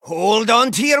Hold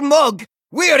on to your mug.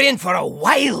 We're in for a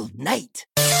wild night.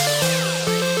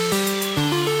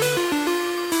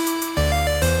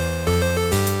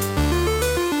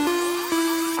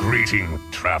 Greeting,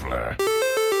 traveler.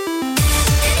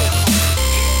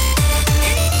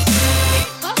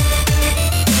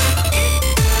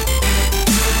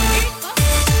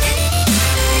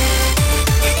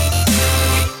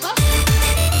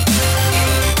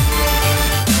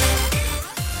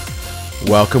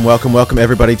 Welcome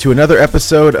everybody to another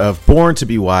episode of Born to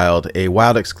be Wild, a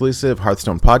Wild exclusive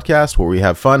Hearthstone podcast where we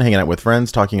have fun hanging out with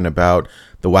friends talking about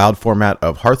the Wild format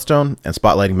of Hearthstone and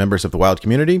spotlighting members of the Wild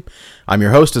community. I'm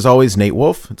your host, as always, Nate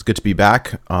Wolf. It's good to be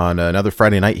back on another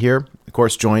Friday night here. Of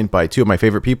course, joined by two of my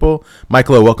favorite people.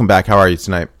 Michael, welcome back. How are you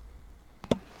tonight?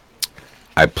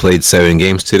 I played 7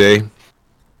 games today.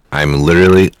 I'm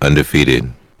literally undefeated.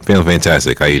 Feeling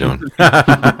fantastic. How you doing?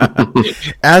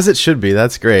 As it should be.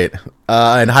 That's great.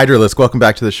 And Hydralisk, welcome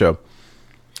back to the show.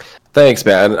 Thanks,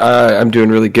 man. I'm doing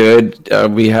really good.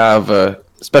 We have a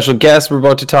special guest we're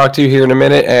about to talk to here in a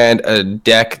minute, and a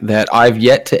deck that I've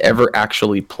yet to ever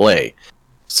actually play.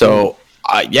 So,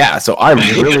 so I'm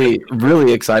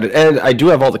really excited, and I do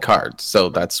have all the cards, so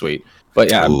that's sweet.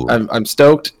 But yeah, I'm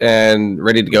stoked and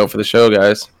ready to go for the show,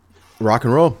 guys. Rock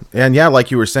and roll. And yeah, like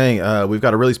you were saying, we've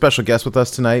got a really special guest with us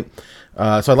tonight.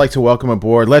 So I'd like to welcome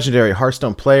aboard legendary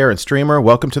Hearthstone player and streamer.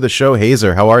 Welcome to the show,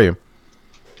 Hazer. How are you?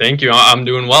 Thank you. I'm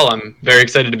doing well. I'm very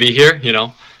excited to be here.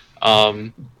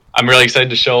 I'm really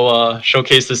excited to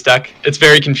showcase this deck. It's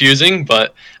very confusing,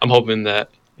 but I'm hoping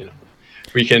that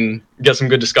we can get some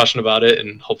good discussion about it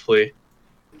and hopefully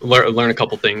learn a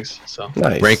couple things. So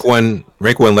nice. Rank one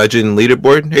legend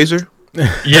leaderboard, Hazer.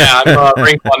 Yeah, I'm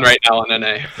rank 1 right now on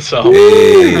NA. So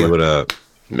hey, what up,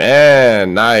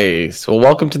 man? Nice. Well,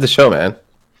 welcome to the show, man.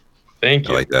 Thank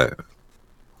you. I like that.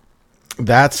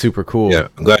 That's super cool. Yeah,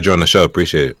 I'm glad you're on the show.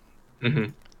 Appreciate it. Mm-hmm.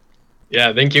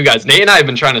 Yeah, thank you guys. Nate and I have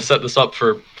been trying to set this up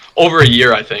for over a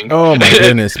year, I think. Oh my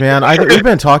goodness, man! We've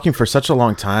been talking for such a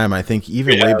long time. I think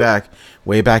even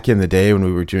way back in the day when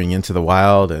we were doing Into the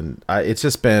Wild, and it's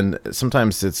just been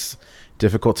sometimes it's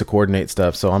difficult to coordinate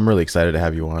stuff. So I'm really excited to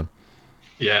have you on.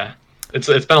 Yeah, it's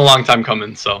been a long time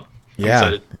coming, so I'm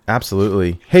excited.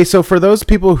 Absolutely. Hey, so for those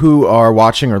people who are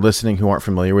watching or listening who aren't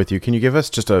familiar with you, can you give us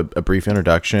just a brief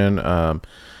introduction?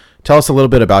 Tell us a little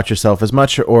bit about yourself, as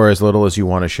much or as little as you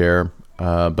want to share.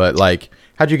 But like,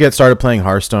 how'd you get started playing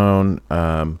Hearthstone?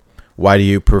 Why do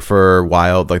you prefer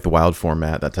Wild, like the Wild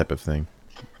format, that type of thing?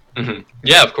 Mm-hmm.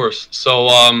 Yeah, of course. So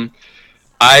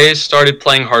I started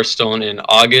playing Hearthstone in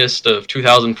August of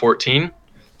 2014.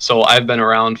 So I've been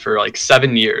around for like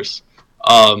 7 years.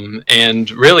 And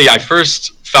really, I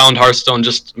first found Hearthstone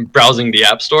just browsing the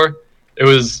App Store. It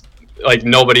was like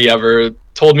nobody ever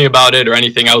told me about it or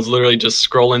anything. I was literally just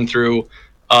scrolling through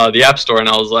the App Store, and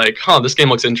I was like, this game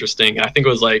looks interesting. I think it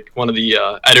was like one of the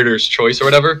editor's choice or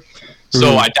whatever. Mm-hmm.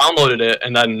 So I downloaded it,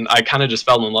 and then I kind of just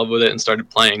fell in love with it and started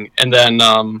playing. And then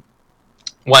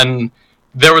when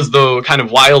there was the kind of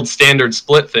Wild standard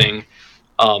split thing,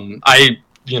 I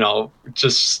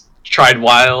just tried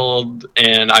Wild,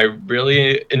 and I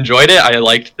really enjoyed it. I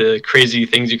liked the crazy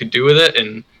things you could do with it,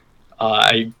 and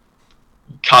I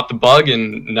caught the bug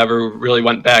and never really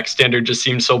went back. Standard just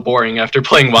seemed so boring after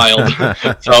playing Wild.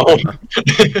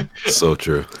 So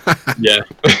true. Yeah.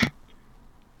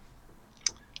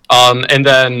 And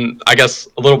then I guess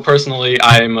a little personally,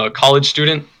 I'm a college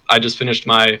student. I just finished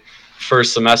my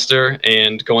first semester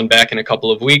and going back in a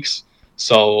couple of weeks.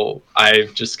 So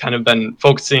I've just kind of been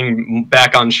focusing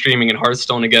back on streaming in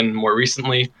Hearthstone again more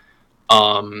recently.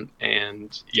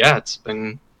 And yeah, it's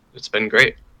been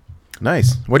great.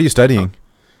 Nice. What are you studying?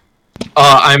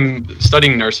 I'm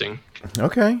studying nursing.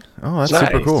 Okay. Oh, that's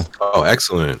nice. super cool. Oh,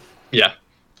 excellent. Yeah.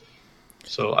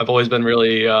 So I've always been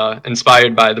really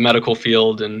inspired by the medical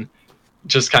field and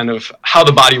just kind of how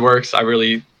the body works. I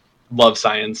really love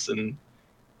science, and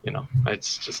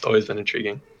it's just always been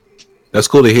intriguing. That's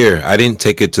cool to hear. I didn't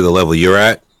take it to the level you're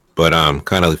at, but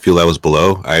kind of a few levels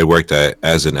below. I worked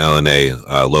as an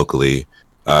LNA locally.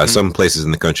 Some places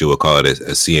in the country will call it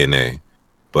a CNA,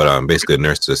 but basically a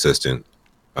nurse assistant.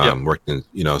 Worked in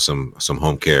some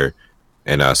home care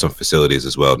and some facilities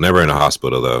as well. Never in a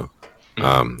hospital though.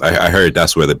 I heard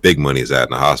that's where the big money is at,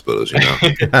 in the hospitals.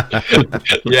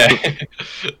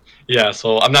 Yeah.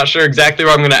 So I'm not sure exactly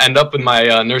where I'm going to end up with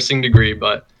my nursing degree,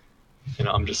 but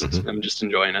I'm just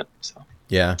enjoying it. So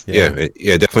yeah,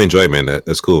 definitely enjoy it, man.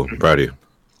 That's cool. I'm proud of you.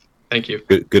 Thank you.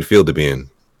 Good field to be in.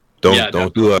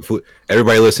 Don't do food.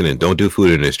 Everybody listening, don't do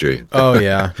food industry. Oh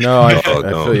yeah, no, I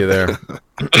feel you there.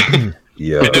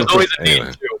 Yeah, there's always a need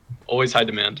too. Always high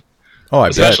demand. Oh, I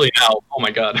especially bet. Now. Oh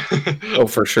my god. Oh,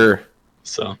 for sure.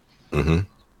 So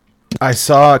I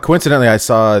saw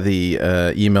the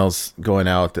emails going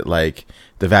out that like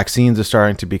the vaccines are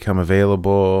starting to become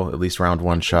available, at least round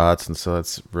 1 shots, and so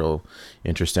that's real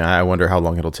interesting. I wonder how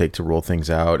long it'll take to roll things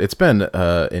out. It's been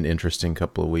an interesting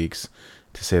couple of weeks,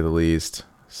 to say the least.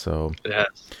 So, yes.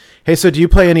 Hey, so do you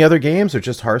play any other games or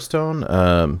just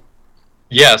Hearthstone?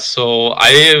 Yeah, so I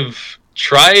have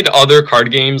tried other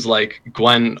card games like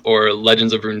Gwent or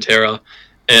Legends of Runeterra,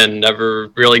 and never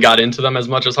really got into them as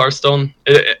much as Hearthstone.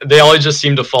 They always just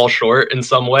seem to fall short in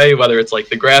some way, whether it's like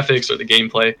the graphics or the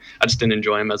gameplay. I just didn't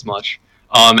enjoy them as much.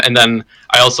 And then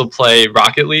I also play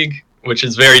Rocket League, which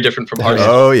is very different from Hearthstone.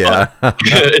 Oh, yeah.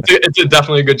 It's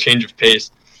definitely a good change of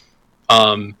pace.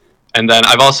 And then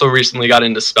I've also recently got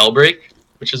into Spellbreak,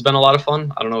 which has been a lot of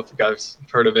fun. I don't know if you guys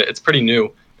have heard of it. It's pretty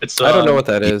new. I don't know what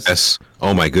that is. Yes.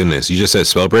 Oh my goodness. You just said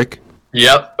Spellbreak?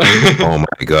 Yep. Oh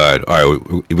my god. All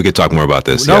right, we could talk more about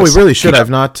this. No, yes. we really should. I have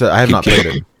not played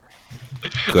it.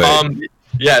 Go ahead.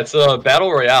 Yeah, it's a battle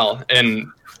royale,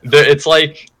 and it's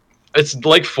like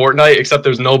Fortnite, except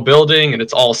there's no building and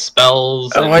it's all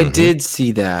spells. Oh, I did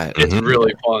see that. It's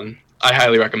really fun. I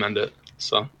highly recommend it.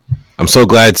 So I'm so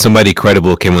glad somebody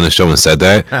credible came on the show and said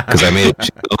that, because I made a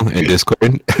channel in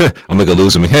Discord. I'm like a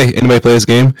loser. I'm like, hey, anybody play this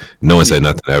game? No one said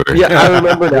nothing ever. Yeah, I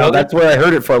remember now. That's where I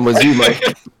heard it from, was you, Mike.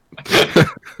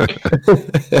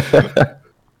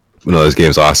 No, this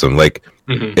game's awesome. Like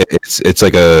it's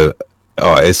like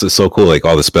it's so cool. Like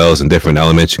all the spells and different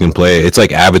elements you can play. It's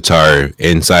like Avatar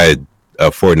inside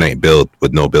a Fortnite build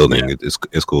with no building. Yeah.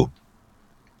 It's cool.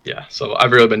 Yeah, so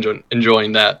I've really been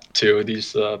enjoying that too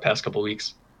these past couple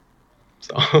weeks.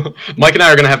 So Mike and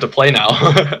I are gonna have to play now.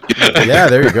 Yeah,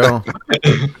 there you go.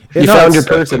 You found your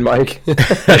person, Mike.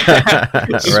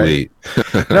 Sweet.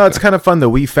 No, it's kind of fun though.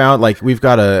 We've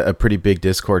got a pretty big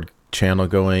Discord channel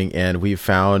going, and we've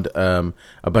found a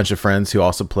bunch of friends who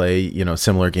also play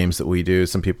similar games that we do.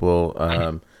 Some people,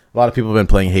 a lot of people have been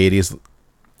playing Hades.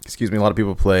 Excuse me. A lot of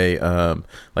people play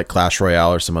like Clash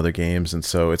Royale or some other games, and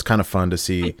so it's kind of fun to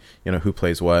see who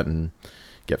plays what and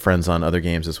get friends on other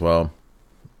games as well.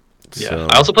 Yeah, so.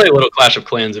 I also play a little Clash of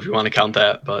Clans if you want to count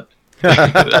that, but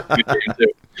that's a good game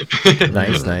too.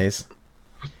 Nice.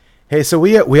 Hey, so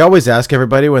we always ask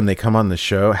everybody when they come on the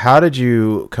show, how did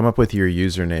you come up with your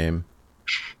username?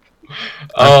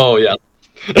 Oh yeah.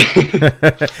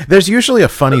 There's usually a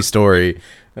funny story.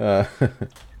 I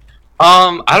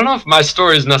don't know if my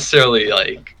story is necessarily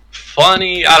like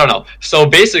funny. I don't know. So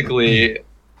basically,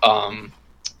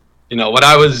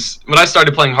 when I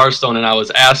started playing Hearthstone and I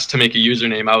was asked to make a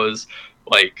username, I was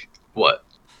like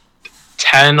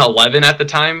 10, 11 at the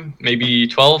time, maybe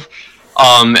 12.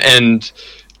 And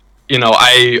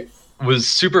I was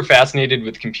super fascinated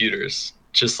with computers,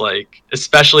 just like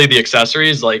especially the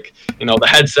accessories, like the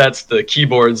headsets, the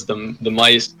keyboards, the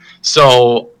mice.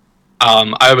 So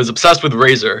I was obsessed with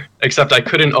Razer, except I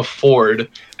couldn't afford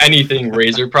anything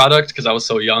Razer product because I was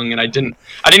so young, and I didn't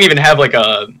even have like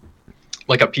a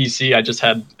PC. I just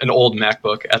had an old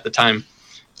MacBook at the time.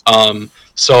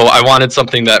 So I wanted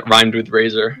something that rhymed with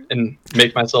Razer and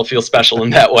make myself feel special in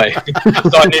that way.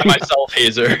 So I named myself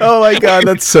Hazer. Oh my god,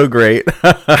 that's so great.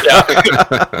 Yeah.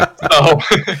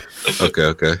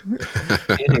 Okay.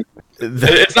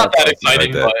 It's not that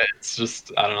exciting, but it's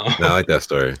just, I don't know. No, I like that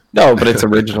story. No, but it's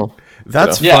original.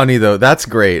 That's funny though. That's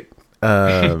great.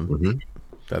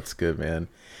 That's good, man.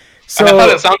 So and I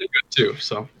thought it sounded good too.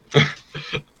 So.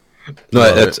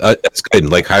 No, that's good.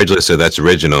 Like Hydra said, that's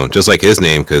original, just like his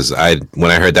name. Because when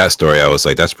I heard that story, I was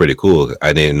like, "That's pretty cool."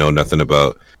 I didn't know nothing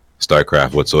about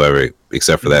StarCraft whatsoever,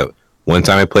 except for that one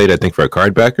time I played. I think for a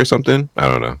card back or something. I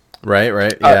don't know.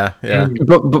 Right. Yeah.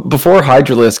 But before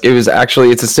Hydralisk,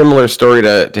 it's a similar story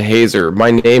to Hazer.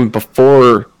 My name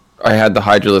before I had the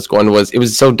Hydralisk one it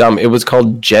was so dumb. It was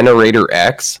called Generator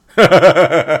X.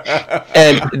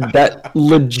 And that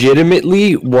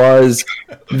legitimately was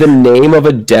the name of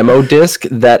a demo disc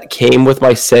that came with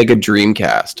my Sega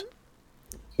Dreamcast.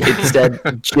 It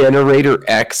said Generator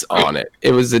X on it.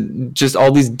 It was just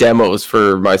all these demos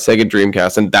for my Sega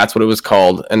Dreamcast, and that's what it was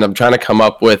called. And I'm trying to come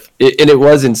up with it, and it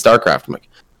was in StarCraft. I'm like,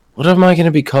 what am I going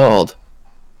to be called?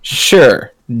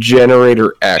 Sure,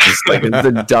 Generator X. Like, it's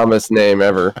the dumbest name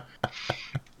ever.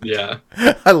 Yeah,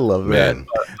 I love that. Man.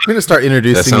 I'm gonna start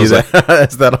introducing you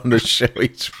as that on the show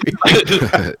each week.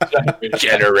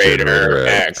 Generator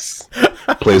X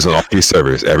plays on all these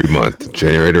servers every month.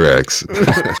 Generator X.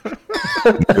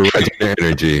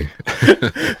 Energy.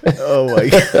 Oh my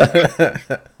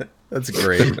god, that's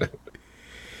great.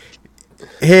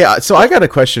 Hey, so I got a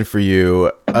question for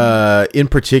you, in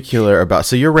particular about.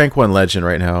 So you're rank 1 legend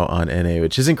right now on NA,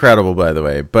 which is incredible, by the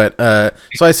way. But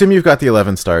so I assume you've got the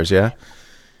 11 stars, yeah?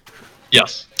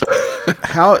 Yes.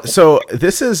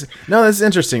 This is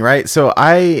interesting, right? So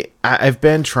I've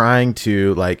been trying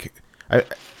to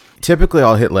typically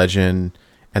I'll hit legend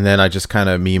and then I just kind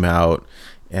of meme out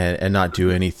and not do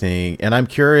anything. And I'm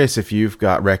curious if you've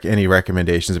got any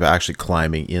recommendations about actually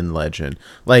climbing in legend.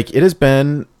 Like, it has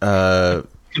been a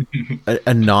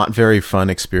not very fun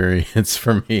experience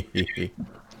for me.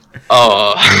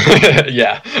 Oh,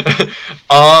 yeah.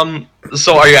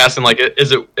 So are you asking, like, is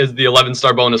the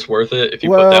 11-star bonus worth it if you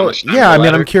put that much time? Yeah, I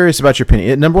mean, I'm curious about your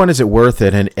opinion. Number one, is it worth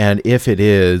it? And if it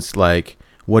is, like,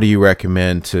 what do you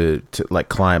recommend to like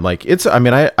climb? Like,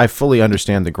 I fully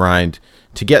understand the grind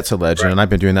to get to legend, right, and I've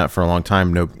been doing that for a long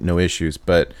time, no issues.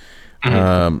 But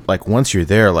like, once you're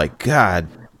there, like, God,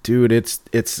 dude, it's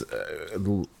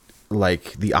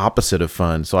like the opposite of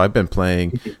fun. So I've been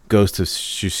playing Ghost of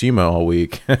Tsushima all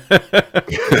week.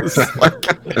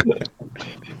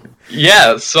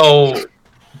 Yeah, so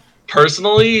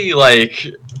personally, like,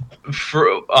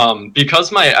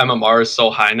 because my MMR is so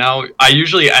high now, I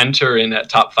usually enter in at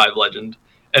top 5 legend,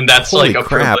 and that's Holy like a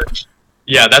crap. privilege.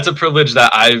 Yeah, that's a privilege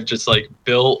that I've just like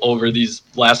built over these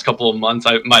last couple of months.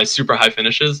 My super high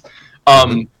finishes.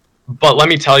 But let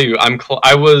me tell you,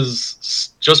 I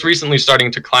was just recently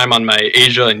starting to climb on my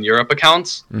Asia and Europe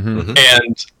accounts,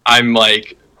 and I'm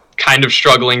like kind of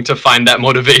struggling to find that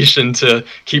motivation to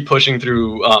keep pushing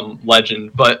through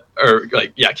legend,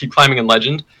 keep climbing in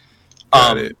legend.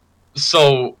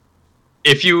 So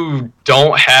if you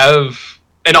don't have,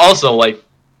 and also, like,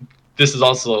 this is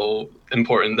also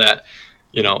important that,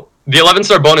 you know, the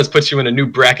 11-star bonus puts you in a new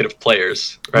bracket of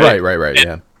players, right? Right,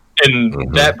 yeah.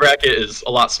 And that bracket is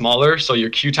a lot smaller, so your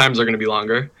queue times are going to be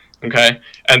longer, okay?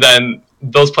 And then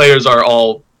those players are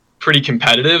all pretty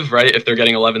competitive, right, if they're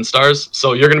getting 11 stars.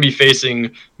 So you're going to be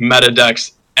facing meta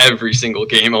decks every single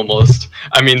game almost.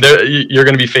 I mean, you're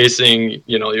going to be facing,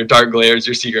 you know, your Dark Glares,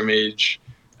 your Secret Mage,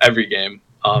 every game.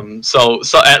 So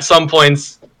at some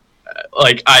points,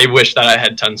 like, I wish that I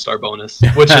had 10-star bonus,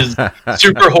 which is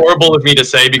super horrible of me to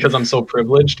say because I'm so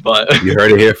privileged, but... You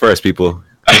heard it here first, people.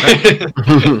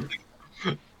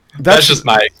 That's just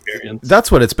my experience.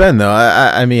 That's what it's been, though.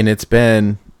 I mean, it's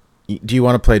been... Do you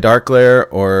want to play Dark Glare,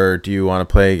 or do you want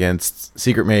to play against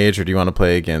Secret Mage, or do you want to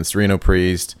play against Reno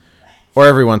Priest, or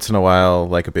every once in a while,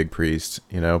 like a big priest,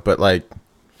 you know? But, like,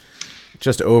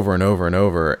 just over and over and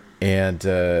over. And,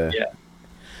 yeah.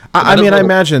 I mean, I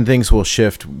imagine things will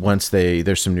shift once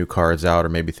there's some new cards out, or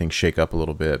maybe things shake up a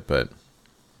little bit, but...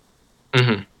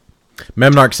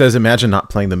 Memnarch says, imagine not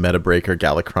playing the Meta Breaker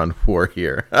Galakrond War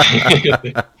here.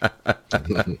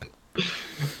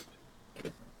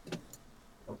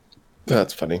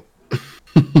 That's funny.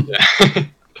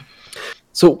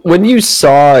 So when you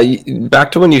saw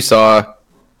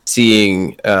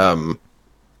seeing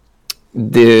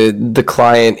the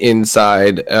client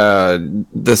inside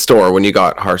the store when you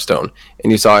got Hearthstone,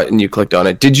 and you saw it and you clicked on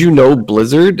it, did you know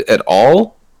Blizzard at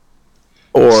all?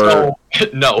 Or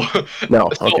no.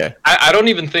 Okay. I don't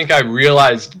even think I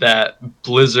realized that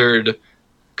Blizzard,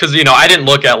 because, you know, I didn't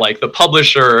look at like the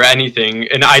publisher or anything,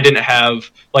 and I didn't have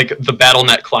like the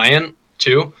Battle.net client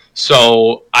too,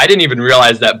 so I didn't even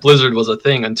realize that Blizzard was a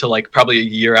thing until like probably a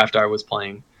year after I was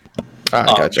playing.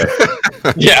 Gotcha.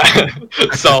 Yeah.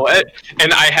 So,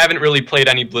 and I haven't really played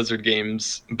any Blizzard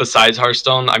games besides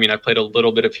Hearthstone. I mean, I played a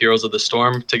little bit of Heroes of the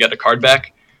Storm to get a card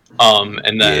back,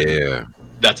 and then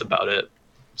that's about it.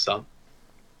 So,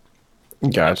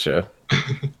 gotcha.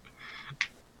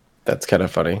 That's kind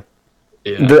of funny.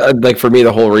 Yeah. Like, for me,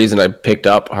 the whole reason I picked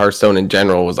up Hearthstone in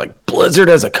general was like, Blizzard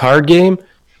as a card game.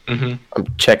 I'm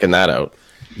checking that out.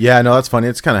 Yeah, no, that's funny.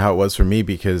 It's kind of how it was for me,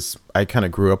 because I kind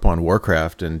of grew up on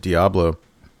Warcraft and Diablo.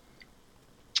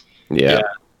 Yeah.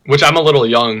 Which I'm a little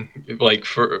young, like,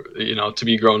 for, you know, to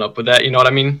be grown up with that, you know what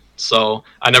I mean? So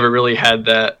I never really had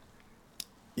that.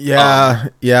 Yeah.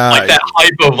 Like that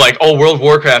hype of like, oh, World of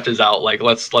Warcraft is out, like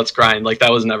let's grind. Like,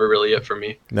 that was never really it for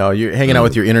me. No, you're hanging out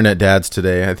with your internet dads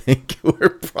today. I think we're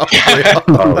probably.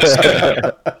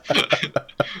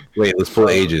 Wait, let's pull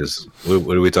ages.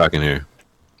 What are we talking here?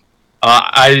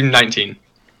 I'm 19.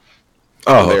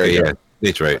 Oh, okay, yeah,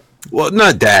 Nate's right. Well,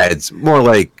 not dads, more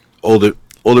like older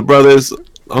brothers,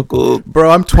 uncle.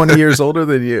 Bro, I'm 20 years older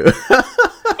than you.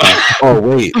 Oh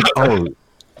wait. Oh,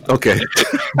 okay.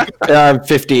 Yeah, I'm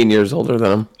 15 years older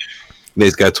than him.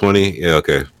 Nate's got 20. Yeah,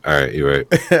 okay. All right, you're right.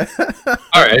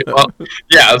 All right. Well,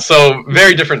 yeah. So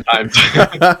very different times.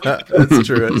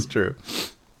 That's true.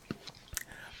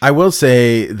 I will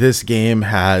say this game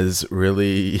has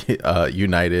really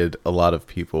united a lot of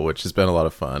people, which has been a lot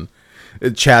of fun.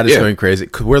 Chad is Yeah. going crazy.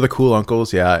 We're the cool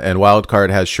uncles, yeah. And Wildcard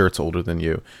has shirts older than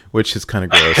you, which is kind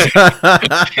of gross.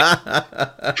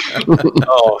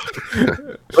 Oh,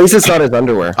 At least it's not his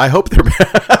underwear. I hope they're.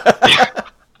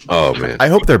 Oh man. I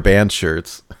hope they're band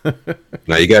shirts.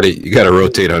 Now you gotta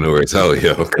rotate underwears. Oh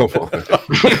yo, come on.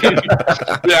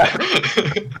 yeah.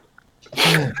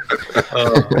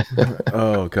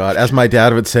 Oh God, as my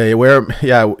dad would say, wear them.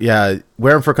 Yeah,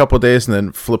 wear them for a couple of days and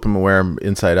then flip them and wear them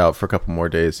inside out for a couple more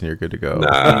days, and you're good to go. No. No,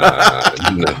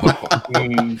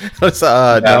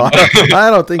 I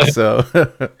don't think so.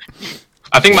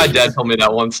 I think my dad told me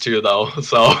that once too, though.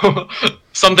 So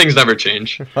some things never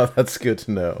change. Oh, that's good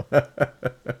to know.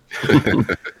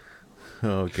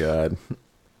 Oh God.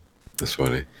 That's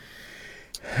funny.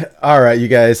 All right, you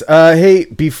guys. Hey,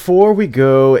 before we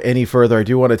go any further, I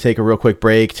do want to take a real quick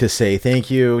break to say thank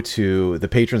you to the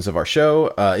patrons of our show,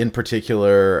 in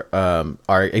particular,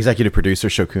 our executive producer,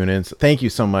 Shokunin. Thank you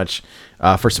so much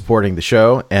for supporting the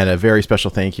show, and a very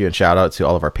special thank you and shout out to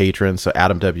all of our patrons. So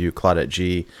Adam W., Claudette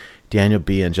G., Daniel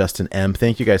B., and Justin M.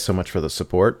 Thank you guys so much for the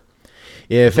support.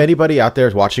 If anybody out there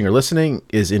is watching or listening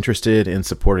is interested in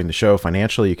supporting the show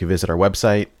financially, you can visit our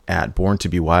website at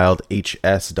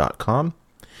borntobewildhs.com.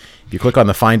 If you click on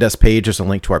the Find Us page, there's a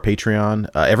link to our Patreon.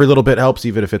 Every little bit helps,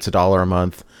 even if it's $1 a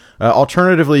month.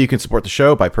 Alternatively, you can support the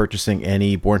show by purchasing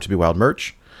any Born to Be Wild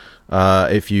merch.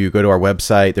 If you go to our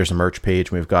website, there's a merch page.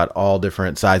 We've got all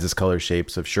different sizes, colors,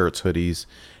 shapes of shirts, hoodies,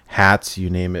 hats, you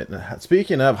name it.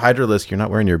 Speaking of Hydralisk, you're not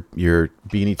wearing your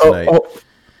beanie tonight.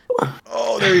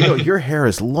 Oh, there you go. Your hair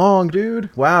is long, dude.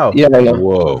 Wow. Yeah, I know.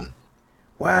 Whoa.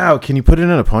 Wow. Can you put it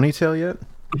in a ponytail yet?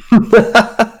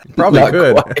 Probably Not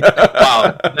could.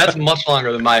 Wow, that's much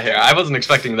longer than my hair. I wasn't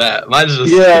expecting that. Mine's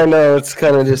just Yeah, I know. It's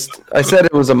kind of just. I said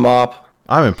it was a mop,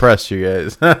 I'm impressed, you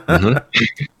guys. but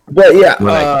yeah,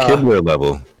 Like Kidler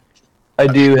level. I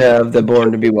do have the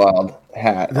Born to Be Wild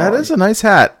hat. That on. is a nice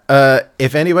hat.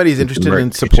 If anybody's interested in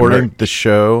merch, supporting merch. the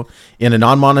show in a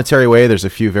non-monetary way, there's a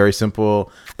few very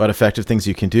simple but effective things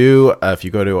you can do. If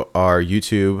you go to our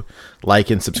YouTube,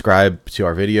 like and subscribe to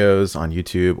our videos on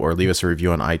YouTube, or leave us a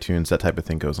review on iTunes, that type of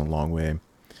thing goes a long way.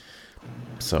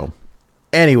 So,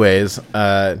 anyways,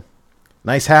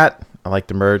 nice hat. I like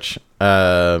the merch.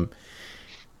 And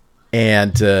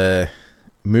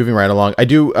moving right along, I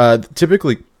do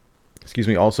typically... Excuse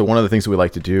me. Also, one of the things that we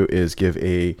like to do is give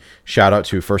a shout out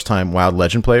to first-time Wild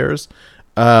Legend players.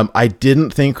 I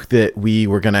didn't think that we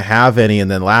were going to have any, and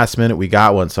then last minute we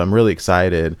got one, so I'm really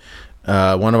excited.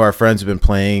 One of our friends who's been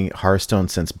playing Hearthstone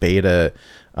since beta,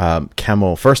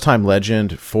 Kemmel, first-time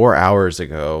Legend 4 hours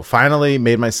ago, finally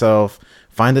made myself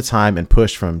find the time and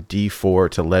push from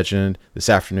D4 to Legend this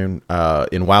afternoon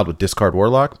in Wild with Discard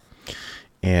Warlock.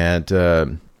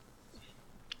 And...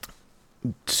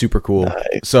 super cool.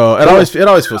 Nice. So it always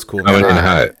feels cool. I went in man.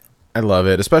 hot. I love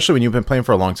it, especially when you've been playing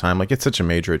for a long time. Like, it's such a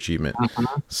major achievement.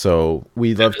 So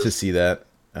we love to see that.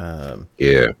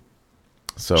 Yeah.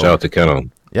 So Shout out to Kennel.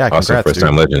 yeah, Awesome congrats, first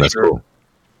time dude. legend. That's cool.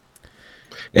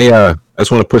 Hey, I just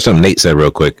want to put something Nate said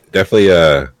real quick. Definitely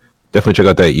check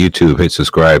out that YouTube. Hit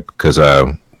subscribe because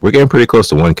we're getting pretty close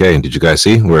to 1K. Did you guys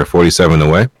see? We're 47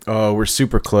 away. Oh, we're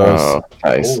super close. Oh,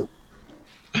 nice.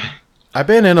 I've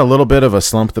been in a little bit of a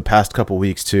slump the past couple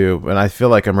weeks too, and I feel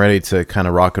like I'm ready to kind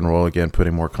of rock and roll again,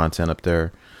 putting more content up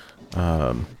there.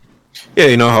 Yeah,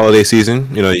 holiday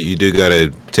season. You do got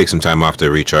to take some time off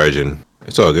to recharge, and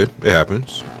it's all good. It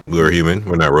happens. We're human.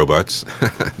 We're not robots.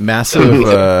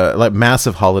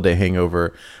 Massive holiday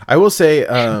hangover. I will say,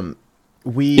 You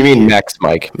mean Max,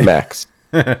 Mike? Max.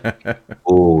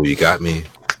 Oh, you got me.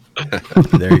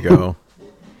 There you go.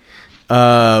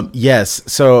 Yes.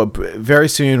 So very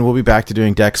soon we'll be back to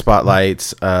doing deck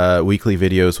spotlights, weekly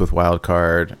videos with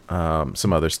Wildcard,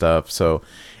 some other stuff. So,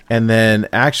 and then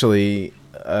actually,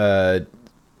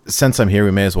 since I'm here,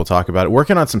 we may as well talk about it.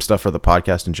 Working on some stuff for the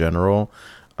podcast in general.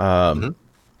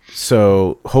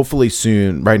 So hopefully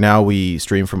soon. Right now we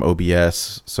stream from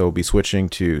OBS, so we'll be switching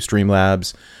to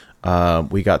Streamlabs.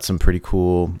 We got some pretty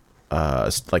cool,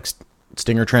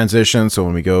 Stinger transition, so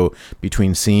when we go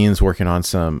between scenes, working on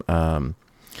some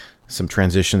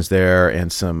transitions there and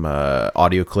some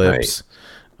audio clips,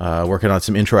 working on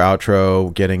some intro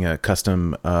outro, getting a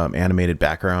custom animated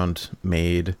background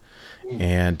made,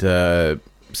 and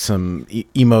some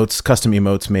emotes, custom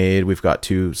emotes made. We've got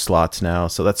 2 slots now,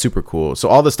 so that's super cool. So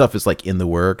all this stuff is like in the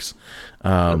works,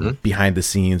 behind the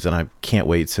scenes, and I can't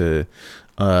wait to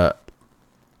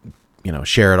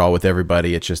share it all with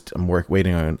everybody. It's just I'm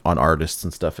waiting on artists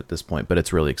and stuff at this point, but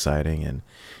it's really exciting and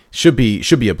should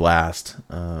be a blast.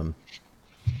 I'm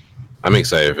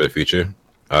excited for the future.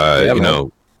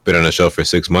 Been on the show for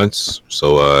 6 months,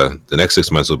 so the next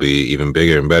 6 months will be even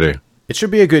bigger and better. It should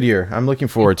be a good year. I'm looking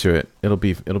forward to it. It'll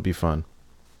be fun.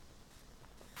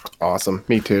 Awesome.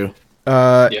 Me too.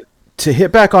 To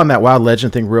hit back on that Wild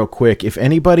Legend thing real quick, if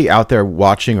anybody out there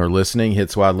watching or listening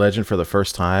hits Wild Legend for the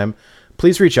first time,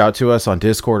 please reach out to us on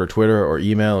Discord or Twitter or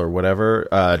email or whatever,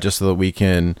 just so that we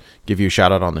can give you a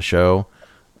shout out on the show.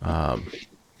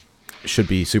 Should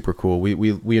be super cool.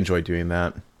 We enjoy doing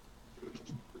that.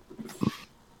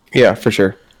 Yeah, for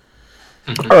sure.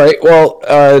 All right. Well,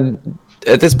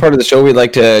 at this part of the show, we'd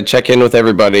like to check in with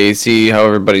everybody, see how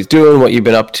everybody's doing, what you've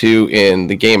been up to in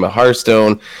the game of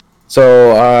Hearthstone.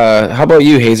 So, how about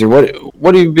you, Hazer?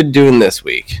 What have you been doing this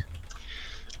week?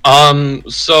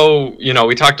 So,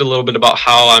 we talked a little bit about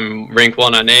how I'm rank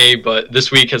 1 on A, but this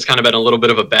week has kind of been a little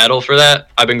bit of a battle for that.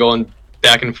 I've been going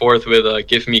back and forth with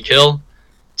Give Me Kill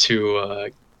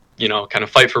to, kind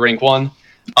of fight for rank 1.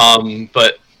 And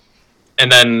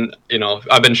then,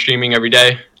 I've been streaming every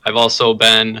day. I've also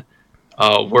been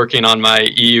working on my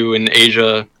EU and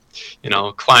Asia,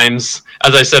 climbs.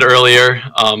 As I said earlier,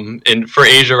 and for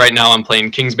Asia right now, I'm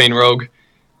playing Kingsbane Rogue.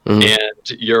 And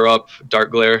Europe, Dark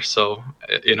Glare. So,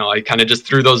 I kind of just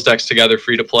threw those decks together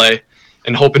free to play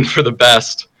and hoping for the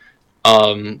best,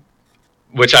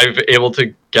 which I've able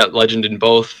to get Legend in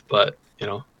both, but,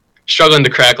 struggling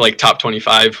to crack like top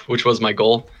 25, which was my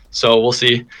goal. So we'll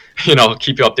see,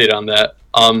 keep you updated on that.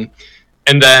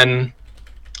 And then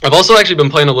I've also actually been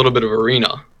playing a little bit of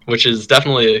Arena, which is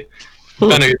definitely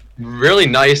been a really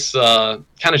nice kind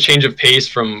of change of pace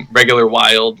from regular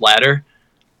Wild ladder.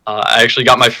 I actually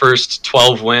got my first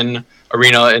 12-win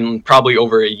Arena in probably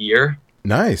over a year.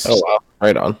 Nice. Oh, wow.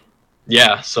 Right on.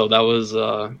 Yeah, so that was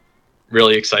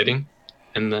really exciting.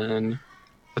 And then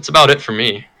that's about it for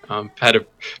me. Had a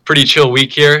pretty chill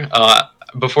week here.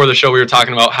 Before the show, we were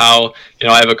talking about how,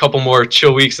 I have a couple more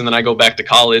chill weeks and then I go back to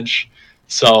college.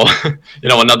 So,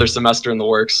 another semester in the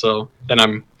works. So then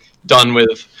I'm done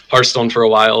with Hearthstone for a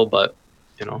while, but,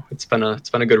 it's been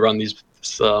a good run this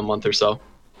month or so.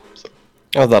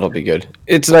 Oh, that'll be good.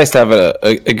 It's nice to have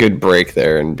a good break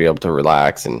there and be able to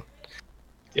relax and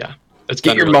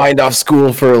Get your mind off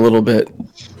school for a little bit.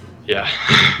 Yeah.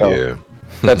 Yeah.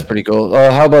 That's pretty cool.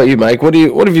 How about you, Mike? What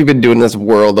have you been doing in this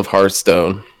world of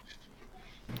Hearthstone?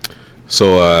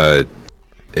 So,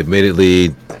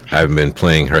 admittedly, I haven't been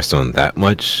playing Hearthstone that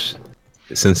much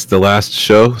since the last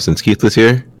show, since Keith was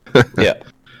here. Yeah.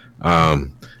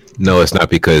 No, it's not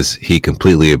because he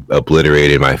completely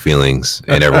obliterated my feelings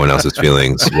and everyone else's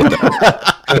feelings with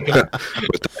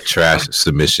the trash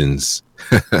submissions.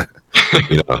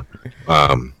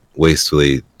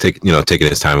 Wastefully taking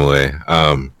his time away.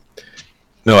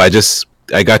 No, I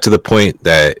got to the point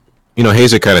that,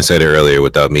 Hazer kind of said it earlier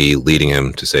without me leading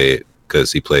him to say it,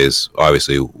 because he plays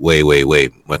obviously way, way, way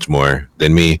much more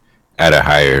than me at a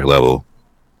higher level.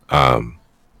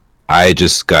 I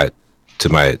just got to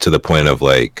the point of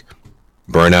like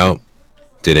burnout.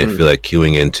 Didn't feel like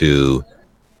queuing into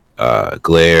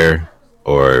Glare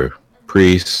or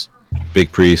Priest,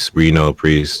 Big Priest, Reno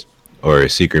Priest, or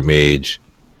Secret Mage,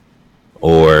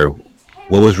 or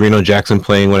what was Reno Jackson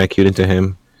playing when I queued into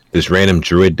him? This random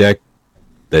Druid deck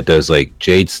that does like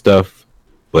Jade stuff,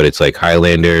 but it's like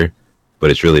Highlander, but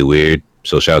it's really weird.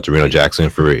 So shout out to Reno Jackson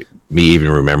for me even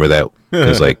remember that.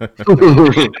 Because like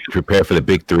prepare for the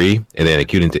big 3, and then I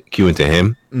queue into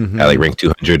him at like rank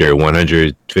 200 or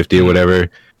 150 or whatever.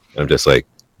 I'm just like,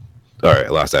 all right, I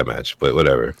lost that match, but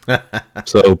whatever.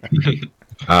 So,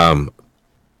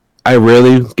 I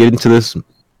rarely get into this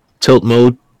tilt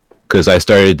mode because I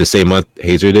started the same month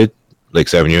Hazer did, like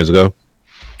 7 years ago.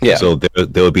 Yeah. So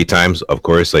there will be times, of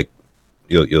course, like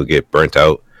you'll get burnt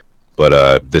out,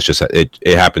 but this just it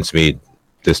happened to me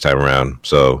this time around.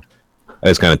 So I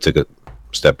just kind of took a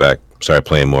step back, started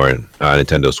playing more on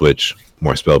Nintendo Switch,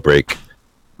 more Spellbreak,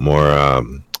 more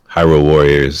Hyrule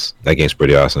Warriors. That game's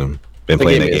pretty awesome. Been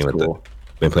playing that game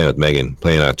been playing with Megan,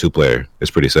 playing 2-player.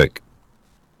 It's pretty sick.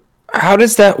 How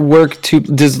does that work?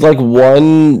 Does like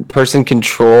one person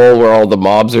control where all the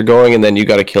mobs are going, and then you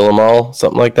got to kill them all,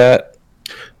 something like that?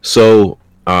 So,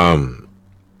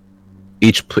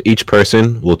 each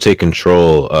person will take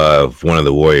control of one of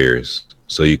the warriors.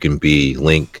 So you can be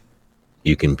Link,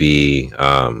 you can be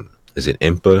is it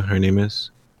Impa? Her name is.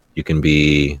 You can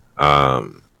be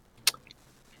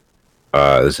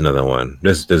there's another one.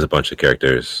 There's a bunch of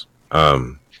characters.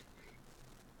 When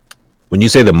you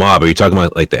say the mob, are you talking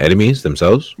about like the enemies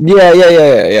themselves?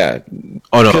 Yeah.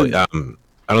 Oh no,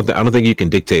 I don't think you can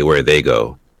dictate where they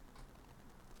go.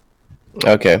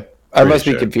 Okay, I must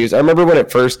be confused. I remember when it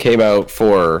first came out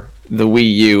for the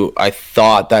Wii U, I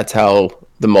thought that's how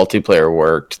the multiplayer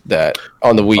worked. That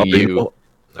on the Wii U.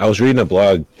 I was reading a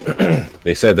blog.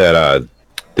 They said that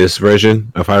this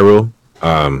version of Hyrule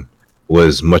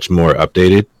was much more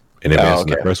updated in advance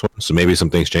than okay. the first one. So maybe some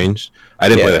things changed. I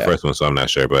didn't play the Yeah. first one, so I'm not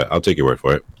sure, but I'll take your word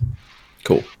for it.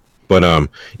 Cool. But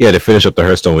yeah, to finish up the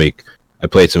Hearthstone week, I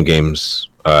played some games.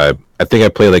 I think I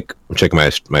played like, I'm checking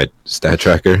my stat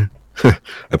tracker.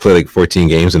 I played like 14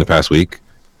 games in the past week,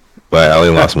 but I only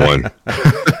lost one.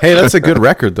 Hey, that's a good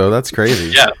record though. That's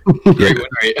crazy. Yeah, great win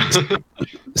rate.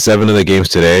 7 of the games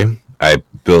today, I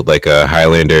built like a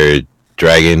Highlander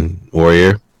Dragon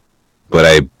Warrior,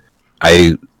 but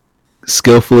I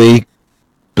skillfully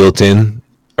built in,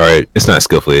 or it's not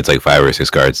skillfully, it's like 5 or 6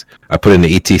 cards. I put in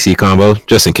the ETC combo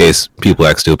just in case people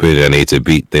act stupid and I need to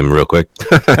beat them real quick.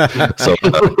 So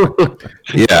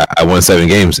yeah, I won 7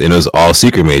 games and it was all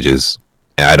Secret Mages.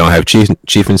 And I don't have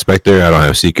Chief Inspector, I don't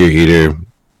have Secret Eater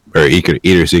or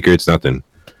Eater Secrets, nothing.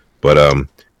 But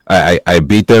I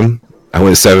beat them. I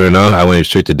went 7-0. I went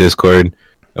straight to Discord.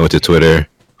 I went to Twitter.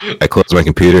 I closed my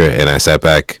computer and I sat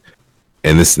back.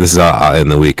 And this is all in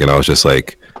the week, and I was just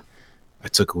like, I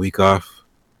took a week off.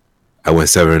 I went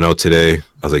 7-0 today. I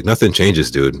was like, nothing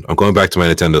changes, dude. I'm going back to my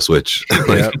Nintendo Switch.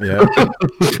 Yep, yep.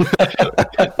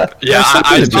 Yeah, I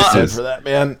Something to be saw. said for that,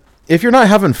 man. If you're not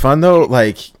having fun though,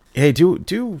 like, hey,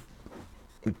 do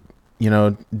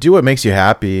what makes you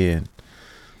happy. And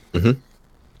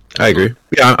I agree.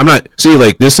 Yeah, I'm not. See,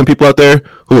 like, there's some people out there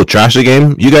who will trash the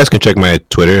game. You guys can check my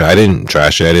Twitter. I didn't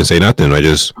trash it. I didn't say nothing. I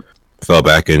just fell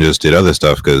back and just did other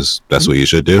stuff because that's what you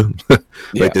should do. Yeah.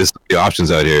 Like, there's the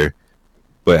options out here.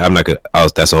 But I'm not gonna.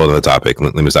 That's a whole other topic.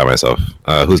 Let me stop myself.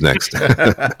 Who's next?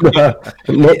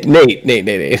 Nate.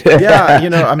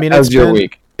 yeah, I mean, How's your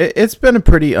week? It's been a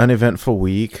pretty uneventful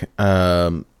week.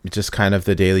 Just kind of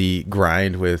the daily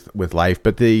grind with life,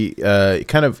 but the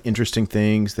kind of interesting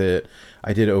things that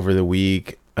I did over the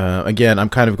week. Again, I'm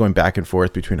kind of going back and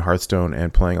forth between Hearthstone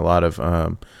and playing a lot of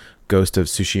Ghost of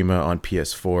Tsushima on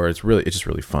PS4. It's just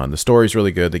really fun. The story's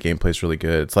really good. The gameplay's really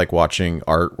good. It's like watching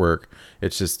artwork.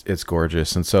 It's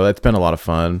gorgeous. And so that's been a lot of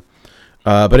fun.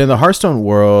 But in the Hearthstone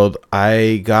world,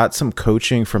 I got some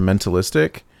coaching from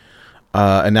Mentalistic.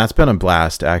 And that's been a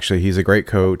blast, actually. He's a great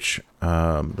coach.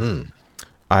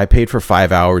 I paid for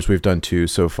 5 hours. We've done 2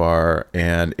 so far,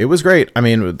 and it was great. I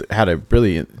mean, had a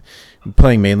really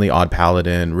playing mainly Odd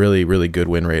Paladin, really, really good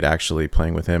win rate actually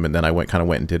playing with him. And then I went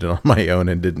and did it on my own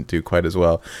and didn't do quite as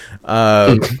well.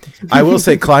 I will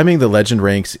say climbing the legend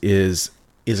ranks is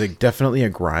definitely a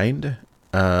grind.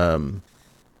 Yeah.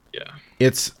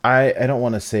 It's I don't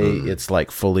want to say it's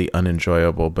like fully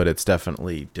unenjoyable, but it's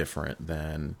definitely different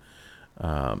than.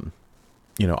 I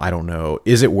don't know.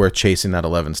 Is it worth chasing that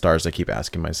 11 stars? I keep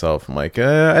asking myself. I'm like,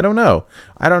 I don't know.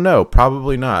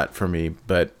 Probably not for me,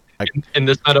 but In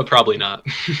this meta, probably not.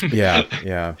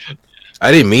 yeah.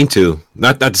 I didn't mean to.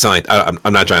 Not to sound like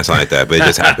I'm not trying to sound like that, but it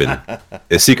just happened.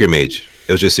 It's Secret Mage.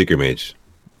 It was just Secret Mage.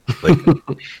 Like,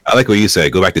 I like what you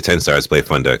said. Go back to 10 stars. Play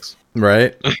fun decks.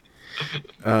 Right.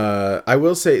 I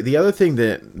will say the other thing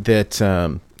I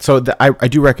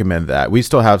do recommend that. We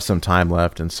still have some time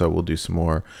left, and so we'll do some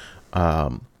more.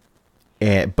 But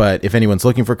if anyone's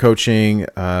looking for coaching,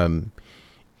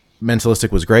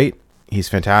 Mentalistic was great. He's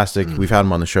fantastic. We've had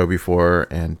him on the show before,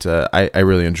 and I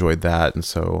really enjoyed that, and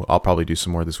so I'll probably do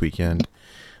some more this weekend.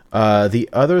 The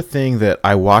other thing that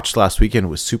I watched last weekend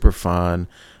was super fun.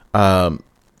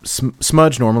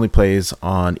 Smudge normally plays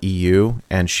on EU,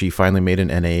 and she finally made an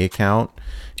NA account.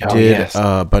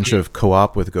 A bunch of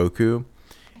co-op with Goku,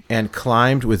 and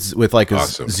climbed with like a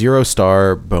Awesome.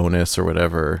 0-star bonus or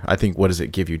whatever. I think, what does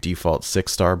it give you? Default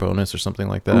 6-star bonus or something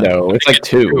like that? No, it's like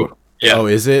 2. Yeah. Oh,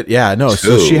 is it? Yeah, no.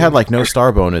 So Two. she had like no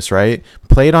star bonus, right?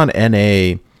 Played on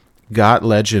NA, got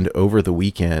legend over the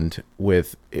weekend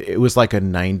with, it was like a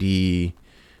 95%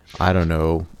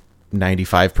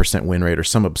 win rate or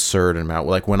some absurd amount.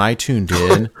 Like when I tuned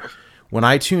in,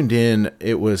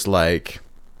 it was like,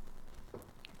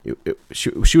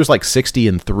 she was like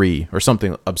 60-3 or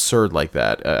something absurd like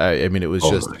that. I mean, it was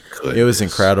it was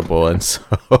incredible. And so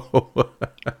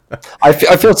I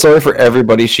feel sorry for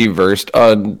everybody she versed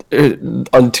on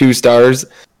 2 stars,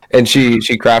 and she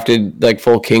crafted like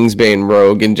full Kingsbane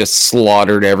rogue and just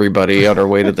slaughtered everybody on her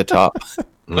way to the top.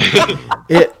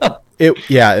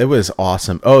 It was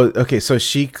awesome. Oh, okay. So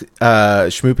she,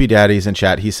 Schmoopy Daddy's in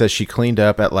chat. He says she cleaned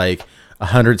up at like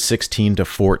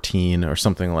 116-14 or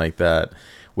something like that,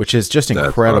 which is just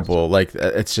incredible. Awesome. Like,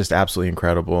 it's just absolutely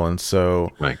incredible. And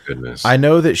so My goodness. I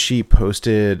know that she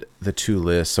posted the 2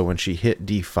 lists. So when she hit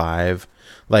D5,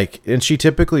 and she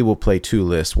typically will play 2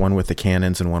 lists, one with the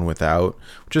cannons and one without,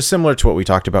 which is similar to what we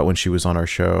talked about when she was on our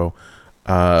show.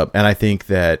 And I think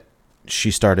that she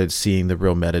started seeing the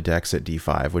real meta decks at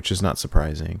D5, which is not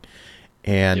surprising.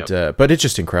 And, but it's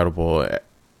just incredible.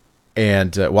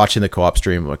 and watching the co-op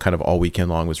stream kind of all weekend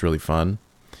long was really fun.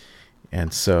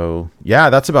 And so, yeah,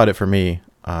 that's about it for me.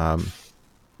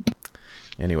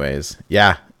 Anyways,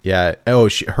 yeah. Oh,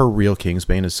 her real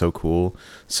Kingsbane is so cool.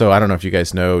 So I don't know if you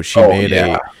guys know, she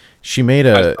made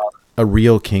a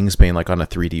real Kingsbane like on a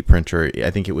 3D printer.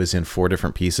 I think it was in 4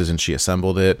 different pieces, and she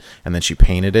assembled it and then she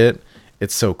painted it.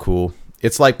 It's so cool.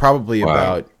 It's like probably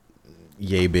about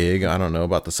yay big. I don't know,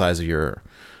 about the size of your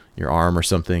arm or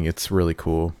something. It's really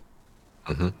cool.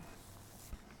 Mm-hmm.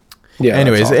 Yeah.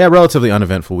 Anyways, a relatively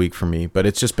uneventful week for me, but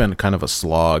it's just been kind of a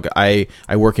slog. I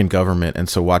work in government, and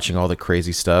so watching all the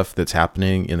crazy stuff that's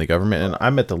happening in the government, and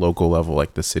I'm at the local level,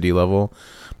 like the city level,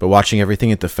 but watching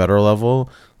everything at the federal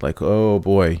level, like, oh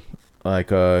boy, like,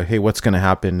 hey, what's going to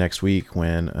happen next week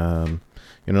when,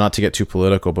 not to get too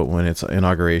political, but when it's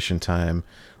inauguration time,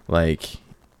 like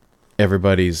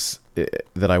everybody's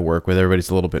that I work with,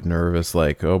 everybody's a little bit nervous,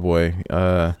 like, oh boy,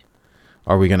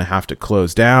 are we going to have to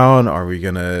close down? Are we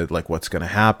going to, like, what's going to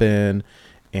happen?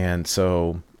 And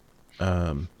so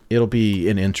it'll be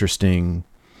an interesting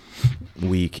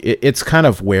week. It's kind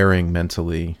of wearing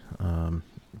mentally,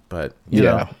 but, you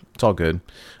know, it's all good.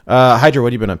 Hydra,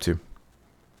 what have you been up to?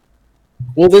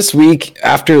 Well, this week,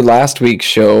 after last week's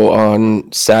show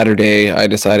on Saturday, I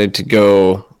decided to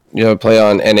go, play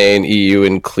on NA and EU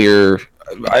and clear.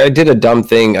 I did a dumb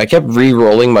thing. I kept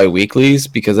re-rolling my weeklies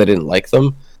because I didn't like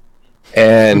them.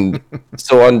 And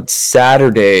so on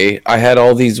Saturday, I had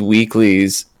all these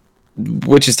weeklies,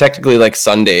 which is technically like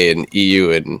Sunday in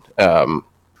EU and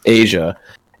Asia.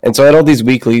 And so I had all these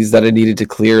weeklies that I needed to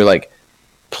clear, like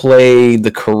play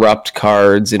the corrupt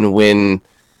cards and win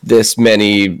this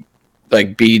many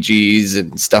like BGs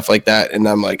and stuff like that. And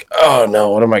I'm like, oh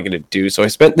no, what am I going to do? So I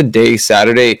spent the day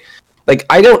Saturday. Like,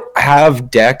 I don't have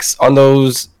decks on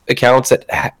those accounts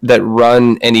that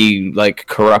run any like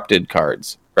corrupted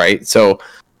cards. Right, so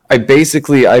I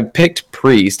picked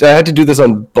Priest. I had to do this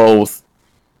on both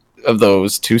of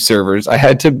those 2 servers.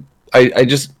 I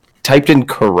just typed in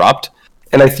corrupt,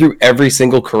 and I threw every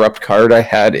single corrupt card I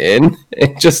had in.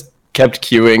 It just kept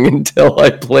queuing until I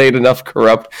played enough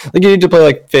corrupt. Like, you need to play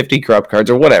like 50 corrupt cards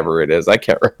or whatever it is. I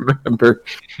can't remember.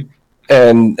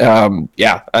 And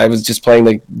I was just playing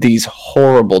like these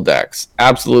horrible decks,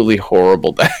 absolutely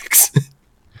horrible decks.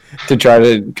 To try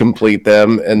to complete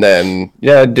them, and then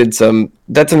did some.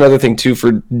 That's another thing too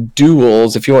for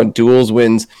duels. If you want duels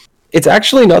wins, it's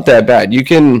actually not that bad. You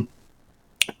can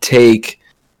take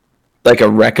like a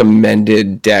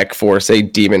recommended deck for, say,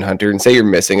 Demon Hunter, and say you're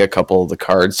missing a couple of the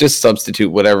cards, just substitute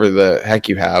whatever the heck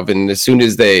you have, and as soon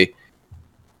as they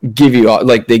give you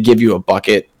a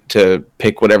bucket to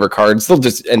pick whatever cards, they'll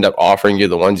just end up offering you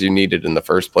the ones you needed in the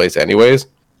first place anyways.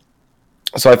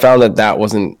 So I found that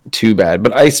wasn't too bad,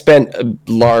 but I spent a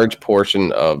large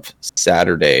portion of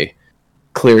Saturday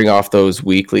clearing off those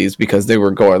weeklies because they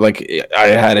were going, like, I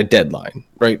had a deadline,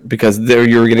 right? Because you were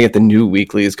going to get the new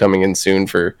weeklies coming in soon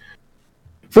for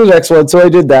the next one. So I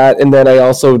did that, and then I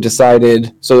also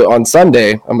decided, so on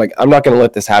Sunday, I'm like, I'm not going to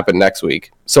let this happen next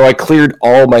week. So I cleared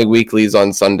all my weeklies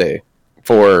on Sunday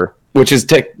which is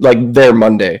their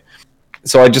Monday.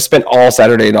 So I just spent all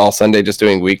Saturday and all Sunday just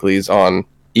doing weeklies on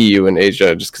EU and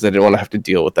Asia, just because I didn't want to have to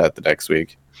deal with that the next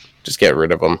week. Just get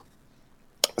rid of them.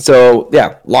 So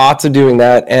yeah, lots of doing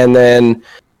that. And then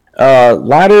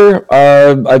ladder,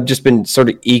 I've just been sort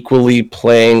of equally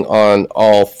playing on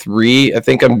all 3. I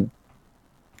think I'm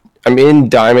in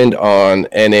Diamond on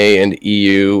NA and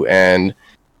EU and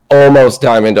almost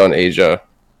Diamond on Asia.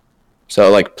 So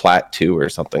like Plat 2 or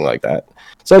something like that.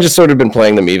 So I've just sort of been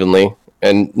playing them evenly.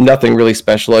 And nothing really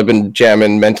special. I've been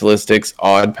jamming Mentalistics,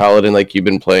 Odd Paladin, like you've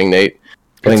been playing, Nate.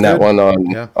 Playing that one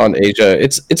on Asia.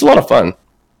 It's a lot of fun.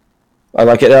 I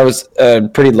like it. I was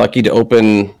pretty lucky to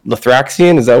open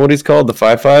Lithraxian. Is that what he's called? The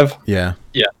 5/5? Yeah.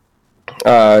 Yeah.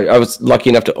 I was lucky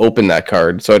enough to open that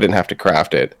card, so I didn't have to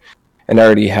craft it. And I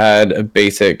already had a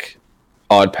basic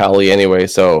Odd Pally anyway,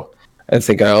 so I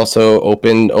think I also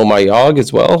opened Oh My Yogg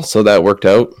as well, so that worked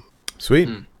out. Sweet.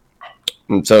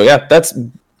 And so yeah,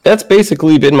 that's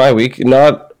basically been my week.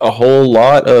 Not a whole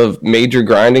lot of major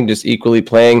grinding, just equally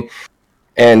playing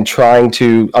and trying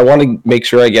to. I want to make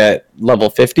sure I get level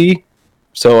 50,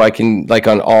 so I can, like,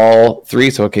 on all 3,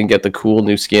 so I can get the cool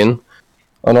new skin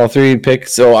on all 3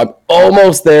 picks. So I'm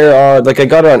almost there. I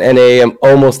got it on NA. I'm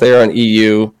almost there on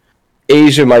EU.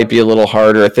 Asia might be a little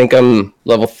harder. I think I'm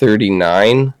level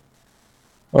 39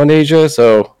 on Asia.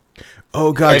 So.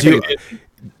 Oh God,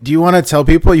 do you want to tell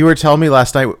people? You were telling me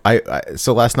last night.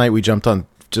 So last night we jumped on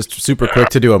just super quick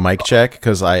to do a mic check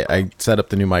because I set up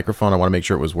the new microphone. I want to make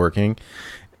sure it was working.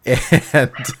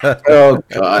 And oh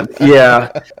God,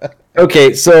 yeah.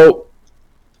 Okay, so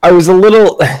I was a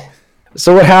little.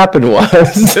 So what happened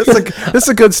was This is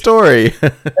a good story.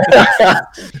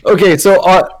 okay. So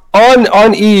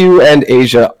on EU and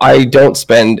Asia, I don't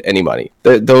spend any money.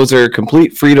 Those are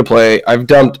complete free to play. I've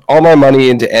dumped all my money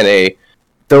into NA.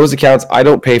 Those accounts, I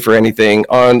don't pay for anything.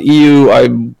 On EU, I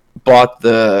bought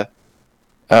the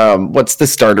what's the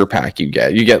starter pack you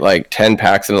get? You get like 10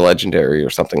 packs in a legendary or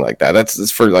something like that.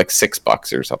 It's for like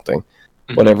 $6 or something,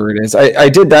 whatever it is. I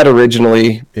did that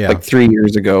originally like 3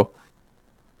 years ago.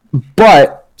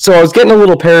 But so I was getting a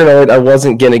little paranoid. I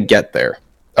wasn't going to get there.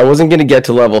 I wasn't going to get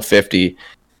to level 50.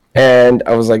 And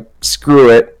I was like, screw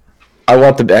it. I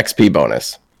want the XP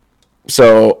bonus.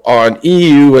 So on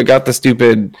EU, I got the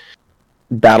stupid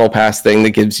battle pass thing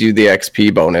that gives you the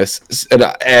XP bonus.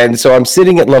 And so I'm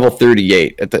sitting at level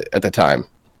 38 at the time.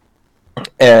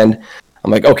 And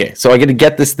I'm like, okay, so I get to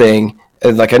get this thing.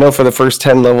 And like I know for the first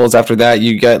 10 levels after that,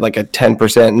 you get like a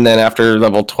 10%. And then after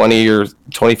level 20 or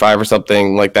 25 or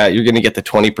something like that, you're going to get the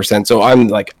 20%. So I'm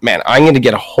like, man, I'm going to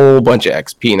get a whole bunch of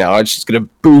XP now. It's just going to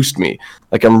boost me.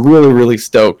 Like I'm really, really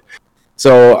stoked.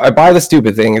 So I buy the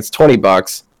stupid thing. It's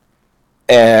 $20.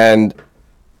 And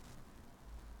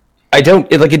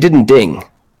it didn't ding.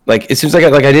 Like it seems like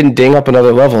I didn't ding up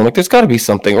another level. I'm like, there's got to be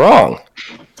something wrong.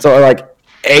 So I like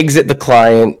exit the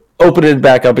client, open it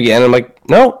back up again. I'm like,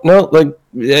 no, like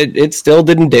it still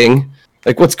didn't ding.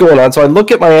 Like what's going on? So I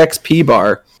look at my XP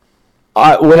bar.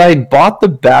 When I bought the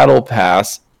battle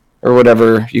pass or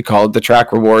whatever you call it, the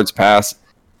track rewards pass,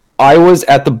 I was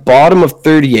at the bottom of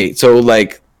 38. So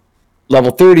like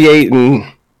level 38 and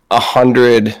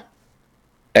 100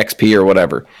 XP or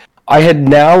whatever. I had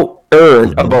now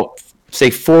earned about say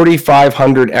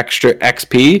 4,500 extra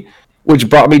XP, which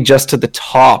brought me just to the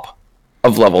top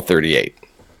of level 38.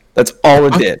 That's all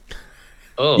it did.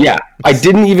 Oh. Yeah, I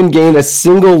didn't even gain a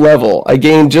single level. I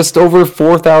gained just over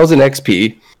 4,000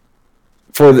 XP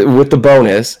with the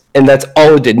bonus, and that's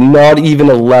all it did. Not even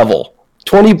a level.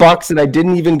 $20, and I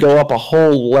didn't even go up a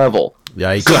whole level.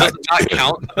 Yikes. So does it not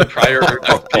count the prior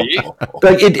XP?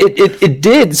 Like it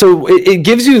did. So it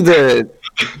gives you the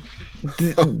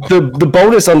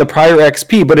bonus on the prior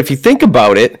XP. But if you think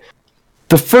about it,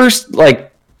 the first like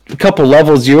couple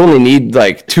levels you only need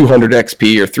like 200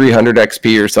 XP or 300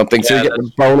 XP or something. So you get the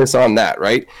bonus on that,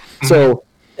 right? Mm-hmm. So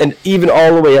and even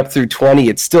all the way up through 20,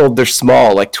 they're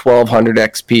small, like 1,200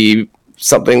 XP,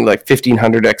 something like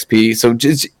 1,500 XP. So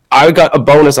I got a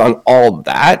bonus on all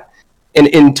that. And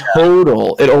in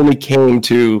total, it only came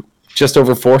to just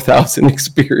over 4,000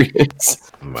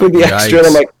 experience for the extra. And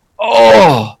I'm like,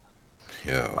 oh,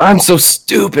 I'm so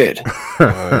stupid.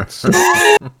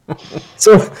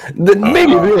 So that made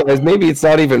me realize maybe it's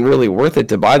not even really worth it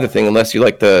to buy the thing unless you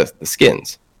like the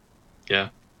skins. Yeah.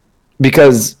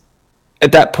 Because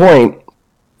at that point,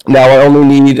 now I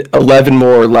only need 11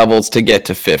 more levels to get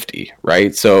to 50,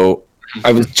 right? So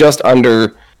I was just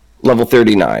under level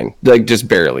 39, like just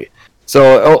barely.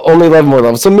 So only 11 more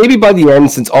levels. So maybe by the end,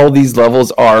 since all these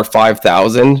levels are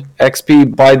 5,000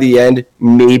 XP, by the end,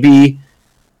 maybe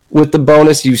with the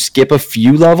bonus, you skip a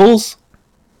few levels,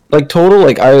 like total.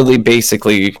 Like I only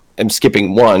basically am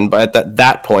skipping one, but at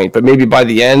that point. But maybe by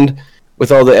the end,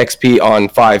 with all the XP on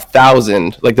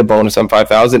 5,000, like the bonus on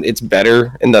 5,000, it's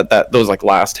better in that those like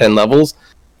last 10 levels.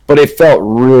 But it felt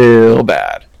real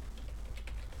bad.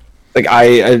 Like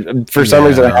I for some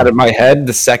reason I had in my head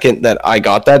the second that I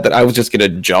got that I was just gonna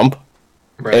jump,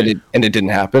 right. and it didn't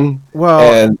happen.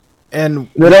 Well, and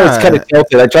then I was kind of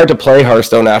tilted. I tried to play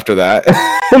Hearthstone after that,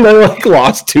 and I like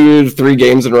lost 2-3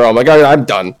 games in a row. I'm like, I'm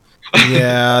done.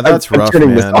 Yeah, that's rough,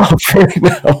 turning man. This off right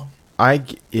now.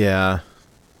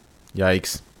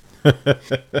 Yikes.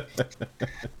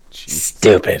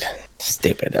 Stupid.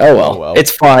 Oh well,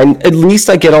 it's fine. At least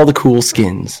I get all the cool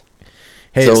skins.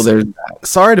 Hey, so there's that.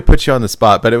 Sorry to put you on the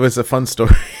spot, but it was a fun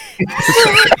story.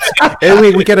 And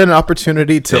we get an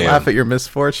opportunity to laugh at your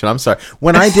misfortune. I'm sorry.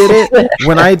 When I did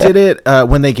it,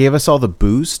 when they gave us all the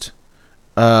boost,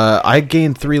 I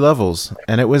gained 3 levels,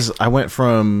 and I went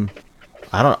from,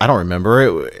 I don't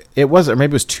remember. It wasn't, or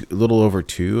maybe it was a little over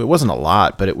 2. It wasn't a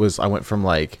lot, but I went from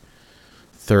like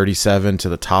 37 to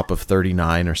the top of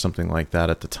 39 or something like that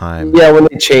at the time. Yeah, when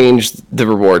they changed the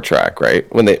reward track, right?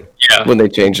 When they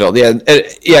changed all,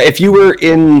 if you were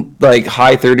in like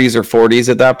high 30s or 40s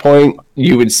at that point,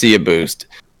 you would see a boost.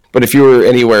 But if you were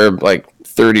anywhere like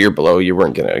 30 or below, you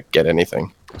weren't gonna get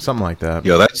anything. Something like that.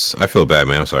 Yo, I feel bad,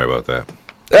 man. I'm sorry about that.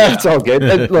 That's all good.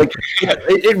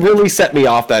 It really set me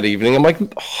off that evening. I'm like,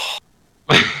 oh.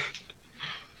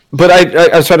 But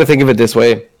I was trying to think of it this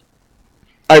way.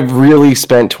 I've really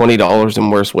spent $20 in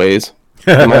worse ways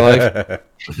in my life.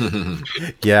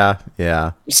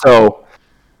 Yeah. So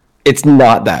it's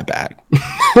not that bad.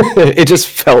 It just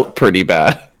felt pretty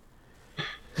bad.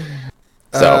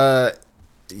 So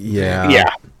yeah.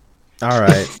 All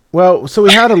right. Well, so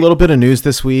we had a little bit of news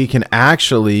this week, and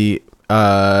actually,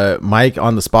 Mike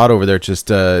on the spot over there just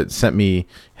sent me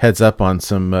heads up on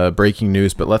some breaking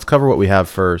news. But let's cover what we have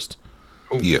first.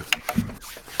 Yeah.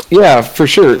 Yeah, for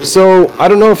sure. So I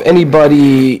don't know if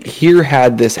anybody here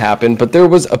had this happen, but there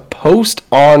was a post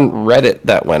on Reddit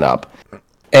that went up,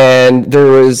 and there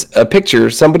was a picture.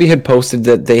 Somebody had posted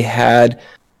that they had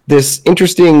this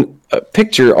interesting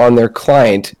picture on their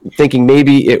client, thinking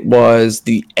maybe it was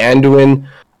the Anduin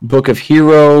Book of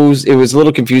Heroes. It was a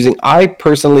little confusing. I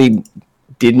personally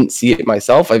didn't see it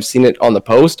myself. I've seen it on the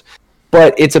post,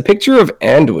 but it's a picture of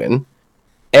Anduin,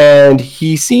 and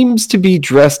he seems to be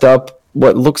dressed up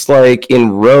what looks like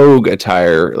in rogue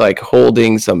attire, like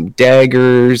holding some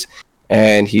daggers,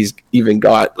 and he's even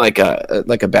got like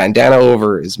a bandana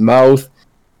over his mouth.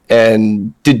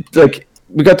 And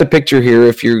we got the picture here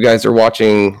if you guys are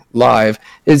watching live.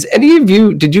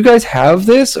 Did you guys have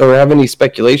this or have any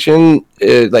speculation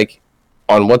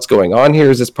on what's going on here?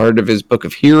 Is this part of his Book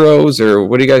of Heroes, or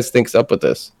what do you guys think's up with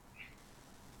this?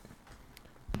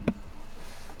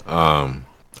 I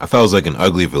thought it was like an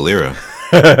ugly Valera.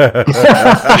 That's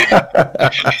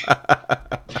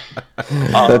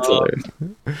hilarious.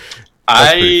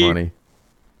 That's pretty funny.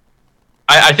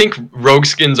 I think rogue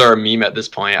skins are a meme at this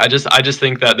point. I just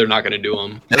think that they're not going to do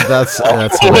them. That's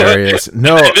hilarious.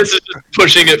 No, this is just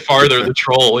pushing it farther. The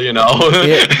troll,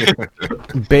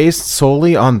 based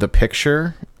solely on the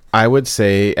picture, I would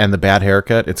say, and the bad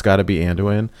haircut, it's got to be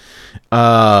Anduin.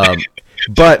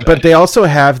 But they also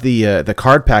have the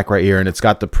card pack right here, and it's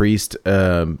got the priest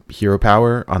hero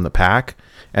power on the pack,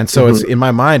 and so it's in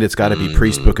my mind it's got to be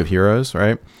Priest Book of Heroes,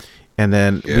 right? And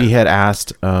then we had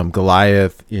asked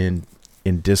Goliath in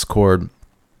Discord,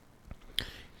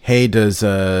 hey, does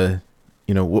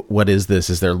what is this?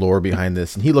 Is there lore behind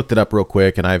this? And he looked it up real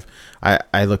quick, and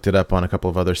I looked it up on a couple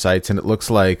of other sites, and it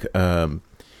looks like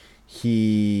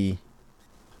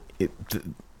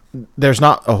there's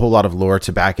not a whole lot of lore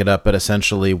to back it up, but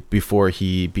essentially before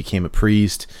he became a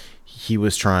priest, he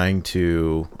was trying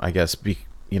to, I guess,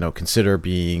 consider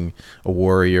being a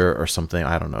warrior or something.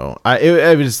 I don't know.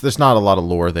 There's not a lot of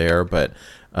lore there, but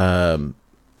I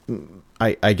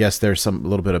guess there's a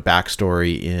little bit of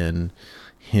backstory in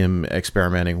him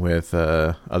experimenting with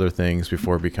other things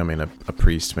before becoming a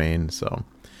priest main. So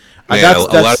a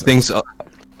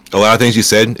lot of things you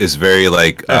said is very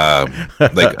like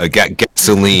a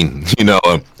gasoline,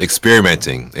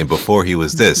 experimenting. And before he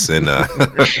was this, and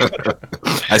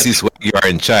I see you are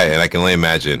in chat, and I can only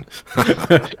imagine.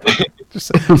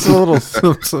 just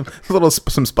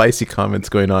some spicy comments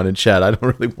going on in chat. I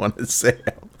don't really want to say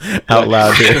out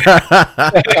loud here.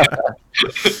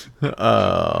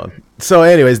 So,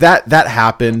 anyways, that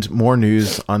happened. More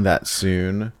news on that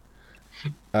soon.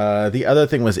 The other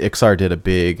thing was Ixar did a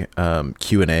big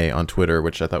Q&A on Twitter,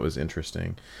 which I thought was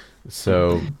interesting.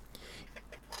 So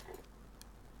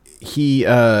he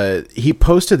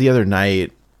posted the other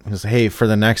night, he was, hey, for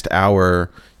the next hour,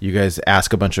 you guys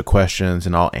ask a bunch of questions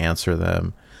and I'll answer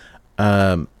them.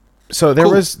 So there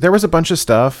was a bunch of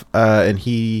stuff, and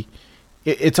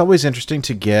it's always interesting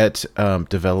to get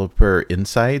developer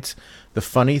insights. The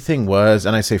funny thing was,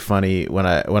 and I say funny, when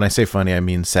I say funny, I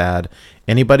mean sad.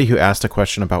 Anybody who asked a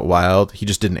question about Wild, he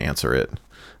just didn't answer it.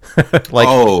 Like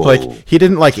he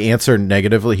didn't answer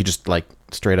negatively. He just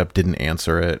straight up didn't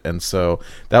answer it. And so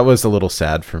that was a little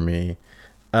sad for me.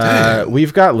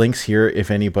 We've got links here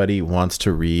if anybody wants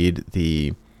to read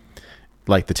the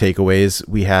takeaways.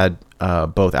 We had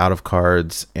both Out of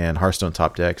Cards and Hearthstone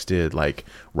Top Decks did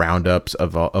roundups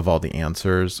of all the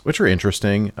answers, which were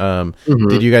interesting.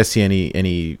 Did you guys see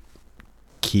any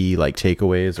key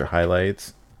takeaways or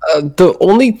highlights? The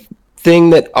only thing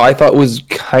that I thought was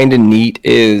kind of neat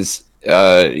is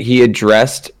he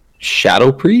addressed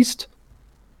Shadow Priest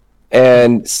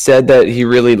and said that he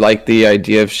really liked the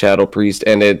idea of Shadow Priest,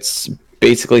 and it's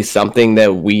basically something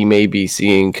that we may be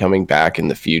seeing coming back in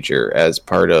the future as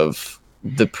part of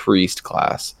the priest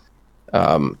class.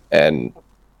 And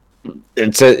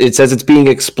it says it's being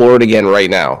explored again right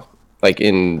now,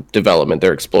 in development.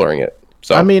 They're exploring it.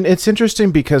 So I mean, it's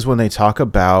interesting because when they talk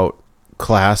about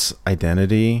class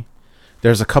identity,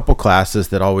 there's a couple classes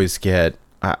that always get,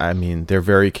 they're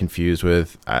very confused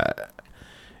with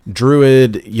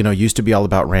Druid, used to be all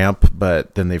about ramp,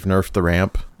 but then they've nerfed the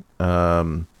ramp.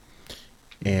 And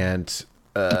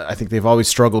I think they've always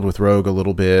struggled with Rogue a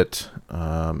little bit.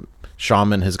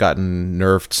 Shaman has gotten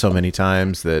nerfed so many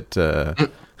times that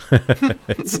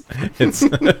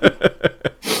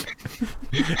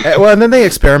Well, and then they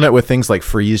experiment with things like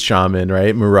Freeze Shaman,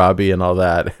 right? Murabi and all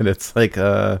that. And it's like,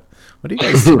 what are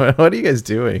you guys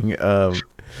doing?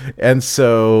 And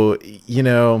so,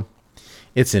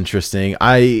 it's interesting.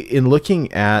 In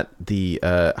looking at the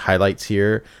highlights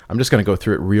here, I'm just going to go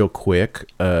through it real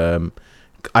quick.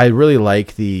 I really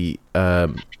like the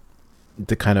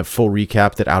kind of full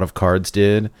recap that Out of Cards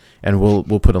did, and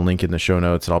we'll put a link in the show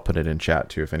notes, and I'll put it in chat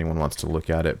too if anyone wants to look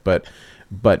at it. But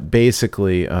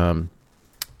basically, Out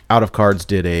of Cards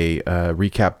did a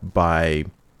recap by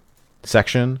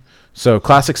section. So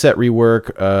classic set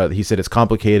rework. He said it's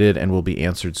complicated and will be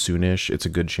answered soonish. It's a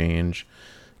good change.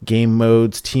 Game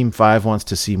modes. Team 5 wants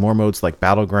to see more modes like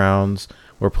Battlegrounds,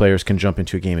 where players can jump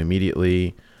into a game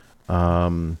immediately.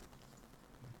 Battlegrounds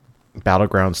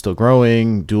still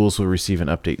growing. Duels will receive an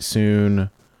update soon.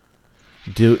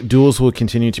 Duels will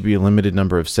continue to be a limited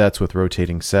number of sets with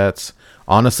rotating sets.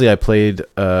 Honestly, I played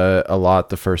a lot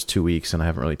the first 2 weeks, and I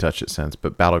haven't really touched it since.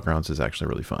 But Battlegrounds is actually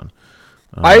really fun.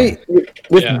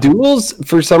 Duels,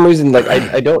 for some reason, like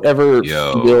I don't ever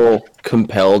feel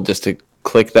compelled just to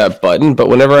click that button. But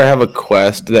whenever I have a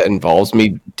quest that involves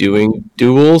me doing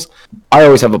duels, I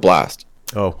always have a blast.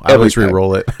 Oh, I always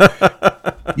re-roll it.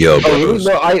 I've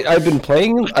been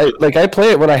playing. I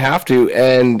play it when I have to,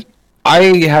 and I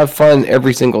have fun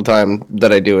every single time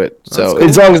that I do it. So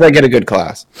as long as I get a good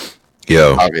class,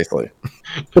 obviously.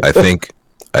 I think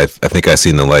I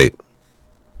seen the light.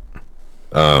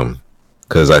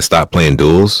 Because I stopped playing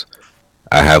duels.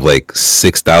 I have like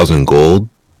 6,000 gold,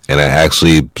 and I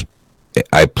played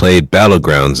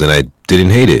Battlegrounds, and I didn't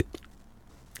hate it.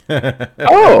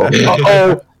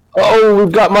 Oh,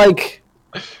 we've got Mike.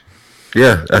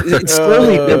 Yeah.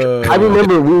 Slowly, I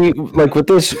remember we with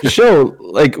this show,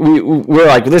 we're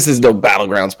like, this is no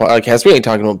Battlegrounds podcast. We ain't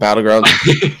talking about Battlegrounds.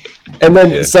 And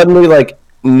then suddenly,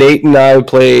 Nate and I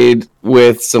played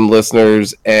with some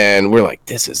listeners, and we're like,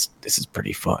 this is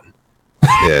pretty fun.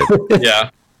 Yeah.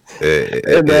 Yeah.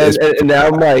 And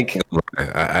now Mike.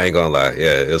 I ain't gonna lie.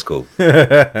 Yeah, it was cool.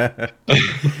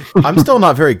 I'm still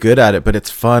not very good at it, but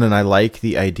it's fun, and I like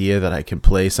the idea that I can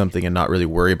play something and not really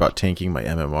worry about tanking my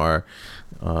MMR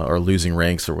or losing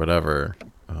ranks or whatever.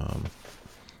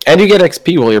 And you get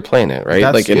XP while you're playing it, right?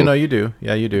 You do.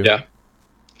 Yeah, you do. Yeah.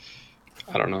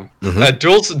 I don't know.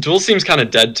 Duels seems kind of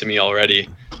dead to me already,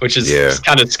 which is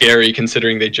kind of scary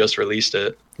considering they just released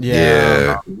it.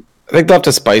 Yeah. I think they'll have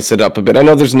to spice it up a bit. I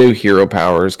know there's new hero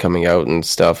powers coming out and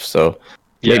stuff, so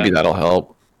maybe that'll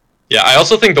help. Yeah, I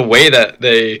also think the way that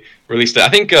they released it, I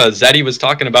think Zeddy was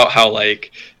talking about how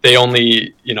they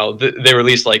only, they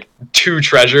released 2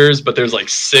 treasures, but there's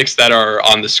 6 that are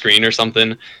on the screen or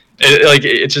something.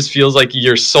 It just feels like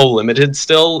you're so limited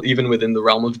still, even within the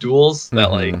realm of duels,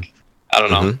 that I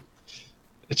don't know.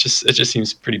 It just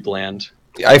seems pretty bland.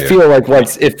 I feel like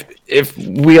once if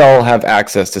we all have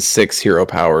access to 6 hero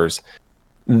powers,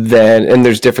 then and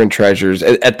there's different treasures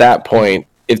at that point,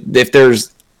 if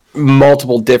there's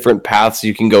multiple different paths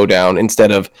you can go down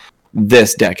instead of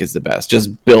this deck is the best,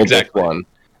 just build this one,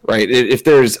 right? If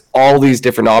there's all these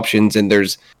different options and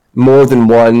there's more than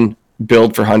one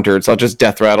build for Hunter, it's not just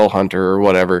Death Rattle Hunter or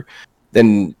whatever,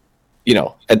 then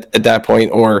at that point,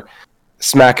 or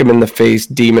smack him in the face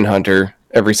Demon Hunter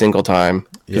every single time,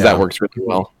 because that works really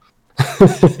well.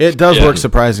 It does work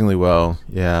surprisingly well.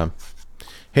 Yeah.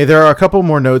 Hey, there are a couple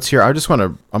more notes here. I'm just going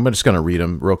to read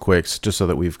them real quick, just so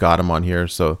that we've got them on here.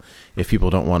 So if people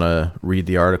don't want to read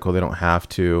the article, they don't have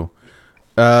to.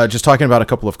 Just talking about a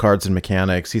couple of cards and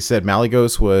mechanics. He said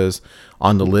Malygos was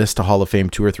on the list to Hall of Fame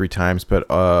 2 or 3 times, but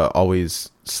always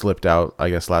slipped out, I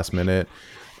guess, last minute.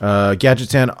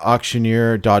 Gadgetan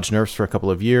Auctioneer dodged nerfs for a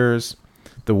couple of years.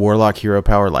 The Warlock Hero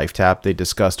Power Life Tap, they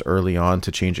discussed early on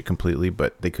to change it completely,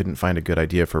 but they couldn't find a good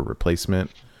idea for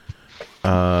replacement.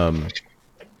 They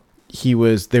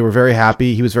were very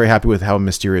happy. He was very happy with how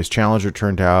Mysterious Challenger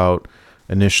turned out,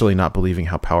 initially not believing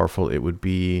how powerful it would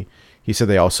be. He said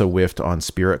they also whiffed on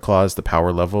Spirit Claws, the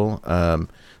power level.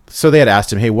 So they had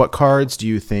asked him, hey, what cards do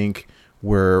you think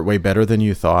were way better than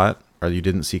you thought or you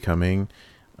didn't see coming?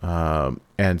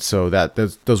 And so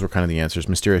those were kind of the answers.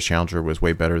 Mysterious Challenger was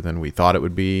way better than we thought it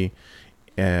would be.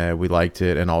 We liked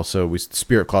it. And also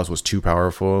Spirit Claws was too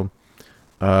powerful.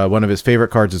 One of his favorite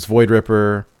cards is Void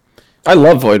Ripper. I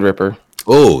love Void Ripper.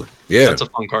 Oh, yeah. That's a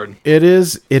fun card. It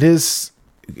is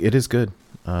good.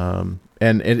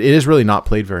 And it is really not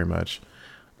played very much.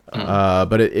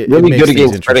 But it really makes good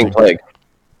against Spreading Plague.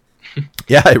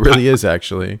 Yeah, it really is,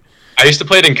 actually. I used to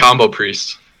play it in Combo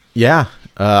Priest. Yeah,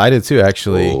 I did too,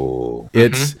 actually. Oh.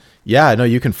 It's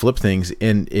you can flip things,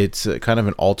 and it's kind of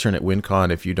an alternate win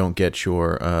con if you don't get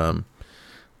your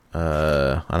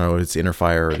I don't know if it's Inner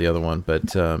Fire or the other one,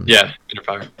 but Yeah, Inner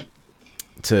Fire.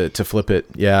 to flip it.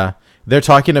 Yeah, they're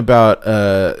talking about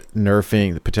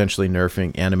potentially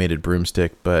nerfing Animated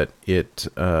Broomstick, but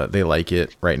they like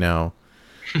it right now.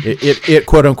 It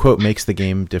quote unquote makes the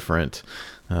game different.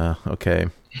 Okay.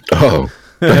 Oh,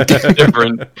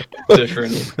 Different.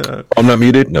 I'm not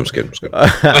muted. No, I'm just kidding.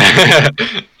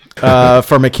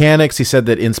 For mechanics, he said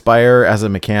that Inspire as a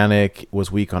mechanic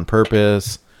was weak on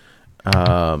purpose.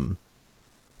 They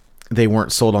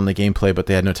weren't sold on the gameplay, but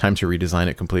they had no time to redesign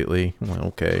it completely. Well,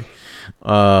 okay.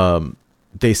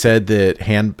 They said that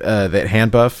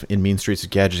hand buff in Mean Streets of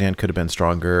Gadgetzan could have been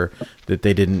stronger, that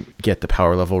they didn't get the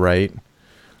power level right.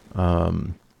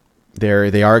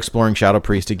 They are exploring Shadow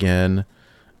Priest again,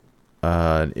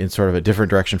 in sort of a different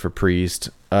direction for Priest.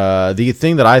 The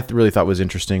thing that I really thought was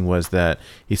interesting was that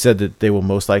he said that they will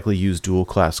most likely use dual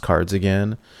class cards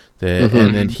again. And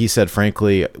then he said,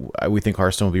 frankly, we think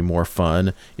Hearthstone would be more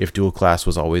fun if dual class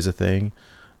was always a thing.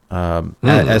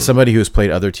 As somebody who's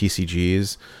played other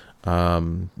TCGs,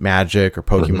 Magic or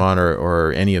Pokemon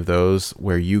or any of those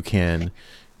where you can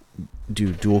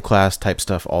do dual class type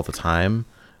stuff all the time,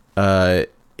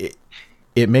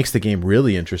 it makes the game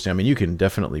really interesting. I mean, you can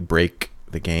definitely break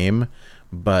the game,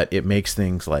 but it makes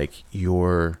things like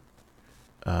your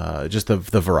just the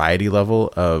variety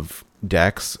level of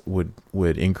decks would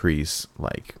increase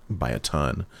like by a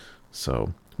ton.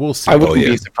 So we'll see. I wouldn't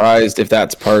be surprised if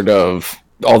that's part of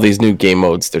all these new game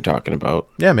modes they're talking about.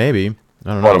 Yeah, maybe.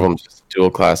 I don't know. One of them just dual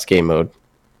class game mode.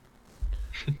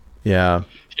 Yeah.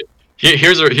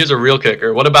 Here's a real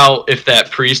kicker. What about if that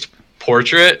priest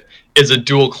portrait is a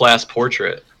dual class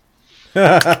portrait?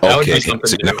 That would be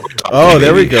something new. Oh,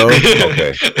 there we go.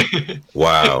 Okay.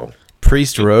 Wow.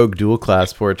 Priest Rogue dual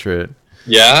class portrait.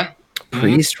 Yeah.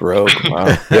 Priest Rogue.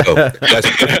 Wow. Yo, that's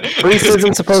Priest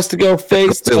isn't supposed to go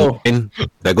face though.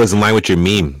 that goes in line with your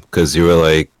meme because you were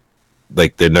like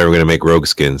they're never gonna make rogue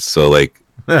skins, so like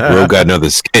Rogue got another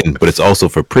skin, but it's also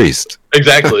for Priest.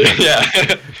 Exactly. Yeah.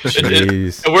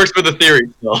 Jeez. It works with the theory.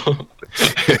 So.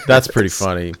 That's pretty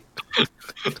funny.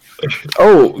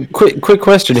 Oh, quick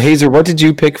question, Hazer. What did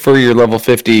you pick for your level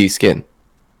 50 skin?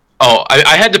 Oh,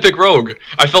 I had to pick Rogue.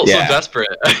 I felt so Yeah. desperate.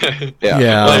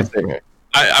 Yeah. Like,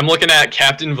 I'm looking at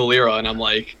Captain Valera, and I'm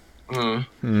like, you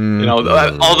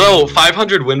know, although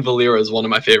 500 Win Valera is one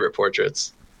of my favorite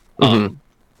portraits,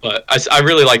 but I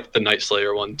really like the Night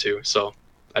Slayer one too, so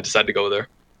I decided to go there.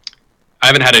 I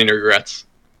haven't had any regrets.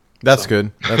 That's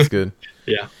good. That's good.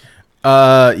 Yeah.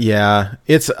 Yeah.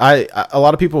 It's a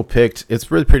lot of people picked.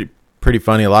 It's really pretty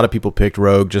funny. A lot of people picked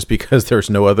Rogue just because there's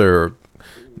no other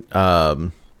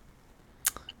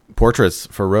portraits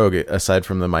for Rogue aside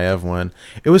from the Maiev one.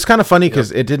 It was kind of funny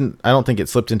because it didn't. I don't think it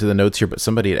slipped into the notes here, but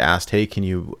somebody had asked, "Hey, can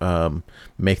you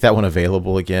make that one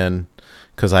available again?"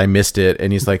 Because I missed it,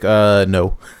 and he's like,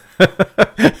 "No."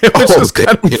 Which was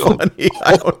kind of funny.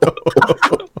 I don't know.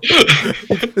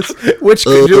 which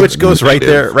goes right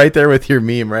there with your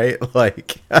meme, right?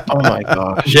 Like, Oh my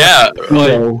gosh. Yeah.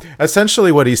 Like,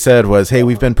 essentially what he said was, "Hey,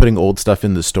 we've been putting old stuff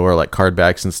in the store, like card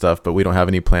backs and stuff, but we don't have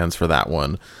any plans for that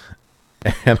one."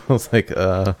 And I was like,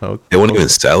 okay. They won't even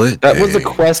sell it. That was a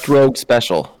Dang. Quest Rogue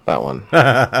special, that one.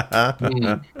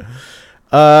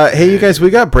 Hey, you guys, we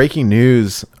got breaking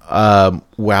news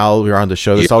while we were on the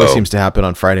show. This always seems to happen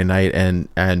on Friday night,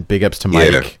 and big ups to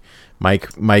Mike. Yeah.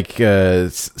 Mike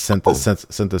sent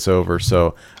this over,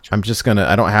 so I'm just gonna.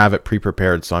 I don't have it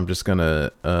pre-prepared, so I'm just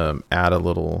gonna add a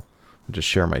little. Just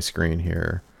share my screen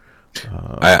here.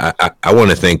 I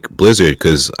want to thank Blizzard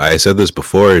because I said this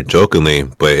before jokingly,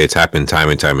 but it's happened time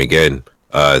and time again.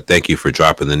 Thank you for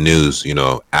dropping the news. You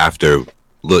know, after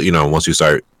once you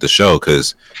start the show,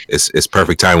 because it's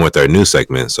perfect time with our news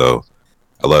segment. So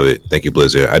I love it. Thank you,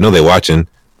 Blizzard. I know they're watching.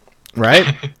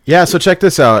 Right? Yeah. So check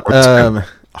this out.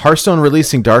 Hearthstone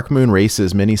releasing Dark Moon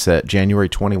Races mini set January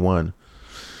 21.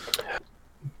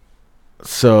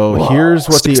 So here's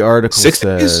what the article 6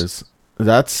 says.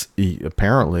 That's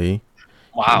apparently.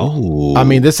 wow. Ooh. I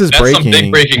mean, this is That's some big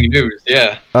breaking. breaking news.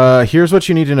 Yeah. Here's what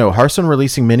you need to know. Hearthstone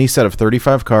releasing mini set of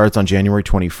 35 cards on January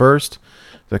 21st.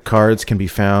 The cards can be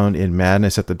found in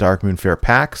Madness at the Dark Moon Fair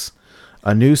packs.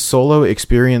 A new solo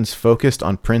experience focused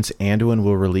on Prince Anduin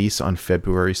will release on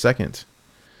February 2nd.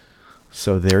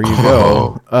 So there you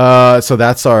go. So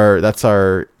that's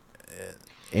our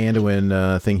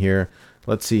Anduin thing here.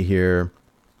 Let's see here.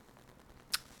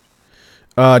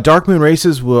 Dark Moon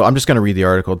Races will... I'm just going to read the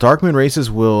article. Dark Moon Races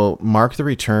will mark the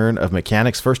return of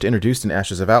mechanics first introduced in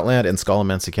Ashes of Outland and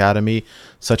Skullman's Academy,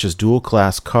 such as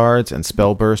dual-class cards and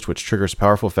Spell Burst, which triggers a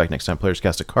powerful effect next time players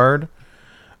cast a card.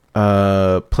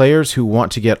 Players who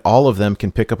want to get all of them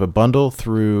can pick up a bundle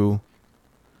through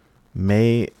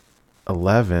May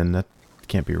 11. That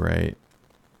can't be right.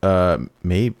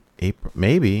 Maybe.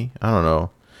 I don't know.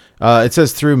 It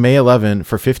says through May 11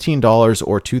 for $15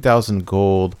 or 2,000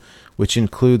 gold, which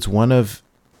includes one of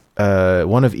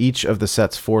each of the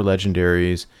set's 4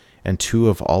 legendaries and 2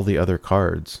 of all the other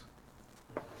cards.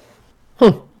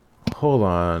 Hold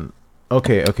on.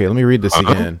 Okay. Let me read this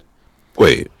again.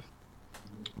 Wait.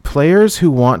 Players who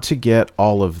want to get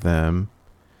all of them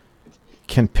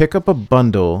can pick up a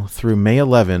bundle through May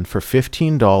 11 for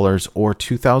 $15 or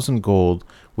 2,000 gold,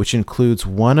 which includes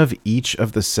one of each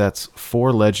of the set's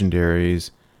 4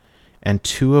 legendaries and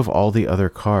 2 of all the other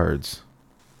cards.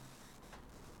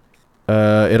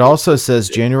 It also says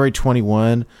January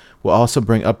 21 will also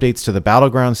bring updates to the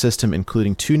Battleground system,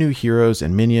 including 2 new heroes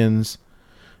and minions.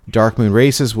 Dark Moon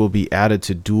Races will be added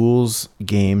to Duels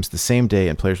games the same day,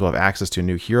 and players will have access to a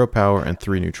new hero power and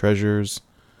 3 new treasures.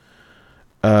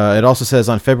 It also says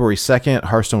on February 2nd,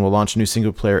 Hearthstone will launch a new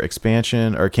single-player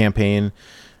expansion or campaign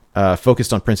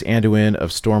focused on Prince Anduin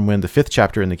of Stormwind. The 5th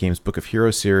chapter in the game's Book of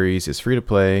Heroes series is free to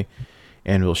play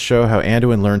and will show how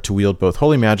Anduin learned to wield both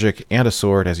holy magic and a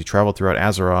sword as he traveled throughout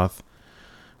Azeroth.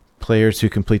 Players who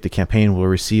complete the campaign will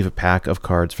receive a pack of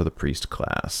cards for the priest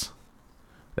class.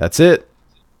 That's it.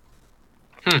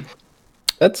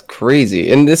 That's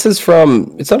crazy. And this is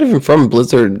from, it's not even from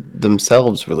Blizzard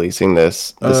themselves releasing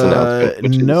this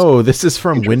announcement. No, this is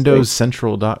from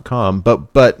windowscentral.com.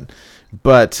 But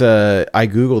I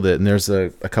Googled it, and there's a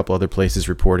couple other places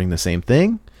reporting the same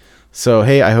thing. So,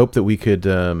 hey, I hope that we could,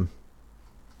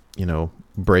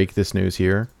 break this news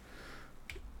here.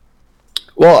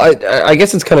 Well, I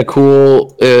guess it's kind of cool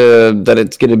that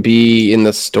it's going to be in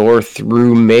the store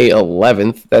through May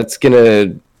 11th. That's going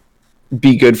to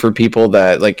be good for people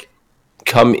that like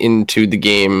come into the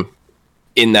game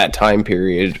in that time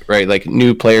period, right? Like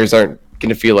new players aren't going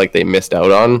to feel like they missed out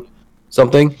on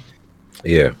something.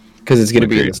 Yeah. Because it's going to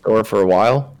be in the store for a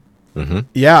while. Mm-hmm.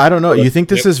 Yeah, I don't know. You think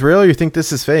this is real or you think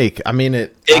this is fake? I mean,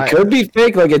 it could be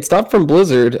fake. Like, it's not from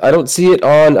Blizzard. I don't see it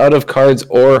on Out of Cards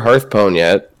or Hearthstone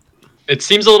yet. It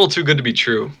seems a little too good to be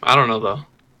true. I don't know, though.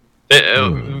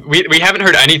 We haven't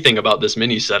heard anything about this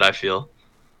mini set, I feel.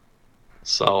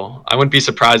 So I wouldn't be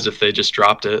surprised if they just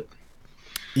dropped it.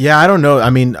 Yeah, I don't know. I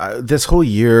mean, this whole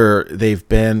year, they've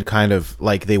been kind of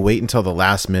like they wait until the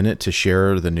last minute to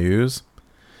share the news.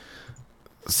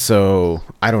 So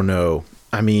I don't know.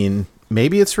 I mean,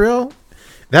 maybe it's real.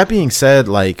 That being said,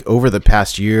 like over the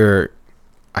past year,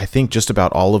 I think just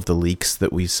about all of the leaks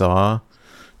that we saw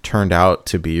turned out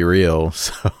to be real.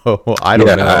 So I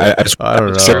don't know. I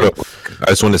don't know. I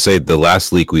just want to say the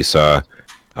last leak we saw,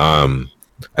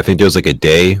 I think there was like a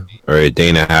day or a day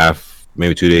and a half,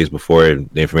 maybe 2 days before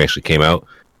the information actually came out.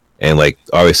 And like,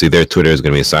 obviously their Twitter is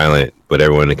going to be silent, but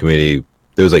everyone in the community,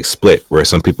 there was like split where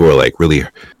some people were like really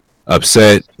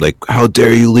upset, like, how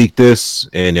dare you leak this?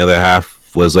 And the other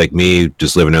half was like me,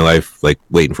 just living their life, like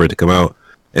waiting for it to come out.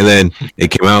 And then it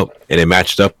came out and it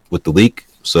matched up with the leak.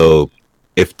 So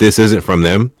if this isn't from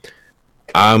them,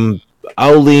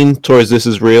 I'll lean towards this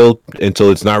is real until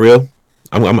it's not real.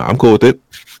 I'm cool with it.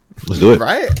 Let's do it.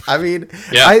 Right? I mean,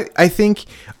 yeah. I think,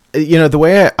 the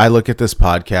way I look at this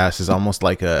podcast is almost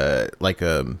like we're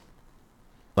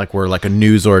like a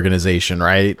news organization,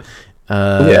 right?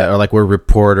 Or like we're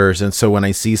reporters. And so when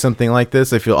I see something like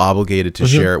this, I feel obligated to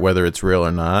share it, whether it's real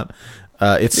or not.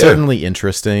 It's certainly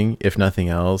interesting, if nothing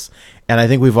else. And I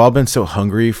think we've all been so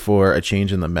hungry for a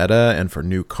change in the meta and for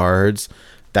new cards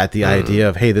that the idea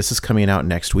of, hey, this is coming out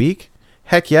next week.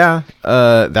 Heck yeah.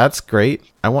 That's great.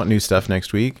 I want new stuff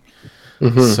next week.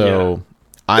 So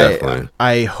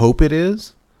I hope it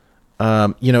is.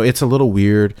 It's a little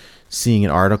weird seeing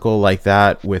an article like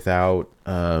that without,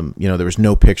 there was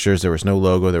no pictures, there was no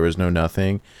logo, there was no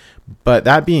nothing. But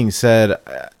that being said,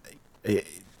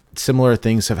 similar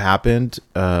things have happened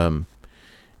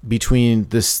between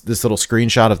this little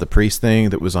screenshot of the priest thing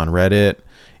that was on Reddit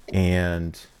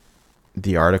and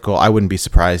the article. I wouldn't be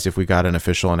surprised if we got an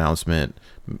official announcement,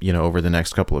 over the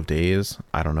next couple of days.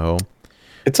 I don't know.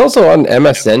 It's also on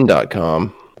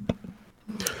MSN.com.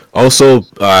 Also,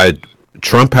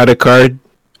 Trump had a card,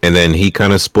 and then he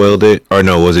kind of spoiled it. Or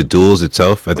no, was it Duels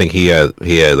itself? I think he had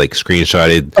like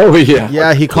screenshotted. Oh yeah,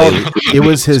 yeah. He called it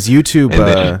was his YouTube.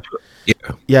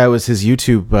 It was his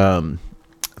YouTube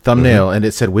thumbnail, and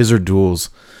it said Wizard Duels.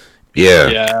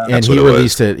 Yeah. And he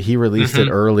released it. He released it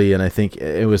early, and I think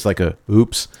it was like a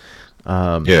oops.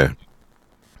 Yeah.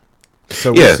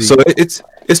 So so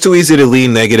it's too easy to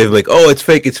lean negative, like, oh, it's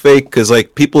fake, because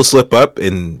like people slip up,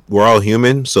 and we're all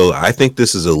human. So I think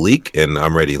this is a leak, and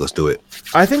I'm ready. Let's do it.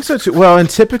 I think so too. Well, and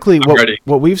typically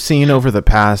what we've seen over the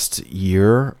past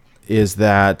year is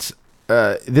that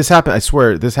this happen. I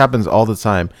swear this happens all the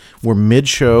time. We're mid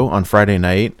show on Friday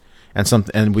night, and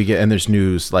there's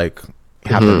news like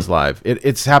happens live.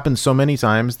 It's happened so many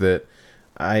times that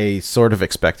I sort of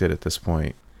expect it at this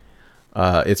point.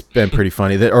 It's been pretty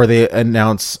funny or they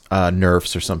announce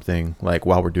nerfs or something like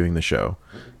while we're doing the show.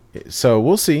 So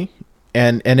we'll see.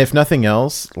 And if nothing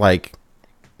else, like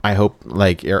I hope,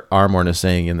 like Armorn is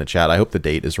saying in the chat, I hope the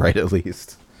date is right at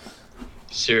least.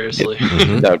 Seriously.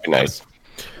 That would be nice.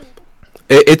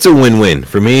 It's a win-win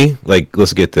for me. Like,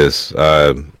 let's get this.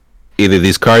 Either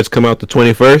these cards come out the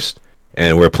 21st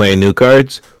and we're playing new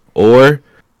cards, or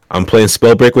I'm playing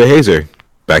Spellbreak with Hazer.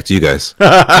 Back to you guys.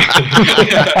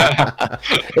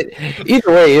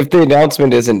 Either way, if the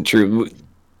announcement isn't true,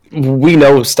 we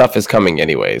know stuff is coming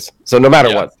anyways. So no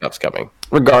matter what, stuff's coming,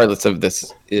 regardless of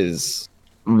this is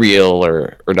real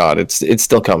or not. It's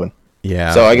still coming.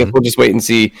 Yeah. So I guess we'll just wait and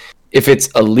see. If it's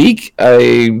a leak,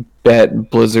 I bet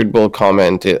Blizzard will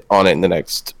comment on it in the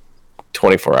next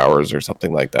 24 hours or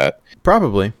something like that.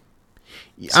 Probably.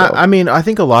 So. I mean, I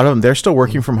think a lot of them, they're still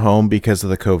working from home because of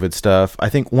the COVID stuff. I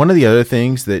think one of the other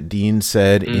things that Dean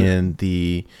said in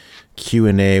the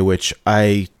Q&A, which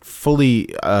I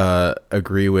fully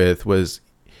agree with, was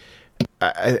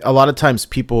a lot of times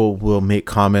people will make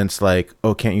comments like,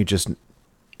 oh, can't you just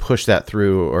push that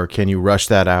through, or can you rush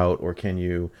that out, or can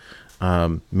you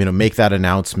make that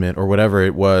announcement, or whatever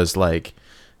it was, like,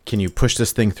 can you push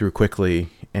this thing through quickly?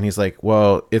 And he's like,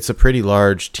 well, it's a pretty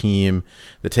large team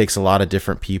that takes a lot of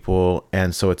different people,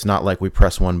 and so it's not like we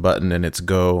press one button and it's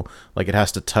go. Like, it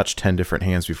has to touch 10 different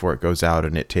hands before it goes out,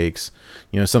 and it takes,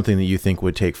 something that you think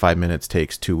would take 5 minutes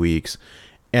takes 2 weeks.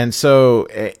 And so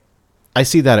I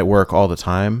see that at work all the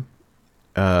time.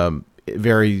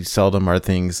 Very seldom are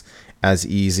things as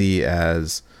easy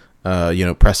as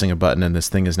pressing a button and this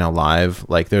thing is now live.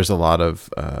 Like, there's a lot of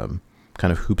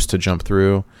kind of hoops to jump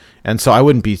through, and so I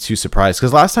wouldn't be too surprised,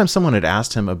 because last time someone had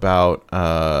asked him about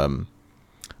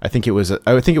I think it was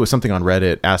something on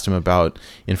Reddit, asked him about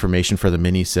information for the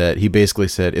mini set. He basically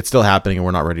said it's still happening and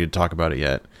we're not ready to talk about it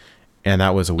yet, and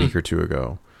that was a week or two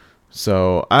ago.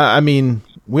 So I mean,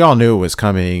 we all knew it was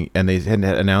coming, and they had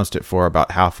announced it for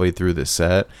about halfway through this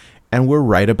set, and we're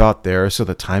right about there, so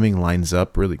the timing lines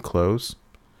up really close.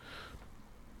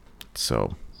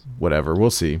 So whatever, we'll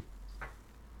see.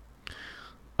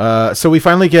 So we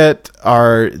finally get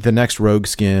the next rogue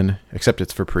skin, except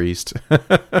it's for priest. God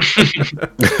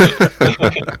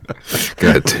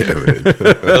damn it!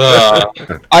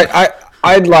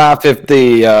 I'd laugh if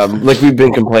the like we've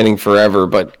been complaining forever,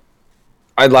 but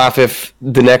I'd laugh if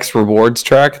the next rewards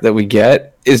track that we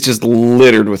get is just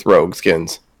littered with rogue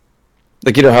skins.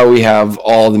 Like, how we have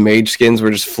all the mage skins,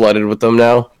 we're just flooded with them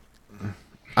now.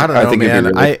 I don't know,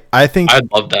 man. I think I'd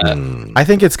love that. I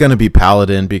think it's going to be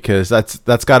Paladin, because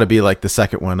that's got to be like the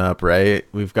second one up, right?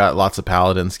 We've got lots of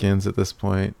Paladin skins at this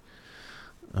point.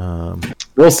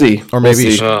 We'll see. Or maybe,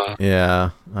 We'll see. yeah,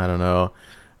 I don't know.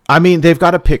 I mean, they've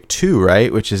got to pick 2,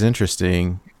 right? Which is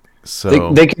interesting.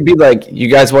 So they could be like, you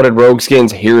guys wanted rogue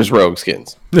skins, here's rogue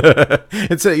skins. we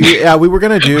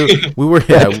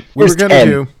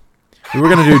were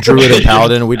gonna do Druid and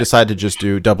Paladin, and we decided to just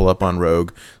do double up on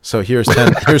Rogue. So here's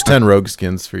 10 Rogue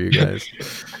skins for you guys.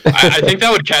 I think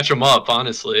that would catch them up,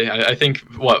 honestly. I think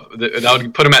that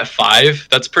would put them at 5.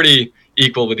 That's pretty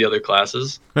equal with the other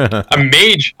classes. A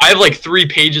mage, I have like 3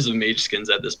 pages of mage skins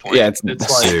at this point. Yeah, it's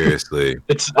like, seriously.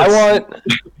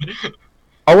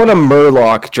 I want a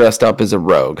Murloc dressed up as a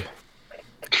rogue.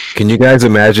 Can you guys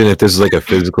imagine if this is like a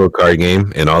physical card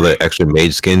game and all the extra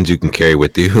mage skins you can carry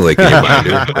with you, like in your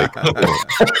binder?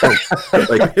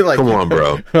 Like, come on,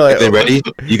 bro. Are they ready?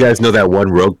 You guys know that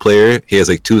one rogue player? He has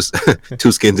like two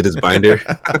skins in his binder.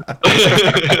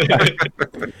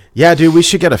 Yeah, dude, we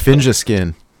should get a Finja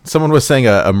skin. Someone was saying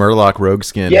a Murloc rogue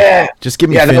skin. Yeah, just give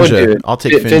me Finja. I'll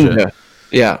take Finja.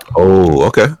 Yeah. Oh,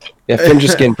 okay. Yeah, Finja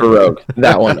skin for rogue.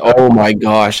 That one. Oh my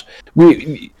gosh.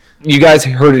 You guys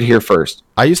heard it here first.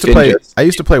 I used to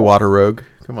play Water Rogue.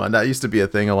 Come on, that used to be a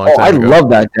thing a long time ago. I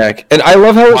love that deck, and I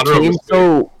love how it came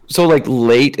so like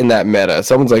late in that meta.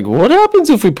 Someone's like, "What happens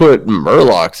if we put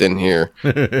Murlocs in here?"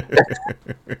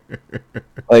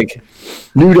 Like,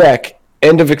 new deck,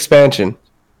 end of expansion.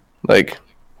 Like,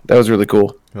 that was really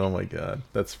cool. Oh my god,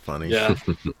 that's funny. Yeah,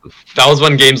 that was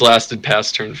when games lasted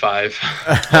past turn 5.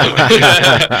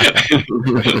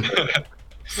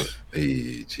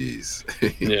 Hey, jeez.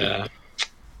 Yeah.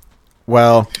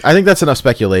 Well, I think that's enough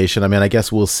speculation. I mean, I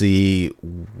guess we'll see.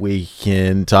 We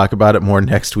can talk about it more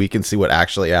next week and see what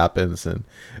actually happens. And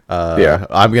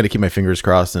I'm going to keep my fingers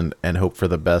crossed and hope for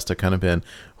the best. I've kind of been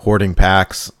hoarding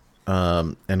packs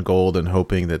and gold and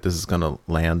hoping that this is going to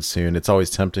land soon. It's always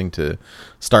tempting to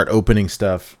start opening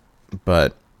stuff,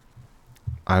 but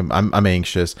I'm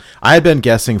anxious. I had been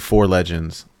guessing 4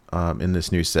 legends in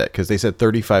this new set because they said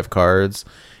 35 cards,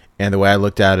 and the way I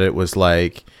looked at it was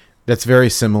like that's very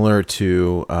similar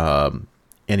to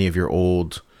any of your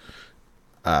old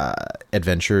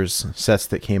adventures sets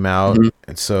that came out,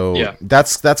 and so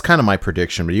that's kind of my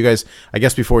prediction. But you guys, I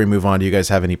guess before we move on, do you guys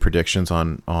have any predictions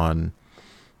on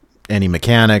any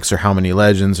mechanics or how many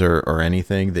legends or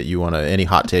anything that you want to, any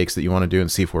hot takes that you want to do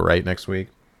and see if we're right next week?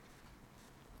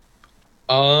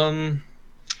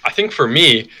 I think for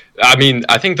me,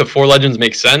 I think the 4 legends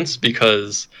make sense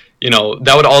because,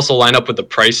 that would also line up with the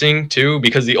pricing too,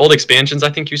 because the old expansions I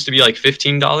think used to be like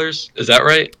 $15. Is that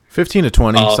right? 15 to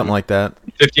 20, something like that.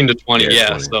 15 to 20, yeah.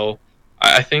 20. So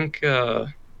I think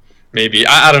maybe,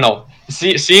 I don't know.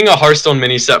 Seeing a Hearthstone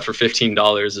mini set for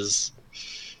 $15 is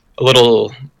a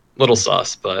little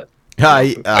sus, but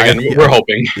again, we're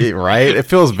hoping. Right? It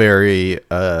feels very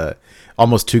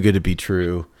almost too good to be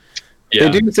true. Yeah.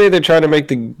 They do say they're trying to make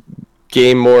the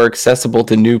game more accessible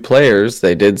to new players.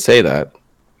 They did say that.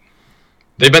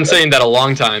 They've been saying that a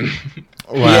long time.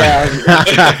 Wow. Yeah,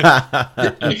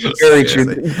 very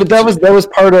true. But that was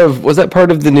part of. Was that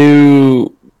part of the new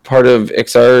part of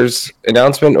XR's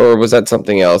announcement, or was that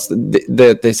something else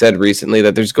that they said recently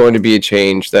that there's going to be a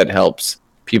change that helps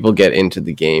people get into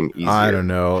the game easier? I don't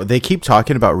know. They keep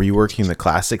talking about reworking the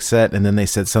classic set, and then they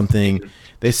said something.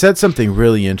 They said something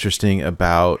really interesting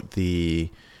about the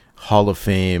Hall of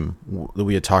Fame that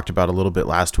we had talked about a little bit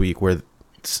last week, where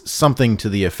something to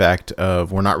the effect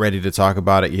of, we're not ready to talk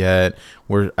about it yet.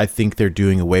 I think they're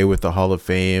doing away with the Hall of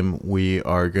Fame. We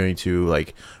are going to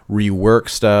rework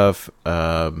stuff.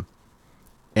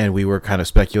 And we were kind of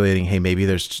speculating, hey, maybe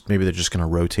they're just going to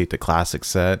rotate the classic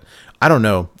set. I don't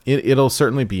know. It'll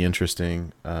certainly be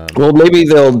interesting. Well, maybe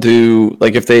they'll do,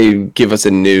 if they give us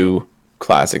a new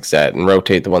classic set and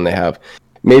rotate the one they have,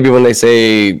 maybe when they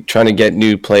say trying to get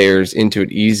new players into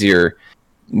it easier,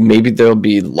 maybe there'll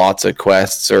be lots of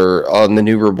quests or on the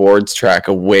new rewards track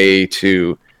a way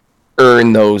to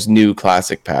earn those new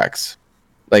classic packs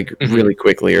really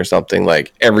quickly, or something,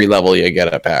 like every level you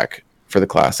get a pack for the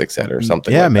classic set or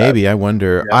something. Yeah, maybe. I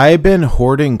wonder. Yeah. I've been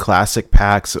hoarding classic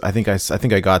packs. I think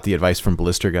I got the advice from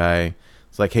Blister Guy.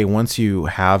 It's like, hey, once you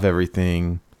have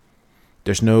everything,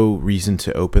 there's no reason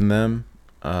to open them.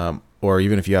 Or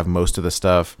even if you have most of the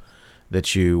stuff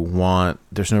that you want,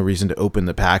 there's no reason to open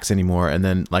the packs anymore. And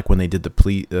then, when they did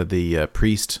the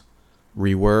priest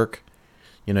rework,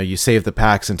 you save the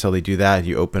packs until they do that.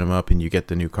 You open them up and you get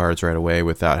the new cards right away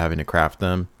without having to craft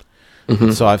them.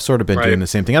 Mm-hmm. So I've sort of been doing the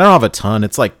same thing. I don't have a ton.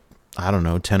 It's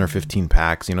 10 or 15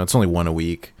 packs. It's only one a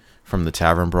week from the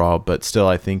Tavern Brawl, but still,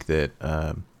 I think that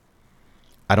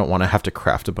I don't want to have to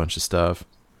craft a bunch of stuff.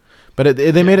 But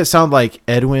they made it sound like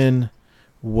Edwin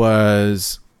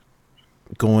was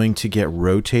going to get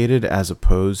rotated as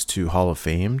opposed to Hall of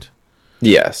Famed.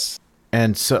 Yes.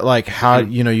 And so, how,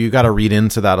 you got to read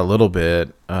into that a little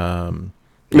bit.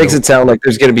 Makes it sound like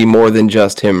there's going to be more than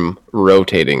just him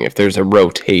rotating, if there's a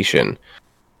rotation,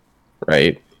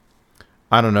 right?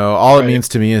 I don't know. All it means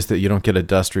to me is that you don't get a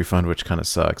dust refund, which kind of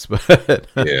sucks. But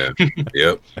yeah,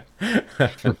 yep.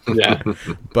 Yeah.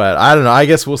 But I don't know. I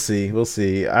guess we'll see.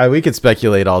 We could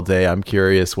speculate all day. I'm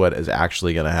curious what is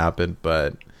actually going to happen,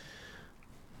 but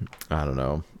I don't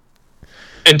know.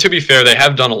 And to be fair, they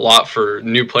have done a lot for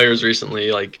new players recently.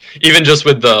 Even just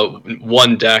with the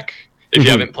one deck, if you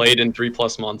haven't played in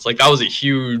 3+ months, that was a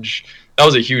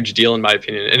huge deal in my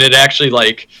opinion. And it actually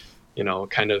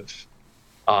kind of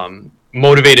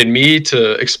motivated me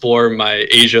to explore my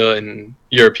Asia and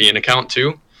European account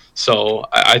too. So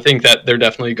I think that they're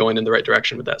definitely going in the right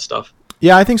direction with that stuff.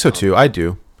 Yeah, I think so too. I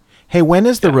do. Hey, when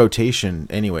is the rotation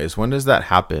anyways? When does that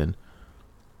happen?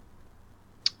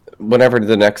 Whenever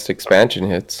the next expansion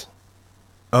hits.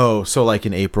 Oh, so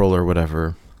in April or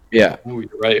whatever. Yeah. Ooh,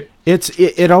 you're right.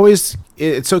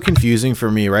 It's so confusing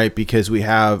for me, right? Because we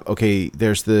have,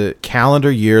 there's the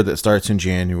calendar year that starts in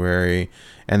January,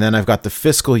 and then I've got the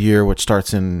fiscal year, which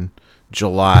starts in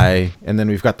July, and then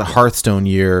we've got the Hearthstone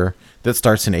year that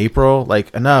starts in April.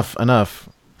 Enough.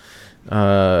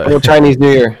 Chinese New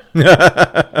Year.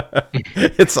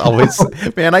 It's always,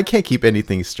 man, I can't keep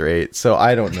anything straight, so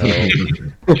I don't know.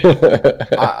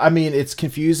 I mean, it's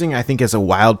confusing, I think, as a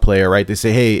Wild player, right? They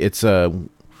say, hey,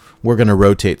 we're going to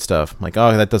rotate stuff. I'm like,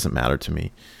 oh, that doesn't matter to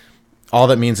me. All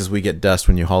that means is we get dust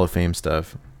when you Hall of Fame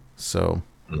stuff. So.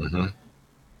 Mm-hmm.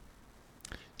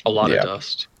 A lot of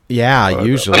dust. Yeah,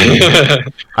 usually.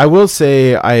 I will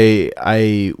say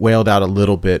I wailed out a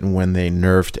little bit when they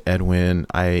nerfed Edwin.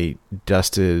 I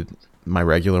dusted my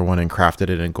regular one and crafted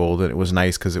it in gold, and it was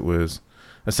nice because it was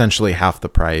essentially half the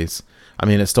price. I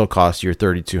mean, it still cost you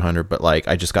 $3,200, but like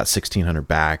I just got $1,600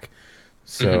 back,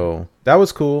 so that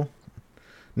was cool.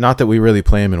 Not that we really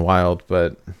play him in Wild,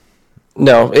 but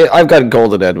No, I've got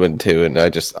Golden Edwin too, and I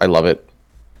love it.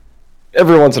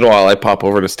 Every once in a while, I pop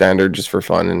over to Standard just for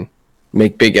fun and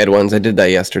make big Edwins. I did that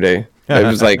yesterday. It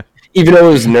was like, even though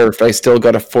it was nerfed, I still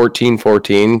got a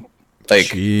 14-14, like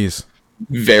jeez,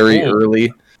 very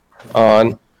early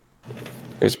on.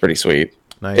 It was pretty sweet.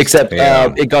 nice. Except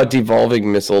it got devolving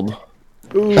missiled.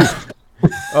 Ooh.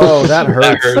 Oh, that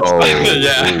hurts.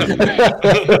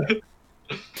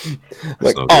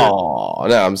 Like, So good. oh,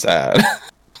 now I'm sad.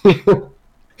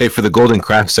 Hey, for the golden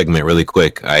craft segment, really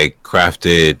quick, I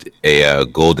crafted a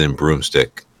golden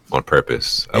broomstick on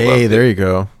purpose. I Hey, loved there it. you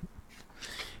go.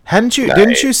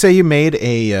 Didn't you say you made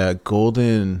a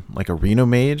golden, like a Reno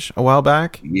Mage a while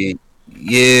back? Yeah,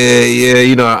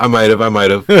 you know, I might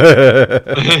have.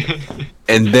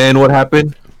 And then what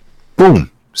happened? Boom!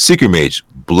 Secret Mage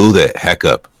blew the heck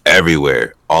up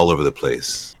everywhere, all over the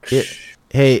place.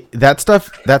 Hey, that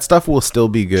stuff will still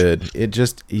be good. It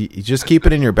just you just keep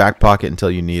it in your back pocket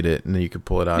until you need it, and then you can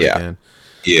pull it out Yeah. again.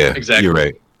 Yeah, Exactly. You're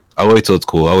right. I'll wait till it's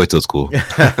cool.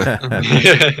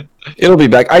 It'll be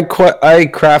back. I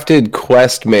crafted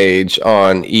Quest Mage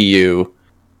on EU,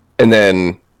 and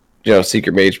then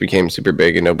Secret Mage became super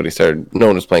big, and no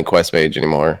one was playing Quest Mage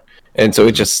anymore, and so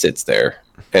it just sits there,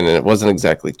 and it wasn't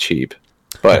exactly cheap,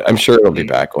 but I'm sure it'll be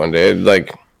back one day.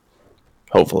 Like,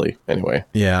 hopefully, anyway.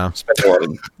 Yeah.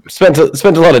 Spent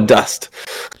a lot of dust.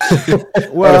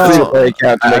 Well, I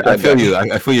I feel you.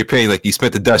 I feel your pain. Like you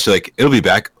spent the dust. You're like, it'll be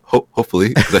back.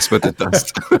 Hopefully, because I spent the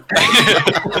dust.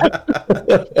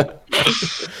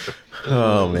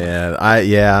 oh man,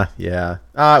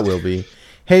 it will be.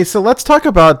 Hey, so let's talk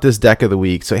about this deck of the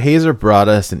week. So Hazer brought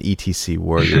us an ETC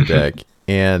Warrior deck,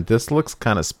 and this looks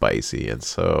kind of spicy, and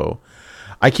so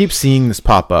I keep seeing this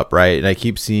pop up, right? And I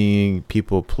keep seeing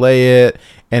people play it,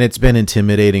 and it's been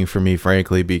intimidating for me,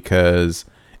 frankly, because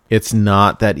it's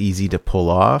not that easy to pull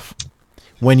off.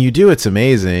 When you do, it's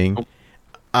amazing.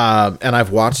 And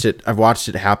I've watched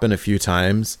it happen a few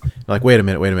times. Like, wait a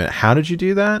minute, how did you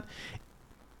do that?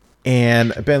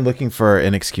 And I've been looking for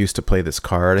an excuse to play this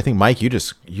card. I think Mike, you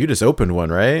just opened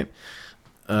one, right?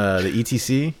 The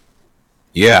ETC.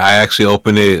 Yeah, I actually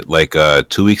opened it like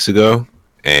 2 weeks ago,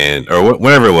 or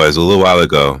whenever it was, a little while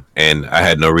ago, and I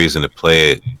had no reason to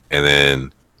play it. And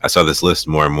then I saw this list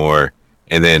more and more,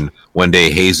 and then one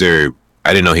day Hazer,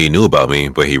 I didn't know he knew about me,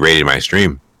 but he rated my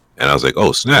stream. And I was like,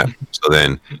 oh, snap. So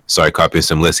then started copying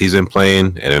some lists he's been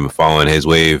playing and I'm following his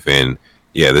wave. And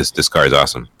yeah, this card is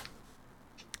awesome.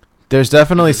 There's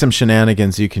definitely some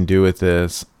shenanigans you can do with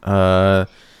this.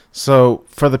 So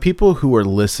for the people who are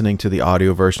listening to the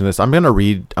audio version of this, I'm gonna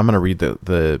read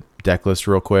the deck list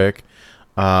real quick.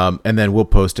 And then we'll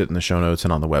post it in the show notes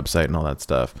and on the website and all that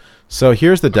stuff. So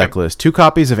here's the deck list. 2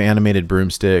 copies of Animated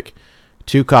Broomstick,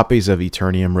 2 copies of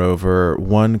Eternium Rover,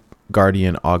 1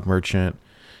 Guardian Og Merchant,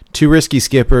 2 Risky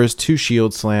Skippers, 2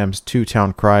 Shield Slams, 2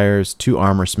 Town Criers, 2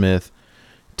 Armor Smith,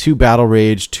 2 Battle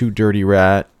Rage, 2 Dirty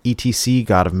Rat, ETC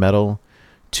God of Metal,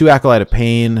 2 Acolyte of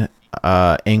Pain,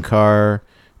 Ankar,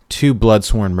 2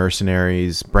 Bloodsworn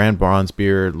Mercenaries, Brand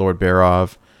Bronzebeard, Lord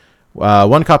Barov,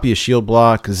 1 copy of Shield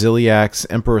Block, Ziliax,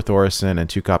 Emperor Thorison, and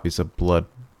 2 copies of Blood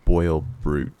Boil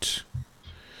Brute.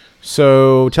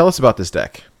 So tell us about this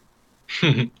deck.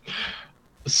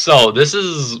 So this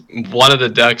is one of the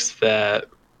decks that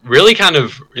really kind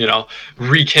of,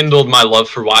 rekindled my love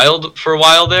for Wild for a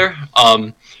while there.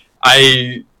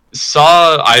 I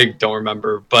don't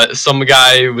remember, but some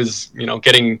guy was,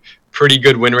 getting pretty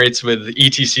good win rates with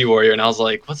ETC Warrior, and I was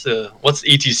like, what's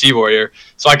ETC Warrior?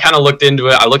 So I kind of looked into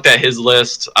it. I looked at his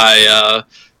list. I,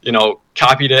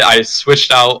 copied it. I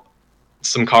switched out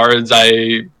some cards.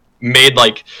 I made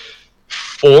like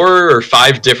 4 or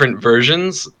 5 different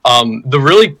versions. The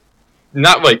really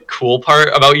not like cool part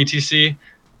about ETC,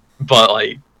 but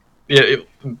like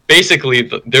basically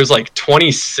there's like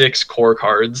 26 core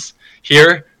cards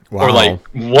here. Wow. Or like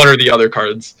one or the other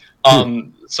cards.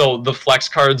 So the flex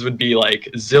cards would be like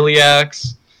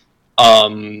Ziliax,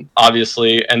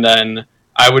 obviously, and then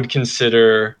I would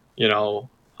consider,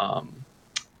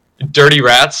 Dirty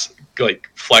Rats, like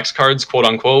flex cards, quote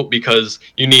unquote, because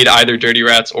you need either Dirty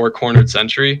Rats or Cornered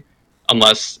Sentry,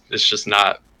 unless it's just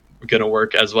not gonna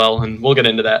work as well, and we'll get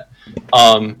into that.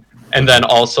 And then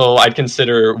also I'd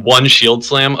consider 1 Shield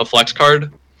Slam a flex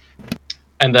card,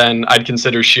 and then I'd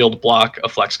consider Shield Block a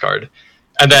flex card.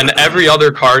 And then every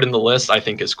other card in the list I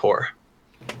think is core.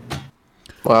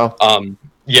 Wow.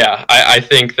 Yeah, I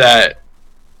think that,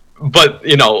 but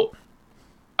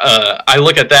I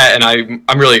look at that and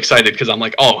I'm really excited because I'm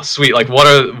like, oh sweet, like what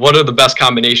are the best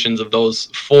combinations of those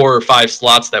 4 or 5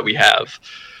 slots that we have?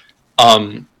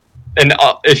 And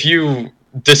if you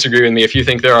disagree with me, if you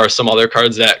think there are some other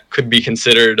cards that could be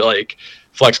considered like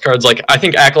flex cards, like I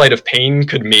think Acolyte of Pain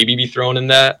could maybe be thrown in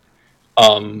that.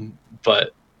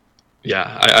 But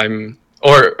yeah, I'm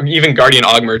or even Guardian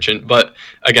Og Merchant. But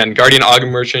again, Guardian Og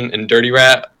Merchant and Dirty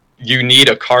Rat, you need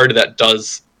a card that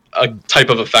does a type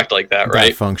of effect like that, right?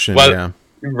 That function, well, yeah.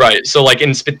 Right. So like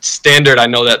in standard, I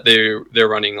know that they're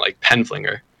running like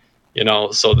Penflinger, you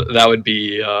know, so that would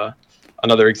be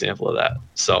another example of that.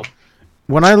 So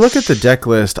when I look at the deck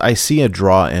list, I see a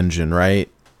draw engine, right?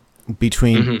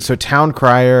 Between so Town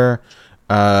Crier,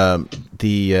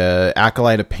 the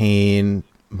Acolyte of Pain,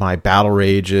 my Battle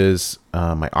Rages,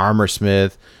 my Armor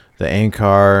Smith, the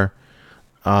Ankar,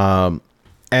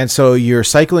 and so you're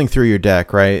cycling through your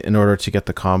deck, right, in order to get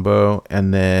the combo.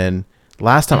 And then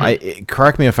last time,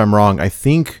 correct me if I'm wrong, I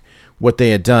think what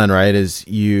they had done, right, is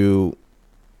you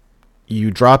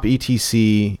drop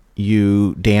ETC,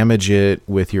 you damage it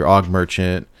with your Og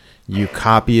Merchant, you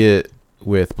copy it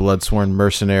with Bloodsworn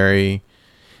Mercenary.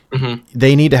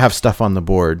 They need to have stuff on the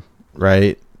board,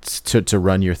 right, to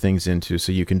run your things into,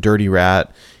 so you can Dirty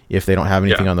Rat if they don't have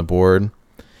anything on the board,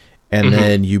 and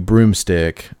then you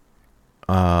Broomstick.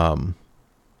 And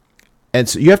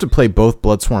so you have to play both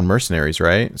Bloodsworn Mercenaries,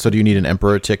 right? So do you need an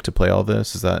Emperor tick to play all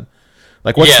this? Is that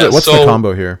like what's the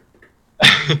combo here?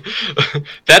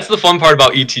 That's the fun part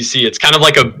about ETC. It's kind of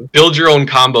like a build your own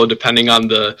combo depending on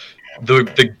the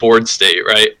board state,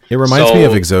 right? It reminds me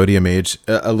of Exodia Mage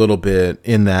a little bit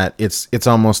in that it's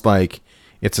almost like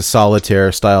it's a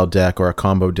solitaire style deck or a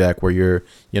combo deck where you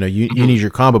need your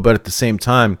combo, but at the same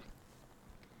time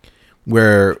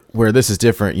where this is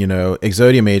different,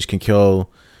 Exodia Mage can kill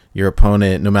your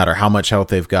opponent no matter how much health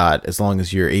they've got as long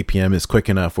as your APM is quick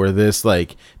enough, where this,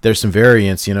 like, there's some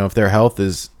variance, if their health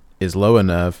is low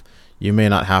enough, you may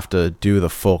not have to do the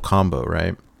full combo,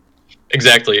 right?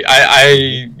 Exactly.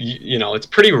 I it's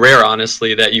pretty rare,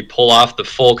 honestly, that you pull off the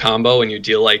full combo and you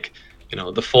deal like,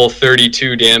 the full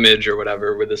 32 damage or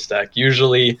whatever with this deck.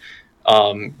 Usually,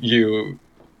 there's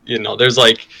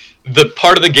like the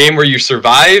part of the game where you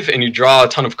survive and you draw a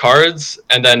ton of cards,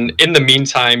 and then in the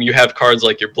meantime, you have cards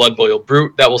like your Blood Boil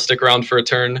Brute that will stick around for a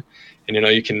turn, and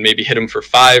you can maybe hit them for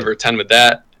 5 or 10 with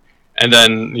that, and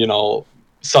then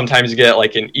sometimes you get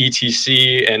like an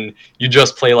ETC and you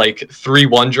just play like 3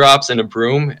 1-drops and a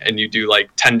Broom and you do like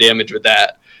 10 damage with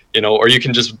that, or you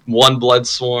can just 1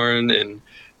 Bloodsworn and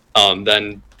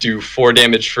then do 4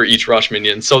 damage for each rush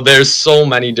minion. So there's so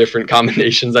many different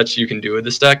combinations that you can do with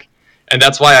this deck, and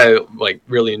that's why I like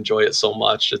really enjoy it so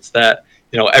much. It's that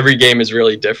every game is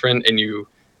really different, and you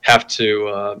have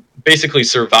to basically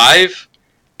survive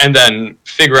and then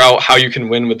figure out how you can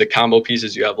win with the combo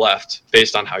pieces you have left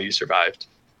based on how you survived.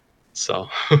 So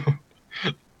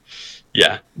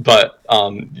yeah, but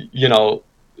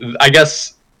I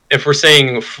guess if we're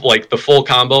saying like the full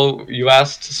combo you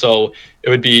asked, so it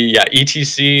would be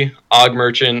ETC, Og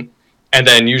Merchant, and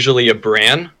then usually a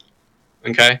Bran,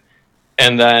 okay,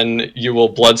 and then you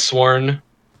will Bloodsworn,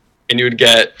 and you would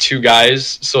get 2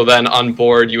 guys. So then on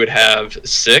board you would have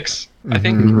 6, I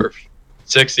think, or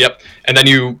 6, yep, and then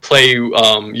you play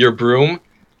your Broom,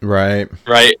 right,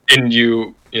 and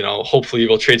you hopefully you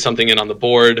will trade something in on the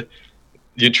board.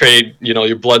 You trade,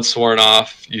 your Bloodsworn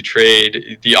off, you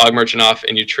trade the Og Merchant off,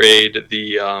 and you trade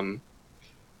the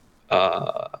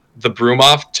Broom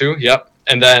off too. Yep.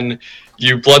 And then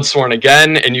you Bloodsworn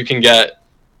again, and you can get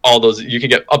all those. You can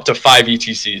get up to 5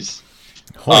 ETCs.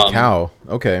 Holy cow!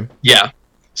 Okay. Yeah.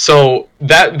 So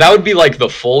that would be like the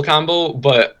full combo,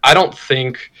 but I don't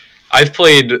think I've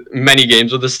played many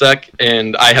games with this deck,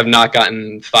 and I have not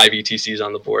gotten 5 ETCs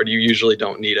on the board. You usually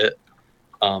don't need it.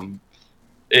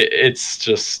 It's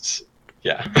just,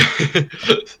 yeah.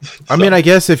 I mean, I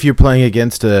guess if you're playing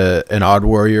against an Odd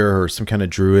Warrior or some kind of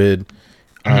Druid,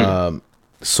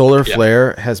 Solar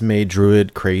Flare has made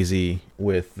Druid crazy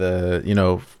with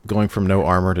going from no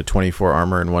armor to 24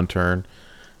 armor in 1 turn.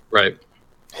 Right.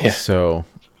 Yeah. So.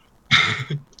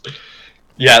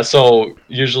 Yeah, so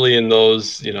usually in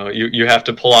those, you have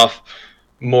to pull off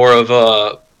more of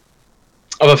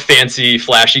a fancy,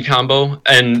 flashy combo.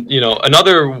 And,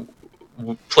 another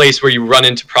place where you run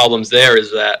into problems there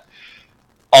is that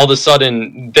all of a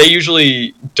sudden they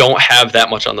usually don't have that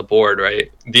much on the board,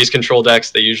 right? These control decks,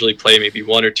 they usually play maybe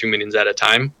 1 or 2 minions at a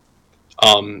time.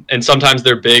 And sometimes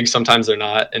they're big, sometimes they're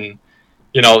not. And,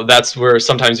 that's where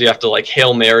sometimes you have to like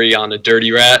Hail Mary on a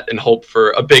Dirty Rat and hope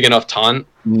for a big enough taunt.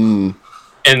 And,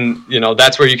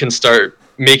 that's where you can start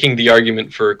making the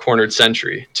argument for Cornered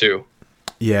Sentry, too.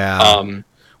 Yeah.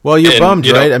 Well, you're And, bummed,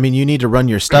 you know- right? I mean, you need to run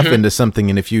your stuff Mhm. into something,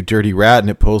 and if you dirty rat and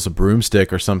it pulls a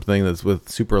broomstick or something that's with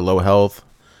super low health,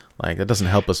 like that doesn't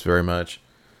help us very much.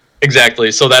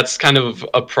 Exactly. So that's kind of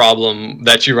a problem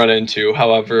that you run into.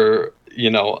 However,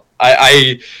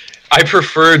 I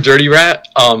prefer Dirty Rat.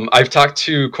 I've talked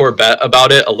to Corbett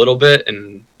about it a little bit,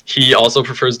 and he also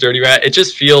prefers Dirty Rat. It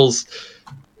just feels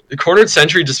Cornered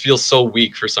Sentry just feels so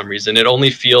weak for some reason. It only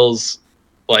feels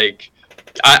like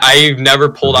I've never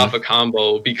pulled off a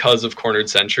combo because of Cornered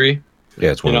Sentry.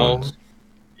 Yeah, it's one of those.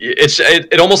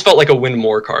 It almost felt like a win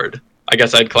more card. I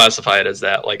guess I'd classify it as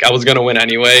that. Like I was gonna win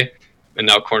anyway, and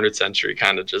now Cornered Sentry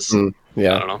kind of just I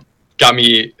don't know, got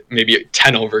me maybe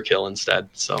 10 overkill instead.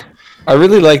 So I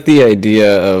really like the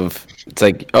idea of it's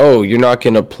like, oh, you're not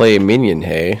gonna play a minion,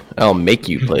 hey? I'll make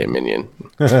you play a minion.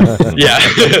 yeah,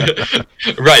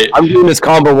 right. I'm doing this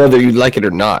combo whether you like it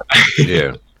or not.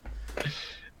 Yeah.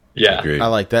 Yeah. Agreed. I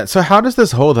like that. So how does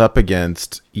this hold up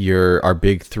against our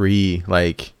big three,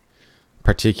 like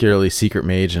particularly Secret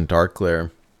Mage and Dark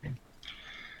Glare?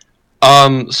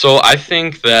 So I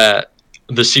think that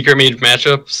the Secret Mage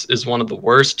matchups is one of the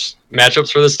worst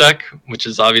matchups for this deck, which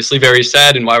is obviously very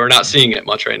sad and why we're not seeing it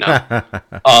much right now.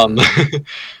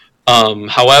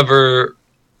 However,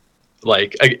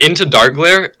 like into Dark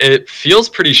Glare, it feels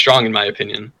pretty strong in my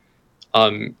opinion.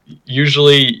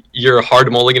 Usually you're hard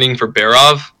mulliganing for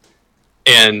Barov,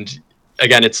 and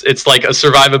again, it's like a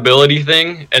survivability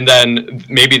thing, and then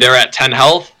maybe they're at 10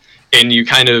 health, and you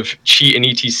kind of cheat an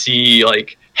ETC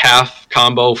like half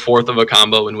combo, fourth of a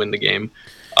combo, and win the game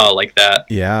like that.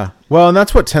 Yeah. Well, and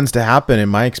that's what tends to happen in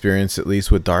my experience, at least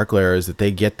with Dark Glare, is that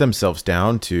they get themselves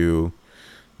down to,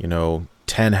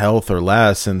 10 health or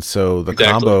less, and so the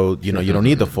combo, you don't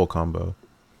need the full combo.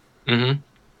 Mm-hmm.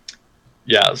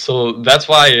 Yeah, so that's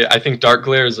why I think Dark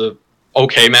Glare is a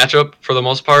okay matchup for the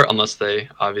most part, unless they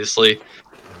obviously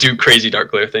do crazy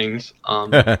Dark Glare things.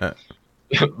 But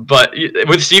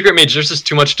with Secret Mage, there's just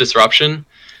too much disruption.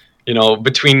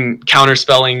 Between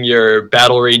counterspelling your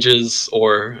Battle Rages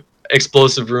or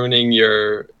explosive ruining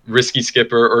your Risky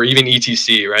Skipper or even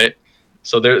ETC, right?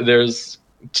 So there's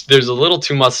a little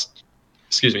too much.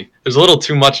 Excuse me. There's a little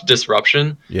too much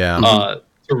disruption. Yeah.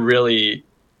 To really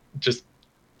just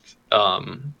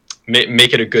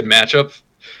make it a good matchup.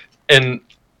 And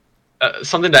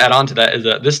something to add on to that is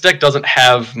that this deck doesn't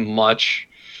have much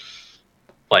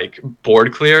like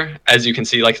board clear, as you can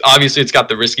see. Like obviously it's got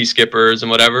the Risky Skippers and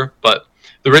whatever, but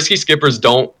the Risky Skippers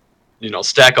don't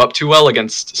stack up too well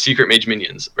against Secret Mage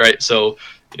minions, right? So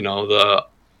the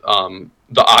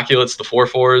Oculates, the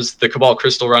 4/4s, the Cabal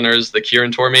Crystal Runners, the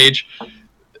Kirin Tor Mage,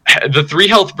 the 3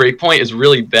 health breakpoint is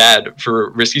really bad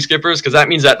for Risky Skippers, because that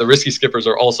means that the Risky Skippers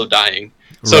are also dying.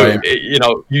 So Right.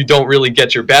 You don't really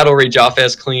get your Battle Rage off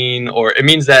as clean, or it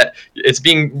means that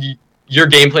your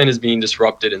game plan is being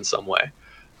disrupted in some way.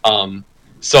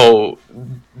 So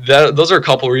those are a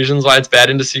couple reasons why it's bad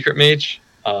into Secret Mage.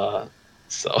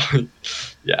 So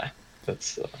yeah,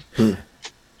 that's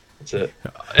it.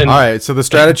 And, All right, so the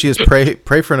strategy is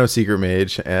pray for no Secret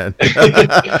Mage, and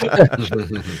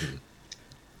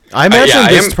I imagine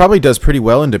this probably does pretty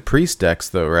well into priest decks,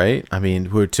 though, right? I mean,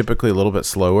 who are typically a little bit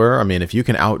slower. I mean, if you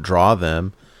can outdraw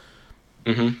them.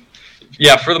 Mm-hmm.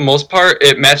 Yeah, for the most part,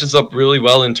 it matches up really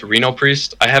well into Reno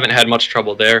Priest. I haven't had much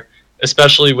trouble there,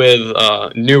 especially with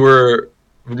newer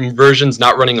versions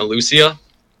not running a Lucia.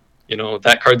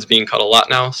 That card's being cut a lot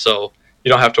now, so you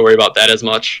don't have to worry about that as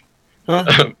much.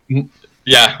 Huh?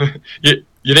 Yeah, you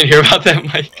didn't hear about that,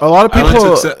 Mike? A lot of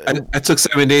people, I took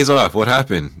 7 days off. What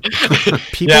happened?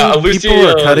 people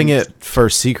are cutting it for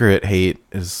secret hate.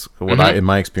 Is what in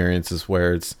my experience is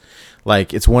where it's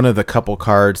like it's one of the couple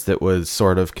cards that was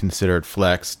sort of considered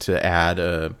flex to add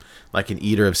like an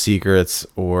Eater of Secrets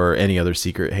or any other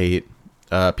secret hate.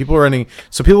 People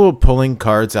were pulling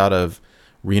cards out of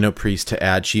Reno Priest to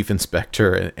add Chief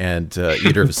Inspector and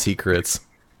Eater of Secrets.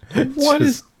 What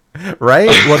is right?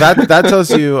 Well, that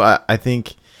tells you. I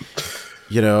think,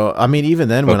 I mean, even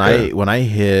then when I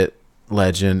hit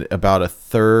Legend, about a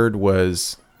third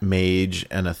was Mage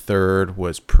and a third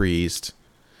was Priest,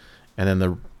 and then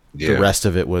the rest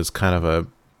of it was kind of a,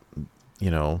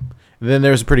 then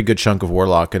there's a pretty good chunk of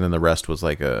Warlock, and then the rest was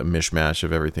like a mishmash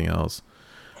of everything else.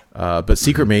 But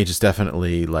Secret Mage is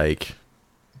definitely like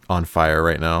on fire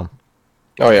right now.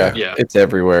 Oh yeah, Yeah. it's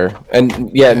everywhere,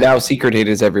 and now Secret Hate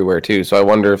is everywhere too. So I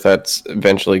wonder if that's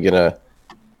eventually gonna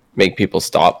make people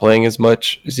stop playing as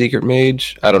much Secret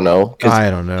Mage. I don't know. I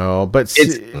don't know, but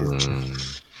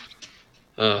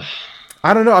Uh,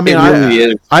 I don't know. I mean, really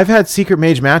is. I've had Secret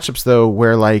Mage matchups though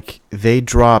where like they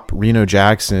drop Reno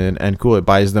Jackson and cool, it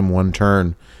buys them one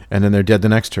turn and then they're dead the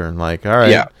next turn. Like, all right,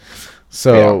 Yeah.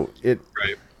 So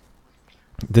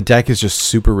The deck is just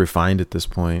super refined at this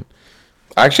point.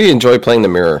 I actually enjoy playing the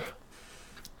mirror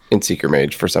in Secret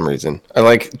Mage for some reason. I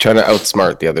like trying to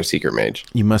outsmart the other Secret Mage.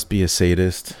 You must be a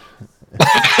sadist.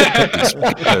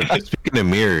 Speaking of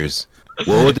mirrors,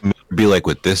 what would the mirror be like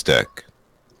with this deck?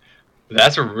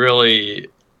 That's a really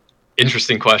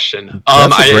interesting question.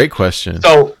 That's a great question.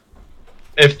 So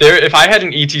if I had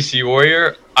an ETC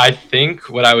warrior, I think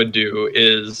what I would do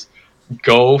is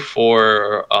go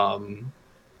for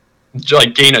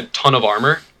like gain a ton of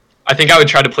armor. I think I would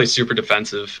try to play super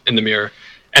defensive in the mirror,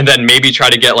 and then maybe try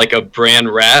to get like a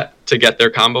Brand Rat to get their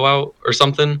combo out or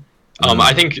something.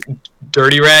 I think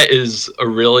Dirty Rat is a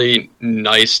really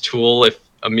nice tool if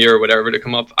a mirror would ever to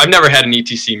come up. I've never had an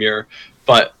ETC mirror,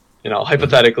 but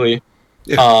hypothetically.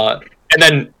 Yeah. And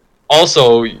then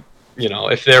also,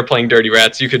 if they're playing Dirty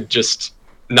Rats, you could just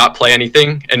not play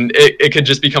anything, and it could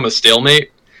just become a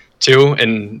stalemate too,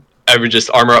 and I would just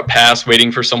armor up pass,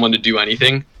 waiting for someone to do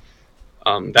anything.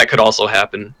 That could also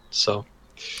happen. So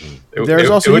you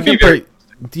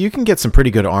can get some pretty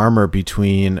good armor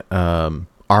between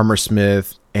Armor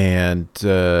Smith and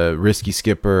Risky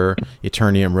Skipper,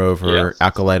 Eternium Rover,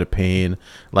 Acolyte of Pain.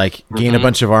 Like, gain a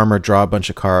bunch of armor, draw a bunch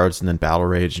of cards, and then Battle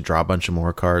Rage and draw a bunch of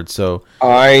more cards. So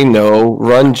I know.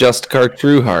 Run Justicar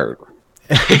Trueheart.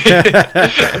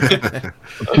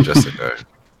 Justicar.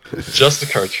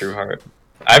 Justicar Trueheart.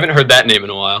 I haven't heard that name in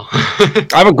a while. I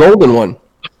have a golden one.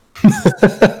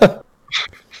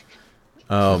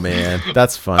 Oh man,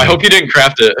 that's fun. I hope you didn't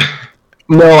craft it.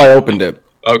 No, I opened it.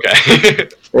 Okay.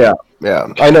 Yeah.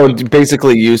 I know,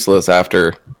 basically useless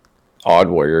after Odd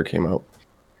Warrior came out.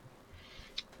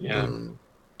 Yeah.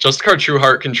 Justicar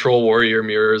Trueheart control warrior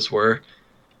mirrors were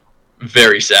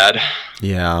very sad.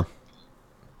 Yeah.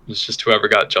 It's just whoever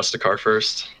got Justicar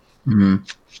first. Mm-hmm.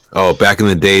 Oh, back in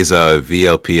the days of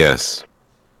VLPS.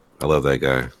 I love that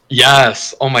guy.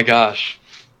 Yes. Oh my gosh.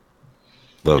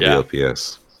 Love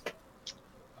VLPS.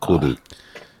 Cool dude.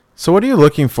 So what are you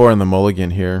looking for in the mulligan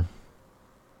here?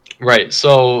 Right.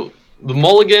 So the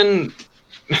mulligan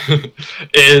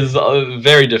is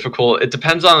very difficult. It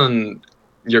depends on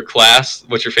your class,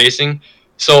 what you're facing.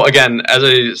 So again, as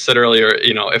I said earlier,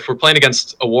 if we're playing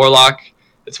against a Warlock,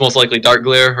 it's most likely Dark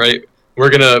Glare, right? We're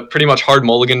going to pretty much hard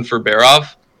mulligan for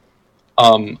Barov.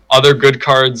 Other good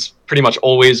cards pretty much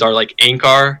always are like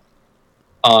Ankar.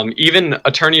 Even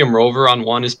Eternium Rover on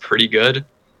one is pretty good.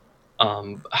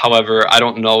 However, I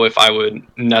don't know if I would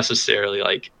necessarily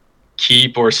like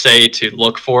keep or say to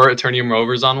look for Eternium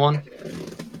Rovers on one.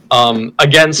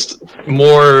 Against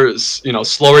more,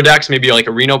 slower decks, maybe like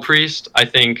a Reno Priest, I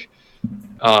think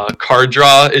card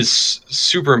draw is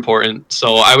super important.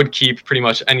 So I would keep pretty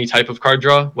much any type of card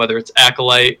draw, whether it's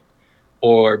Acolyte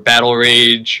or Battle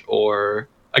Rage or,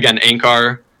 again,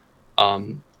 Ankar.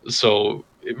 So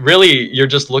really, you're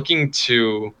just looking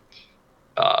to,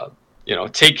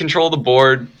 take control of the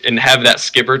board and have that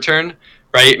skipper turn,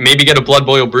 right? Maybe get a Blood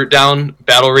Boil Brute down,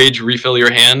 Battle Rage, refill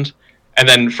your hand, and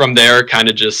then from there, kind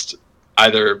of just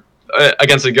either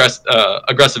against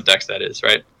aggressive decks, that is,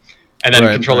 right? And then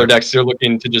controller decks, you're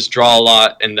looking to just draw a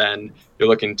lot, and then you're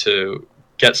looking to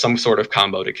get some sort of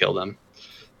combo to kill them.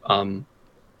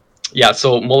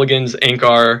 So mulligans,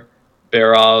 Ankar,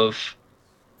 Barov.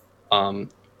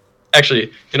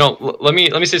 Actually, let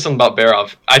me say something about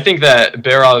Barov. I think that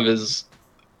Barov is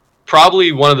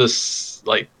probably one of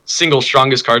the single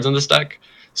strongest cards in this deck.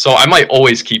 So I might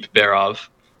always keep Barov.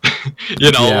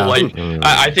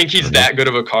 I think he's that good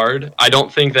of a card. I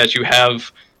don't think that you have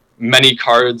many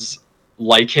cards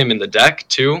like him in the deck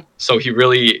too. So he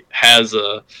really has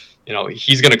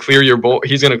he's going to clear your board.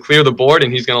 He's going to clear the board,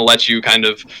 and he's going to let you kind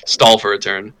of stall for a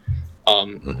turn.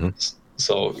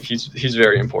 So he's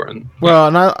very important. Well,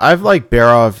 and I've liked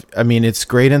Barov. I mean, it's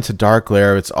great into Dark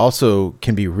Glare. It's also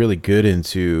can be really good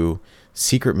into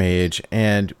Secret Mage.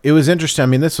 And it was interesting. I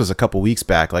mean, this was a couple weeks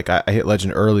back. Like I hit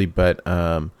Legend early, but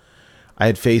I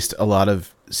had faced a lot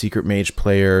of Secret Mage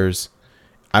players.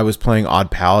 I was playing Odd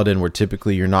Paladin, where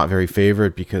typically you're not very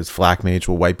favored because Flak Mage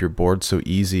will wipe your board so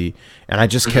easy. And I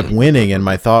just kept winning. And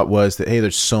my thought was that, hey,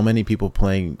 there's so many people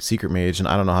playing Secret Mage, and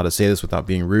I don't know how to say this without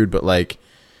being rude, but like,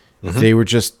 they were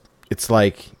just, it's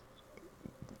like,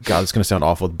 God, it's going to sound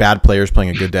awful. Bad players playing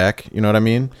a good deck. You know what I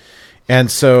mean?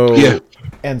 And so,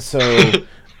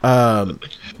 but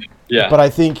I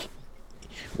think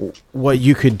what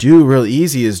you could do real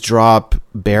easy is drop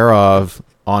Barov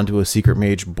onto a Secret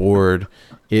Mage board.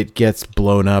 It gets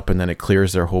blown up, and then it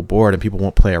clears their whole board, and people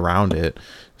won't play around it.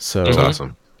 So that's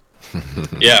awesome.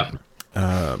 Yeah.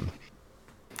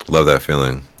 Love that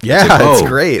feeling. Yeah, it's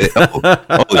great.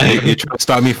 You're trying to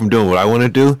stop me from doing what I want to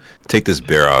do? Take this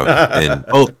Barov, and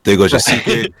there goes your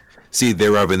secret. See,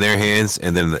 they're rubbing their hands,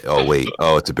 and then oh wait,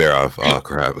 oh it's a bear off. Oh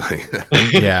crap!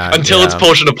 Yeah. Until it's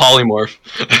potion of polymorph.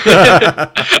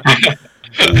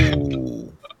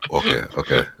 Ooh.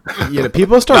 Okay. Yeah,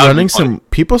 people start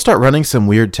running some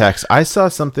weird text. I saw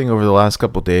something over the last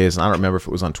couple days, and I don't remember if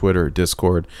it was on Twitter or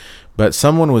Discord, but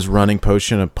someone was running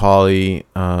Potion of Poly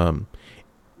and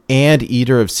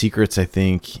Eater of Secrets, I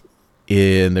think,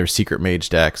 in their Secret Mage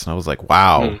decks, and I was like,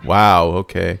 wow,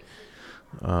 okay.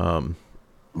 Wow.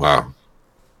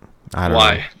 I don't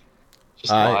Why? know.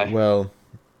 Just why? Well,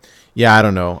 yeah, I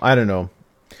don't know.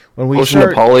 When we Potion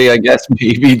start, of Poly, I guess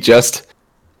maybe just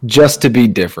to be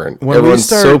different. When Everyone's we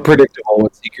start- so predictable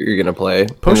what secret you're gonna play.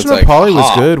 And Potion it's of Poly was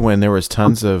huh. good when there was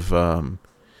tons of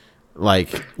like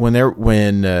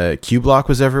when Q Block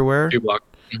was everywhere. Q block.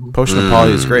 Potion of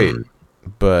Poly is great,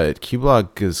 but Q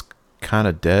Block is kind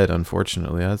of dead,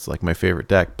 unfortunately. That's like my favorite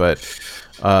deck, but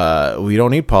we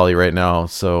don't need Poly right now,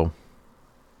 so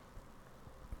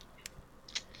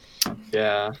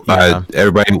Yeah.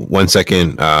 Everybody, 1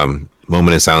 second.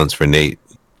 Moment of silence for Nate.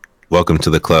 Welcome to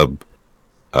the club.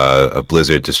 A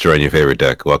Blizzard destroying your favorite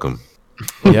deck. Welcome.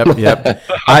 Yep. Yeah,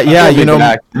 We'll be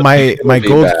back. my We'll be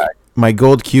gold back. my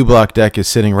gold Q Block deck is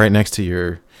sitting right next to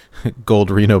your gold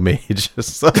Reno Mage.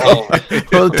 So Oh.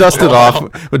 we'll dust it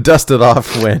off. We'll dust it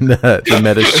off when the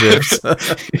meta shifts.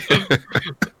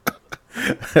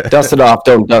 Dust it off,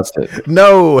 don't dust it.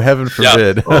 No, heaven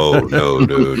forbid. Oh no.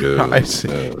 I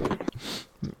see.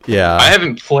 Yeah. I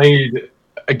haven't played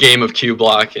a game of Q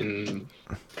block in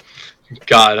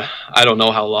God, I don't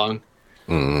know how long.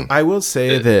 I will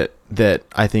say that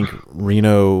I think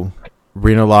Reno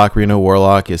Lock, Reno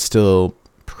Warlock is still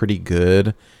pretty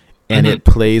good, and it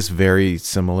plays very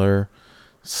similar.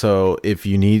 So if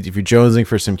you're jonesing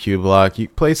for some Q Block, you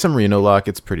play some Reno Lock.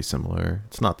 It's pretty similar.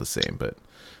 It's not the same, but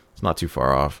it's not too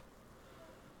far off.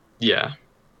 Yeah.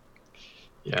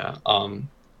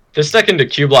 This deck into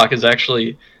Q block is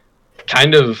actually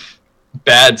kind of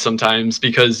bad sometimes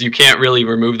because you can't really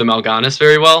remove the Mal'Ganis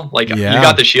very well. Like you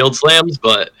got the shield slams,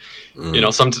 but you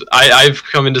know, I've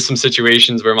come into some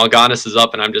situations where Mal'Ganis is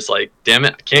up and I'm just like, damn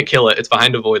it, I can't kill it. It's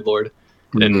behind a Void Lord.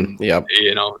 And Yep.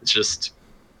 you know, it's just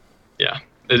you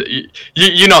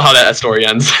know how that story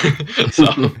ends. So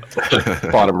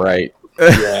Bottom right.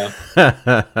 yeah.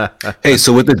 Hey,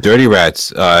 so with the Dirty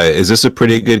Rats, is this a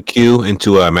pretty good queue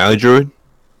into Mally Druid?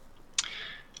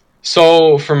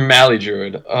 So for Mally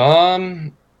Druid,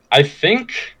 I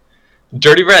think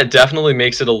Dirty Rat definitely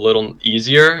makes it a little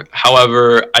easier.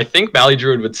 However, I think Mally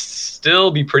Druid would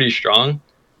still be pretty strong,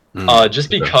 just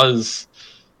because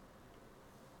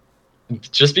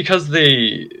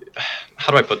they.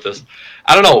 How do I put this?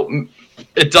 I don't know.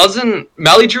 It doesn't.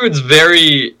 Mally Druid's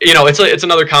very. You know, it's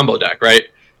another combo deck, right?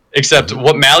 Except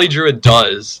what Mally Druid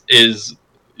does is,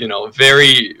 you know,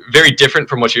 very very different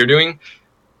from what you're doing.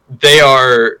 They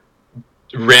are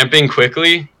ramping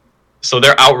quickly, so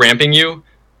they're out ramping you,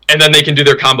 and then they can do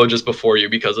their combo just before you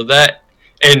because of that.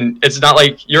 And it's not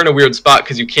like you're in a weird spot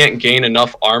because you can't gain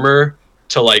enough armor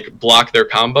to like block their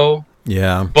combo,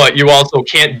 Yeah. but you also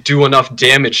can't do enough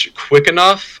damage quick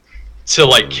enough to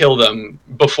like kill them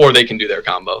before they can do their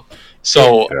combo.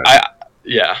 So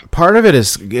Part of it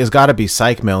is got to be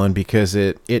Psych Melon because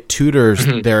it tutors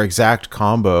their exact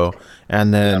combo,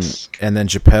 and then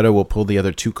Geppetto will pull the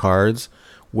other two cards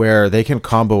where they can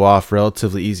combo off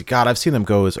relatively easy. God, I've seen them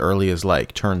go as early as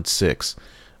like turn 6.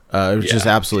 It was just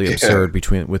absolutely absurd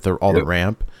with all the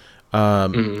ramp.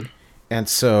 And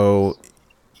so,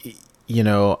 you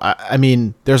know, I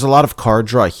mean, there's a lot of card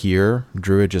draw here.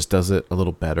 Druid just does it a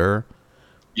little better.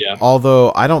 Yeah.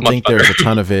 Although I don't think better. there's a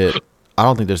ton of it. I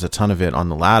don't think there's a ton of it on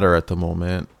the ladder at the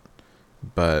moment.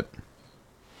 But,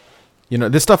 you know,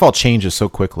 this stuff all changes so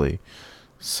quickly.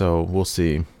 So we'll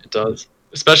see. It does,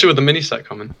 especially with the mini set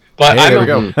coming. But Hey, there we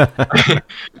go.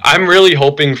 I'm really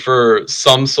hoping for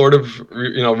some sort of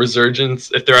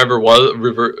resurgence if there ever was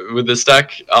with this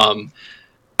deck.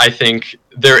 I think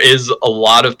there is a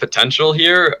lot of potential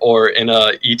here, or in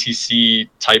a ETC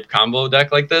type combo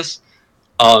deck like this,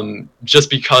 just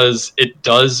because it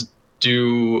does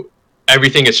do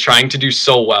everything it's trying to do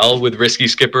so well with Risky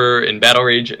Skipper and Battle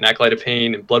Rage and Acolyte of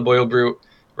Pain and Blood Boil Brute,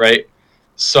 right?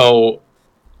 So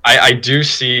I do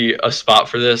see a spot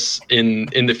for this in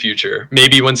the future.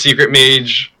 Maybe when Secret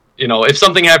Mage, if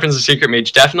something happens to Secret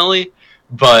Mage, definitely.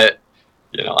 But,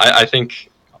 I think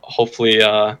hopefully...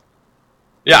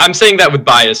 I'm saying that with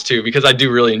bias, too, because I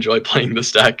do really enjoy playing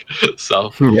this deck.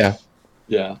 So, Yeah.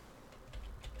 yeah.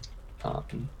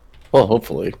 Well,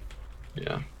 hopefully.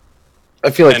 Yeah. I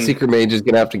feel like And- Secret Mage is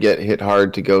going to have to get hit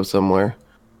hard to go somewhere.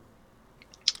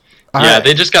 Yeah,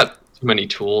 they just got too many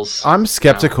tools. I'm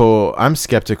skeptical. I'm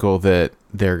skeptical that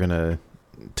they're gonna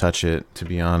touch it. To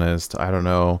be honest, I don't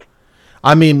know.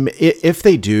 I mean, if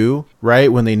they do,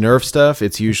 right, when they nerf stuff,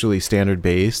 it's usually standard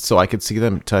based. So I could see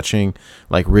them touching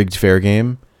like rigged fair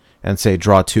game and say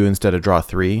draw 2 instead of draw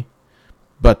 3.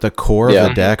 But the core of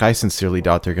the deck, I sincerely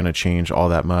doubt they're going to change all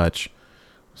that much.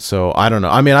 So I don't know.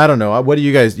 I mean, I don't know. What do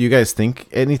you guys think?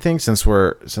 Anything since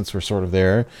we're sort of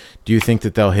there? Do you think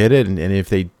that they'll hit it? And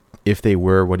if they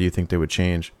were, what do you think they would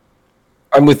change?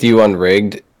 I'm with you on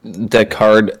rigged. That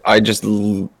card, I just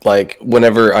like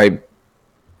whenever I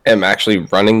am actually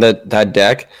running that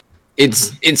deck,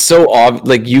 it's so obvious.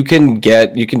 Like you can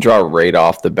draw right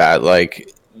off the bat.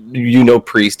 Like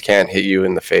Priest can't hit you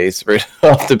in the face right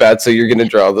off the bat, so you're gonna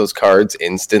draw those cards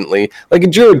instantly. Like a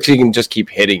Druid, she can just keep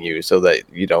hitting you so that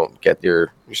you don't get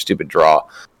your stupid draw.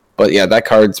 But yeah, that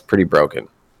card's pretty broken,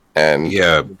 and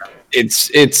Yeah,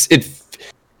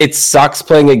 it sucks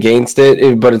playing against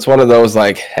it, but it's one of those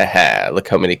like, haha, look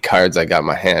how many cards I got in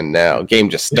my hand now. Game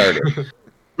just started.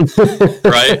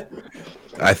 Right?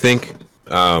 I think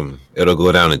it'll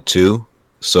go down to 2.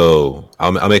 So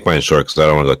I'll make mine short because I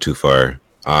don't want to go too far.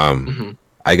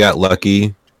 I got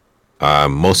lucky.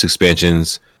 Most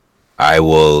expansions, I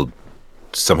will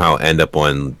somehow end up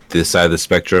on this side of the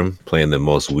spectrum, playing the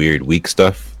most weird, weak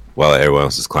stuff while everyone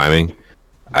else is climbing.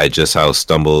 I just somehow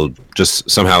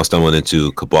stumbled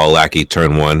into Cabal Lackey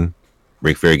turn 1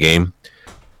 Rick Fair game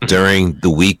during the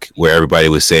week where everybody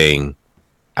was saying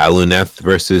Aluneth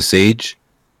versus Sage,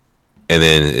 and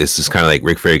then it's just kind of like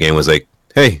Rick Fair game was like,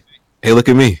 hey, look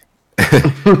at me.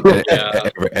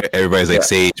 Everybody's like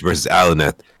Sage versus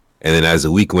Aluneth, and then as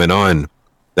the week went on,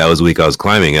 that was the week I was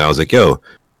climbing, and I was like, yo,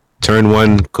 turn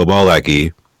 1 Cabal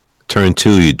Lackey, turn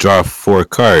 2 you draw 4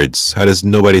 cards. How does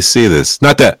nobody see this?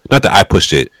 Not that I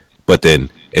pushed it, but then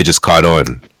it just caught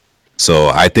on. So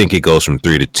I think it goes from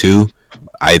 3 to 2.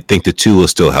 I think the 2 will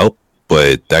still help,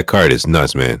 but that card is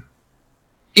nuts, man.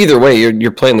 Either way,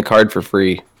 you're playing the card for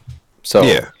free. So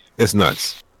yeah, it's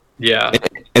nuts. Yeah.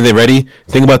 And then ready?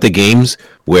 Think about the games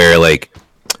where like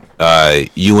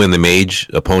you and the mage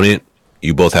opponent,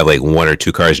 you both have like 1 or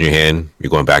 2 cards in your hand. You're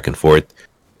going back and forth,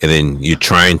 and then you're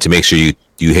trying to make sure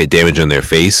you hit damage on their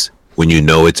face when you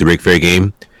know it's a Rick Fair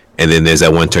game, and then there's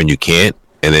that one turn you can't,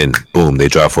 and then boom, they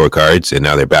draw 4 cards, and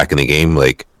now they're back in the game.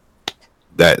 Like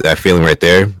that feeling right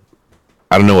there.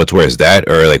 I don't know what's worse, that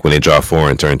or like when they draw 4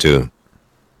 in turn 2.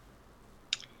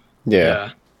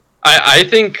 Yeah. I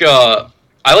think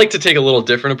I like to take a little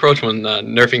different approach when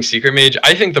nerfing Secret Mage.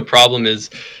 I think the problem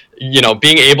is,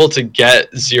 being able to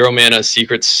get 0 mana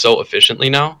secrets so efficiently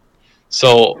now.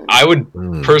 So I would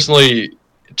personally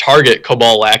target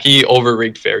Cabal Lackey over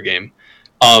Rigged Fair Game.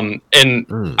 I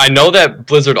know that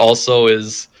Blizzard also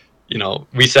is,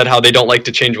 we said how they don't like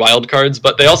to change wild cards,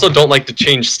 but they also don't like to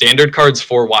change standard cards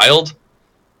for wild.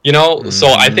 So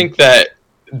I think that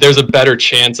there's a better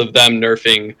chance of them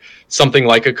nerfing something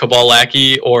like a Cabal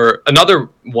Lackey or another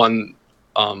one,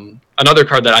 another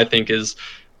card that I think is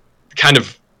kind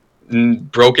of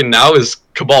broken now is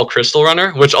Cabal Crystal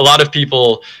Runner, which a lot of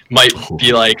people might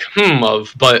be like,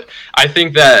 but I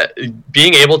think that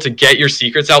being able to get your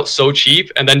secrets out so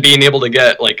cheap and then being able to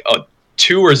get like a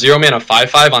 2 or 0 mana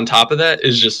 5/5 on top of that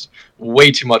is just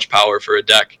way too much power for a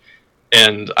deck.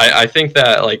 And I think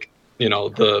that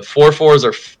the 4/4s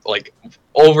are like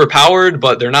overpowered,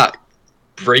 but they're not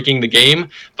breaking the game.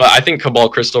 But I think Cabal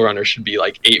Crystal Runner should be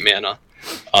like 8 mana.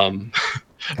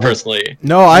 Personally,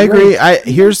 no, I agree.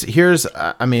 Here's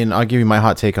I mean, I'll give you my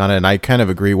hot take on it, and I kind of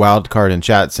agree. Wildcard in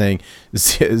chat saying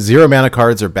 0 mana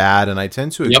cards are bad, and I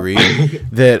tend to agree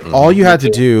that all you had to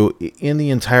do in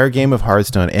the entire game of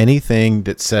Hearthstone, anything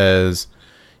that says,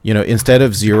 instead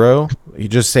of 0, you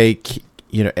just say,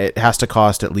 it has to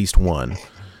cost at least 1.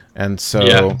 And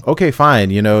so, okay,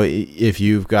 fine. If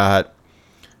you've got,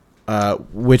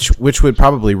 which would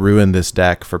probably ruin this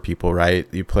deck for people, right?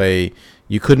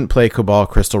 You couldn't play Cabal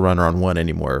Crystal Runner on 1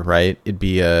 anymore, right? It'd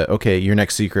be okay, your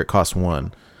next secret costs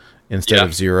 1 instead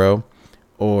of 0,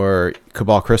 or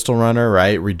Cabal Crystal Runner,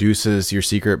 right? Reduces your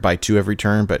secret by 2 every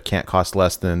turn, but can't cost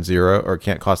less than 0 or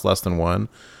can't cost less than 1.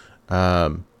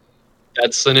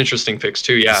 That's an interesting fix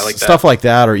too. Yeah, I like that. Stuff like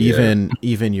that, or even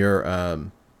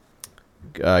your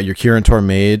Kirin Tor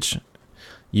Mage,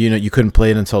 you couldn't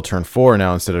play it until turn 4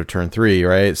 now instead of turn 3,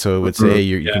 right? So it would say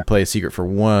you can play a secret for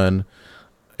 1.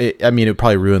 It would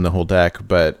probably ruin the whole deck,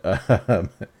 but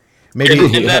maybe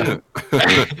it'd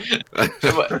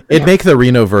make the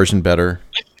Reno version better.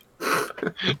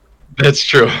 That's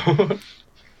true.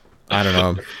 I don't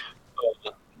know.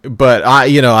 But I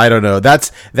don't know.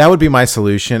 That would be my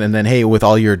solution. And then, hey, with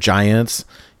all your giants,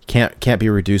 can't be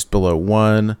reduced below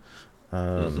 1.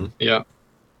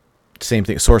 Same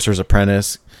thing. Sorcerer's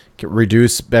Apprentice,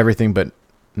 reduce everything but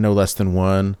no less than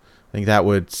 1. I think that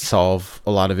would solve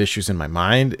a lot of issues in my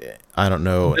mind. I don't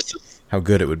know how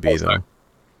good it would be though.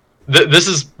 This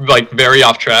is like very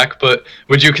off track, but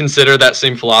would you consider that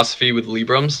same philosophy with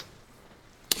Librams?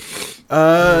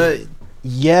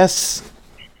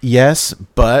 Yes,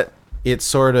 but it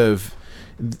sort of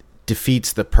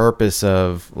defeats the purpose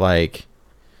of like.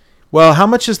 Well, how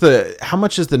much is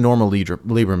the normal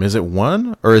Libram? Is it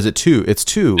 1 or is it 2? It's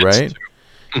 2, right?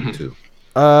 2.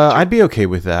 I'd be okay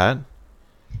with that.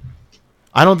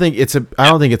 I don't think it's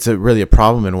a really a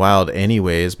problem in Wild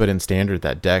anyways, but in Standard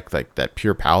that deck, like that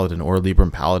Pure Paladin or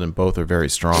Libram Paladin, both are very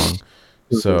strong.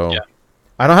 So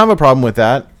I don't have a problem with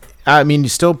that. I mean, you're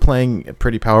still playing a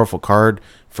pretty powerful card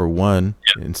for 1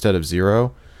 instead of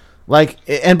 0. Like,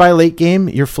 and by late game,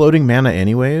 you're floating mana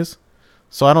anyways.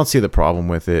 So I don't see the problem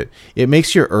with it. It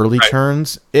makes your early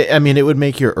turns. It would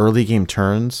make your early game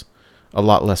turns a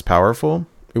lot less powerful.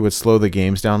 It would slow the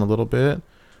games down a little bit.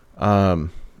 I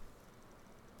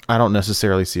don't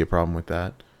necessarily see a problem with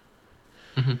that.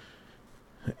 Mm-hmm.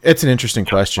 It's an interesting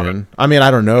question. I mean, I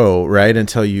don't know, right?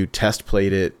 Until you test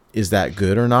played it, is that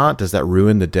good or not? Does that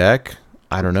ruin the deck?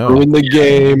 I don't know. Ruin the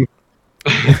game.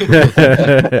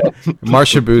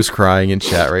 Marsha Boo's crying in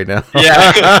chat right now.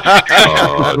 Yeah.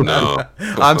 Oh no.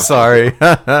 I'm sorry.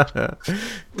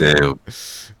 Damn.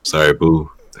 Sorry, Boo.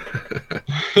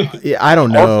 Yeah, I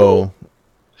don't know.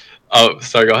 Oh,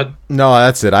 sorry. Go ahead. No,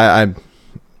 that's it.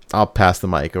 I'll pass the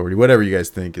mic over to you. Whatever you guys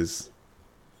think is.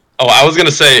 Oh, I was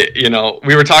gonna say,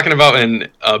 we were talking about an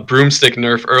Broomstick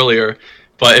nerf earlier,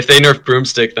 but if they nerf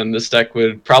Broomstick, then this deck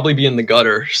would probably be in the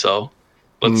gutter. So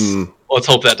let's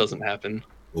hope that doesn't happen.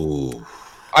 Ooh.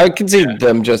 I can see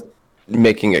them just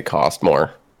making it cost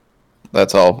more.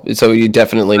 That's all. So you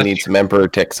definitely need some Emperor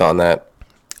ticks on that.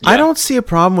 Yeah. I don't see a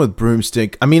problem with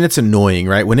Broomstick. I mean, it's annoying,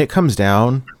 right? When it comes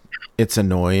down, it's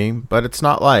annoying, but it's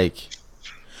not like.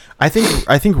 I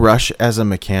think Rush as a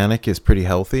mechanic is pretty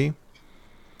healthy.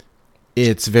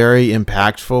 It's very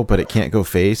impactful, but it can't go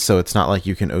face, so it's not like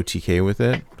you can OTK with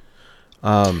it.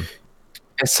 I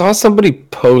saw somebody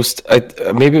post,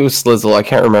 maybe it was Slizzle, I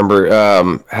can't remember,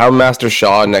 how Master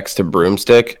Shaw next to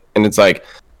Broomstick, and it's like,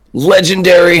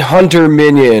 legendary hunter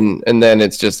minion, and then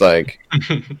it's just like,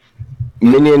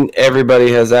 minion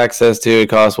everybody has access to, it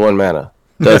costs 1 mana.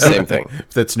 Does the same thing.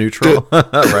 That's neutral,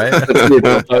 right?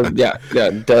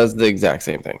 Does the exact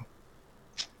same thing.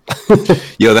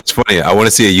 Yo, that's funny. I want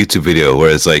to see a YouTube video where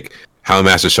it's like how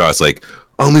Master Shaw is like,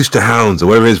 unleash the hounds, or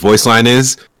whatever his voice line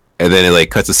is, and then it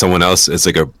like cuts to someone else. It's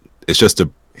like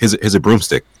here's a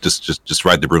broomstick. Just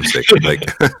ride the broomstick. Like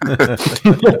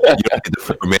you don't need the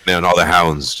 4 mana and all the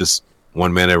hounds. Just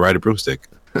 1 mana, ride a broomstick.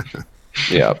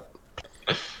 Yeah.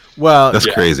 Well, that's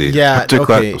crazy. Yeah.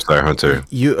 Okay. I'm sorry, Hunter.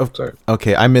 Sorry.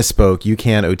 Okay, I misspoke. You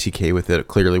can OTK with it.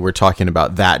 Clearly, we're talking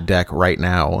about that deck right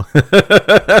now. Yeah,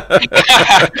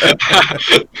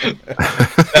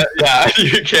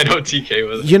 you can OTK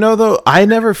with it. Though, I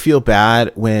never feel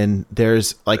bad when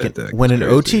there's like when an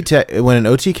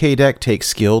OTK deck takes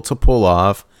skill to pull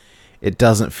off. It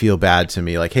doesn't feel bad to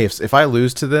me. Like, hey, if I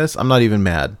lose to this, I'm not even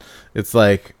mad. It's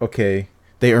like, okay,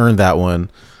 they earned that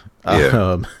one.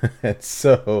 Yeah. It's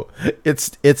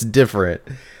different.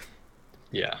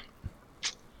 Yeah,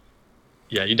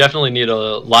 you definitely need a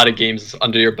lot of games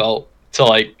under your belt to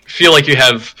like feel like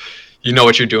you know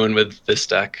what you're doing with this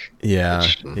deck. Yeah.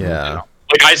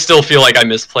 Like I still feel like I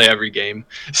misplay every game,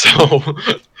 so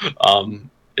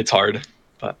it's hard,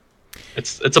 but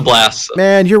it's a blast.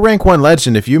 Man, you're rank 1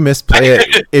 legend. If you misplay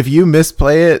it,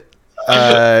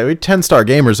 we're 10-star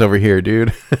gamers over here,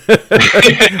 dude.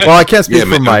 Well, I can't speak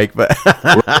for Mike, but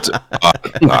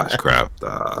gosh, crap.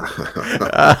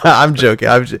 I'm joking.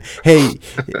 Hey,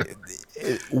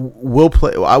 we'll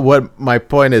play. What my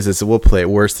point is we'll play it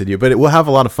worse than you, but we'll have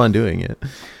a lot of fun doing it.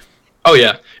 Oh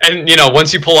yeah, and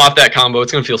once you pull off that combo,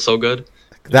 it's gonna feel so good.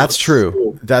 That's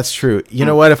true. That's true. You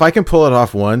know what? If I can pull it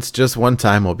off once, just one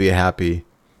time, I'll be happy.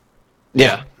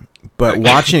 Yeah. But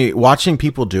watching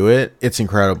people do it, it's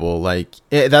incredible. Like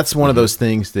that's one of those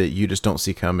things that you just don't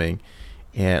see coming,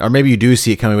 or maybe you do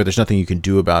see it coming, but there's nothing you can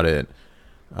do about it.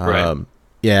 Right.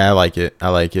 Yeah, I like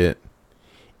it.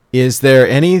 Is there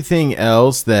anything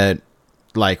else that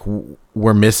like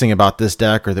we're missing about this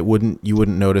deck, or that you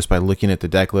wouldn't notice by looking at the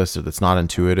deck list, or that's not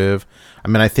intuitive? I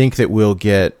mean, I think that we'll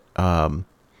get a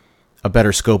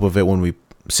better scope of it when we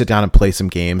sit down and play some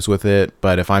games with it.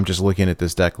 But if I'm just looking at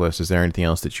this deck list, is there anything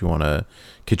else that you want to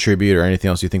contribute, or anything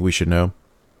else you think we should know?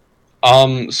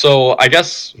 So I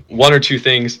guess 1 or 2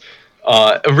 things.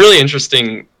 A really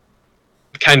interesting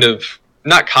kind of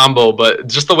not combo, but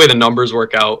just the way the numbers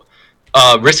work out.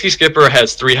 Risky Skipper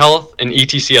has 3 health and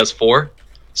ETC has 4.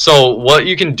 So what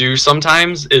you can do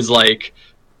sometimes is like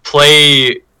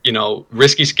play,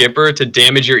 Risky Skipper to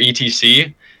damage your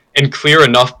ETC and clear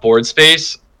enough board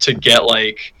space to get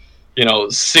like,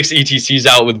 6 ETCs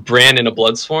out with Bran and a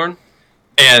Bloodsworn.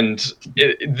 And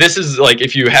this is like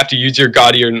if you have to use your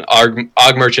Guardian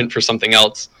Og Merchant for something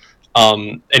else.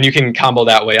 And you can combo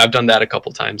that way. I've done that a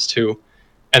couple times too.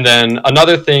 And then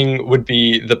another thing would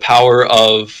be the power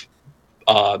of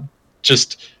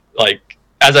just like,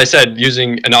 as I said,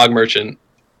 using an Og Merchant.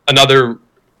 Another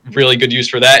really good use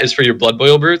for that is for your Blood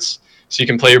Boil Brutes. So you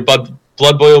can play your Blood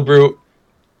Boil Brute,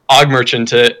 Og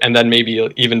Merchant it, and then maybe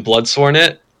even Bloodsworn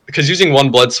it. Because using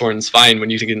one Bloodsworn is fine when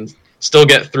you can still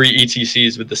get 3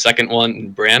 ETCs with the second one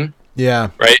in Bran. Yeah.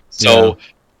 Right? So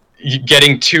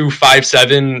getting 2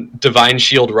 5/7 Divine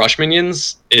Shield Rush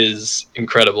minions is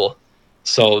incredible.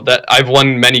 So that I've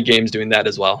won many games doing that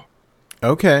as well.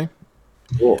 Okay.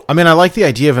 Cool. I mean, I like the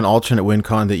idea of an alternate win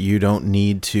con that you don't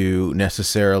need to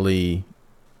necessarily,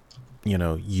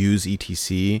 use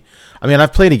ETC. I mean,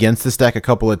 I've played against this deck a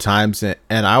couple of times, and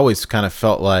I always kind of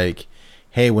felt like,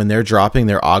 hey, when they're dropping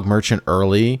their Og Merchant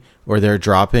early, or they're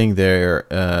dropping their,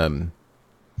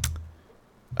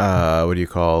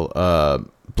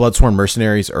 Bloodsworn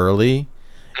Mercenaries early,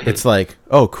 it's like,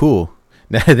 oh, cool.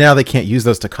 Now they can't use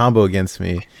those to combo against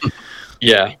me.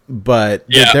 Yeah. But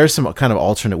there's some kind of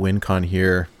alternate win con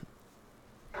here.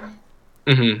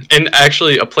 Mm-hmm. And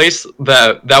actually, a place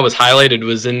that was highlighted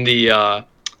was in the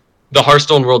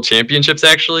Hearthstone World Championships.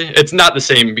 Actually, it's not the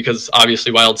same because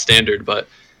obviously Wild Standard, but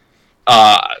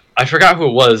I forgot who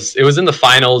it was. It was in the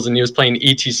finals, and he was playing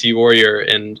ETC Warrior,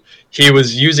 and he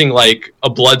was using like a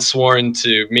Bloodsworn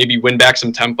to maybe win back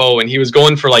some tempo, and he was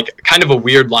going for like kind of a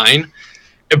weird line,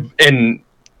 and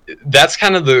that's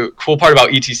kind of the cool part about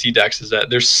ETC decks is that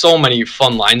there's so many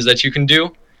fun lines that you can do,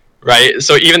 right?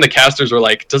 So even the casters were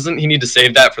like, doesn't he need to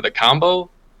save that for the combo?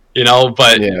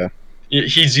 But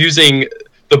he's using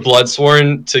the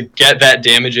Bloodsworn to get that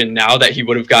damage in now that he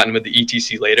would have gotten with the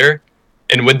ETC later.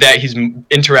 And with that, he's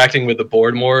interacting with the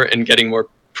board more and getting more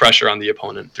pressure on the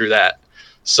opponent through that.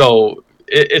 So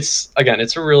it's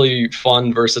a really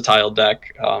fun, versatile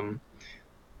deck.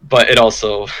 But it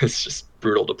also is just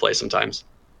brutal to play sometimes.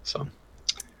 So,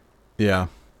 yeah.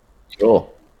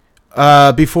 Cool.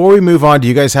 Before we move on, do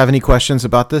you guys have any questions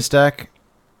about this deck?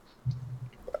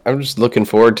 I'm just looking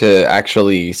forward to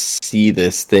actually see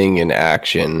this thing in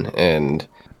action and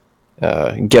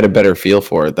get a better feel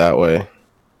for it that way.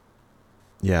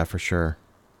 Yeah, for sure.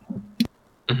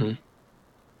 Mm-hmm.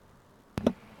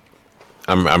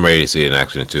 I'm ready to see it in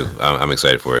action too. I'm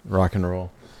excited for it. Rock and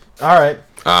roll. All right.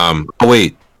 Oh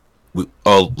wait.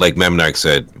 Like Memnarch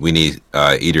said, we need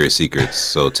Eater of Secrets.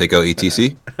 So take out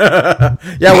ETC.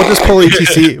 Yeah, we'll just pull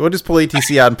ETC. We'll just pull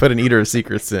ETC out and put an Eater of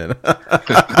Secrets in.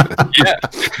 Yeah,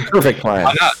 Perfect plan.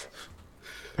 why not?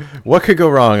 What could go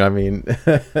wrong? I mean,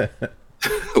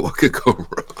 What could go wrong?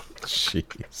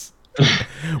 jeez.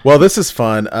 Well, this is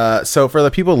fun. So for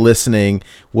the people listening,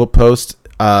 we'll post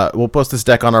this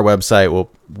deck on our website.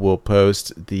 We'll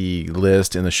post the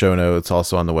list in the show notes,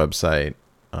 also on the website,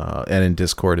 and in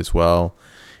Discord as well.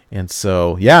 And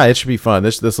so, yeah, it should be fun.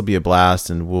 This will be a blast,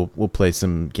 and we'll play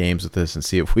some games with this and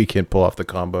see if we can pull off the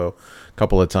combo a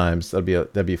couple of times.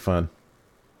 That'd be fun.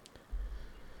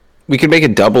 We could make a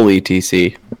double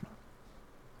ETC.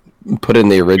 Put in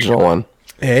the original one.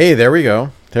 Hey, there we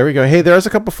go. Hey, there's a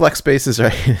couple flex spaces,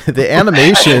 right? The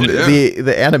animation,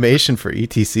 the animation for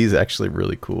ETC is actually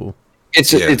really cool.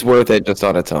 It's worth it just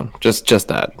on its own. Just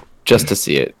that. Just to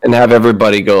see it and have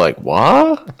everybody go like,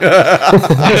 what?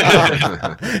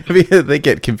 They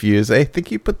get confused. I think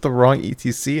you put the wrong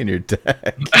ETC in your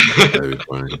deck.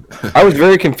 I was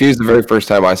very confused the very first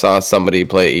time I saw somebody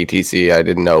play ETC. I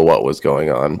didn't know what was going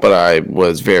on, but I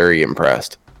was very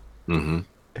impressed. Mm-hmm.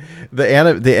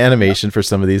 The animation for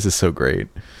some of these is so great.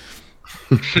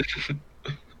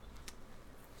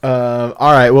 All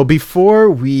right. Well, before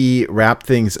we wrap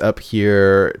things up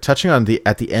here, touching on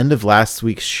at the end of last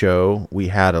week's show, we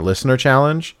had a listener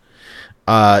challenge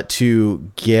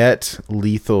to get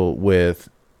lethal with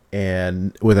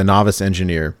a novice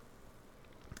engineer,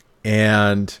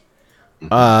 and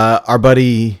our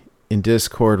buddy in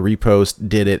Discord repost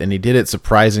did it, and he did it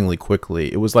surprisingly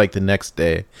quickly. It was like the next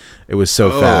day. It was so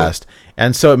fast,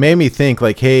 and so it made me think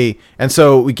like, hey, and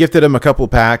so we gifted him a couple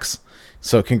packs.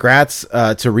 So congrats to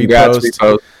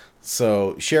Repost.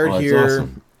 So shared here.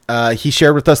 Awesome. He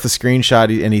shared with us the screenshot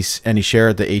and he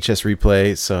shared the HS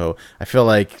replay. So I feel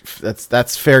like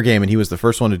that's fair game, and he was the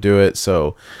first one to do it.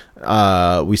 So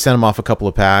we sent him off a couple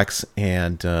of packs,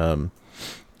 and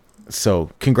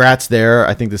So congrats there.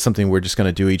 I think that's something we're just going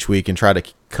to do each week and try to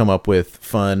come up with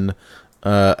fun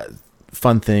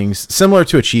things similar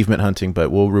to achievement hunting,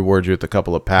 but we'll reward you with a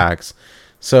couple of packs.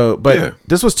 So, but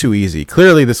this was too easy.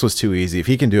 Clearly this was too easy. If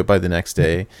he can do it by the next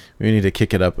day, we need to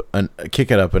kick it up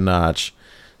a notch.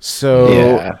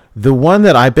 So the one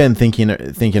that I've been thinking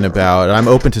about, and I'm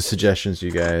open to suggestions,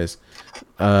 you guys.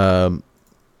 I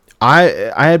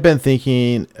had been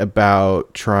thinking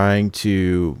about trying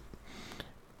to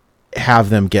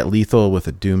have them get lethal with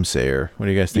a Doomsayer. What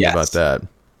do you guys think about that?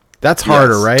 That's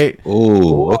harder, right?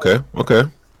 Oh, okay.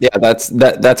 Yeah, that's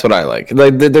what I like.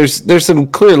 Like, there's some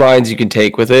clear lines you can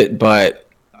take with it, but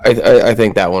I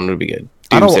think that one would be good.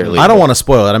 I don't want to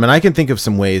spoil it. I mean, I can think of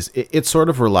some ways. It sort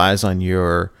of relies on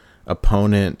your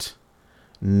opponent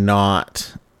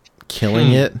not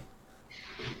killing it.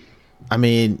 I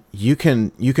mean, you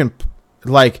can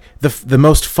like the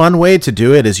most fun way to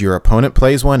do it is your opponent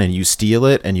plays one and you steal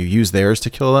it and you use theirs to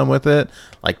kill them with it.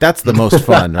 Like that's the most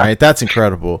fun, right? That's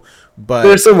incredible. But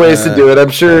there's some ways to do it.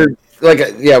 I'm sure. Like,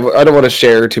 yeah, I don't want to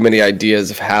share too many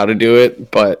ideas of how to do it,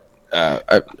 but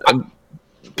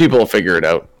people will figure it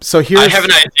out. So here, I have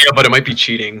an idea, but it might be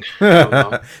cheating. I don't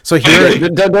know. So here,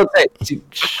 don't say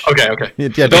it. Okay.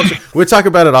 Yeah, don't. We'll talk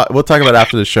about it. We'll talk about it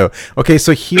after the show. Okay,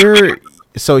 so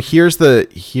here's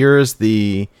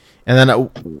the, and then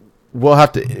we'll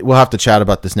have to chat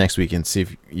about this next week and see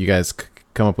if you guys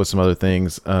come up with some other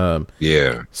things.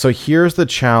 So here's the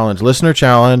challenge, listener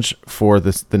challenge for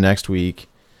the next week.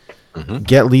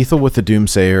 Get lethal with the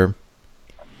Doomsayer.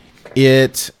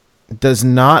 It does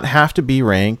not have to be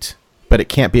ranked, but it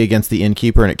can't be against the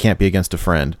innkeeper and it can't be against a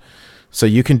friend. So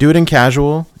you can do it in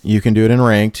casual, you can do it in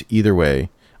ranked, either way.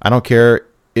 I don't care.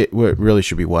 It really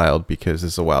should be wild because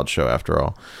it's a wild show after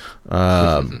all.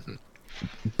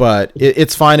 But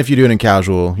it's fine if you do it in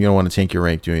casual. You don't want to tank your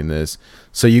rank doing this.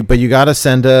 But you got to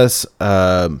send us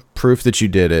proof that you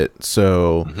did it.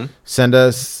 So send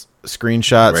us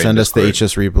screenshot, send us the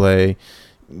HS replay,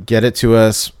 get it to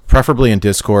us, preferably in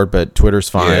Discord, but Twitter's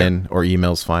fine or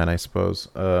email's fine, I suppose.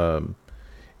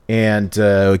 And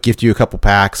gift you a couple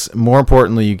packs. More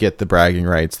importantly, you get the bragging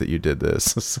rights that you did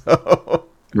this. So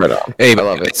right on. Hey, I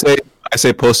love it. I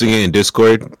say posting it in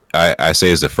Discord. I say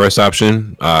is the first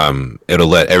option. It'll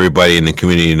let everybody in the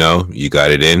community know you got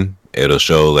it in. It'll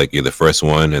show like you're the first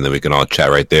one, and then we can all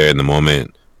chat right there in the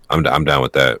moment. I'm down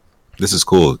with that. This is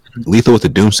cool. Lethal with the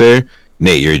Doomsayer.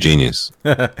 Nate, you're a genius.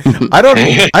 I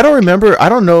don't remember. I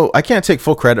don't know. I can't take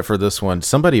full credit for this one.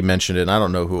 Somebody mentioned it, and I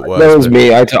don't know who it was. That was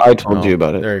me. I told you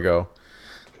about it. There you go.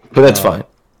 But that's fine.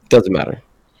 Doesn't matter.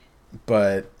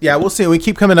 But yeah, we'll see. We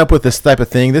keep coming up with this type of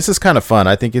thing. This is kind of fun.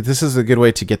 I think this is a good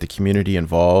way to get the community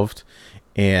involved.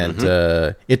 And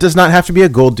it does not have to be a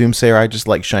gold Doomsayer. I just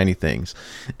like shiny things.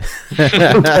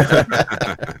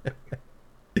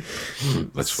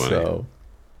 That's funny.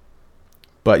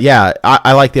 But yeah,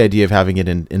 I like the idea of having it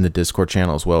in the Discord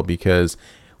channel as well because,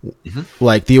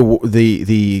 like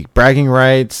the bragging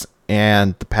rights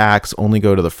and the packs only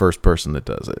go to the first person that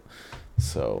does it.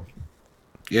 So,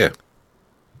 yeah,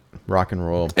 rock and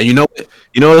roll. And you know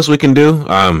what else we can do?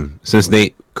 Since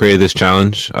Nate created this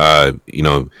challenge, our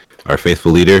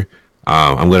faithful leader,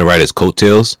 I'm going to write his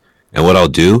coattails, and what I'll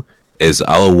do is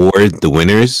I'll award the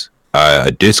winners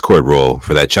a Discord role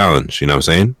for that challenge. You know what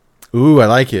I'm saying? Ooh, I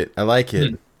like it.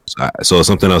 So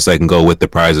something else that can go with the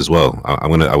prize as well. I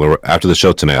will after the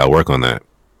show tonight. I'll work on that.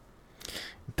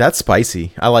 That's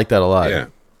spicy. I like that a lot. Yeah.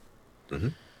 All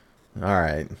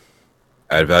right.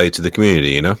 Add value to the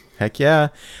community, you know? Heck yeah.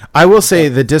 I will say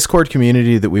the Discord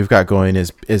community that we've got going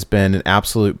has been an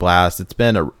absolute blast. It's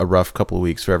been a rough couple of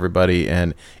weeks for everybody,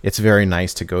 and it's very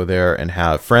nice to go there and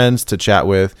have friends to chat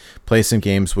with, play some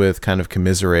games with, kind of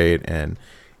commiserate and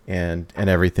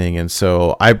everything. And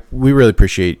so we really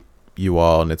appreciate you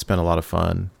all, and it's been a lot of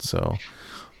fun. So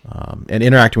and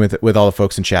interacting with all the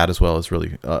folks in chat as well is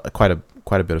really quite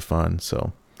a bit of fun.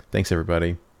 So thanks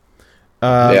everybody.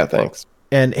 Yeah, thanks.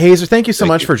 And Hazer, thank you so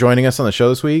much for joining us on the show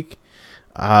this week.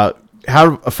 Had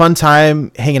a fun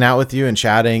time hanging out with you and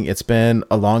chatting. It's been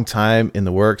a long time in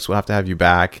the works. We'll have to have you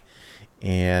back.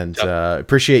 And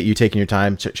appreciate you taking your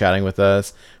time chatting with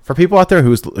us. For people out there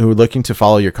who are looking to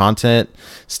follow your content,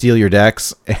 steal your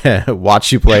decks,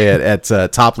 watch you play at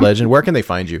Top Legend, where can they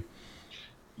find you?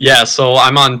 Yeah, so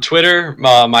I'm on Twitter.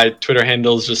 My Twitter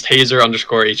handle is just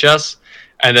Hazer_HS.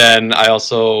 And then I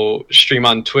also stream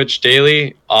on Twitch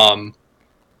daily.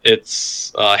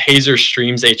 It's Hazer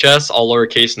Streams HS, all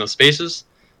lowercase, no spaces.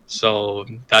 So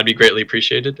that'd be greatly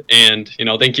appreciated. And,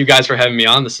 thank you guys for having me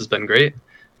on. This has been great.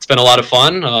 It's been a lot of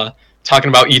fun talking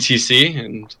about ETC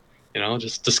and,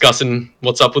 just discussing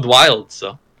what's up with Wild.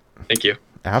 So thank you.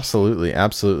 Absolutely,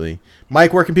 absolutely.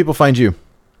 Mike, where can people find you?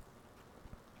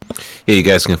 Yeah, you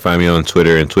guys can find me on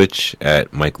Twitter and Twitch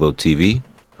at MikeLoTV.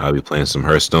 I'll be playing some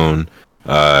Hearthstone.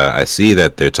 I see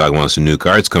that they're talking about some new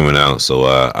cards coming out, so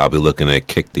I'll be looking to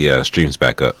kick the streams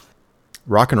back up.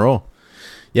 Rock and roll.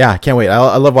 Yeah, I can't wait.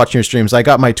 I love watching your streams. I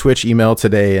got my Twitch email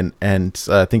today, and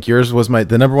I think yours was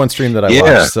the number one stream that I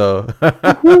watched. So,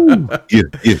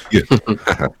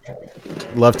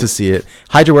 love to see it.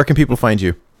 Hydra, where can people find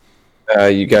you?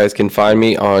 You guys can find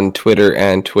me on Twitter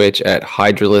and Twitch at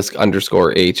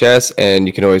Hydralisk_HS, and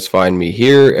you can always find me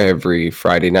here every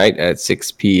Friday night at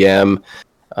 6 p.m.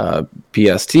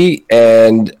 PST.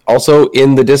 And also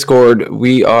in the Discord,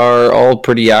 we are all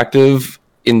pretty active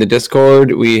in the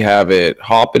Discord. We have it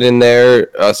hopping in there,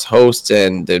 us hosts,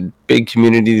 and the big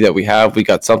community that we have. We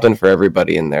got something for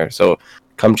everybody in there. So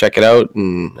come check it out,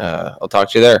 and I'll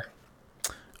talk to you there.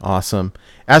 Awesome.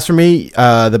 As for me,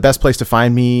 the best place to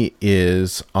find me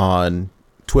is on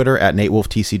Twitter at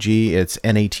NateWolfTCG. It's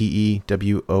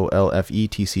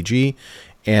NateWolfeTCG,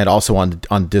 and also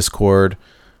on Discord.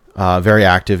 Very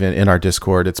active in our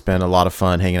Discord. It's been a lot of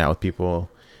fun hanging out with people.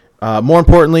 More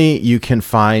importantly, you can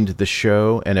find the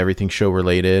show and everything show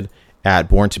related at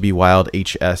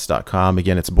borntobewildhs.com.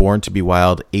 Again, it's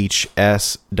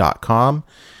borntobewildhs.com.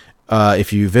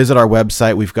 If you visit our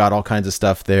website, we've got all kinds of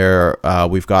stuff there.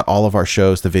 We've got all of our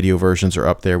shows. The video versions are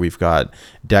up there. We've got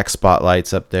deck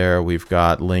spotlights up there. We've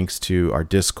got links to our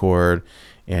Discord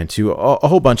and to a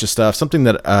whole bunch of stuff. Something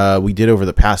that we did over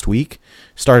the past week,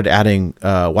 started adding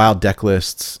wild deck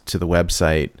lists to the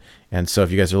website. And so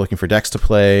if you guys are looking for decks to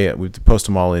play, we post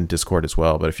them all in Discord as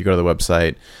well. But if you go to the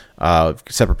website,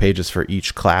 separate pages for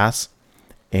each class,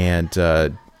 and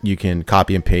you can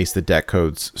copy and paste the deck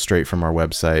codes straight from our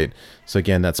website. So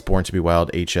again, that's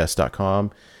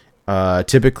borntobewildhs.com.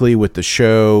 Typically with the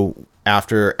show,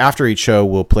 after each show,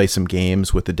 we'll play some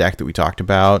games with the deck that we talked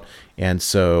about. And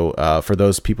so for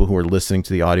those people who are listening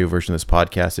to the audio version of this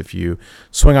podcast, if you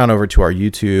swing on over to our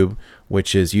YouTube,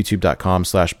 which is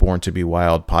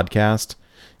youtube.com/borntobewildpodcast,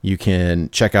 you can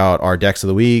check out our decks of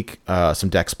the week, some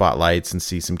deck spotlights, and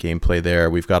see some gameplay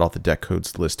there. We've got all the deck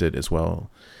codes listed as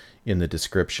well in the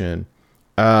description.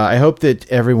 I hope that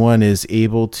everyone is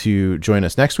able to join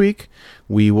us next week.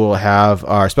 We will have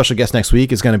our special guest next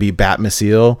week is going to be Bat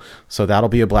Masil, so that'll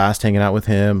be a blast hanging out with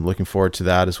him. Looking forward to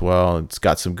that as well. It's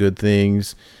got some good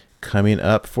things coming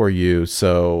up for you.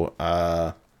 So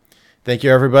thank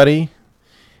you, everybody.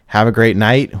 Have a great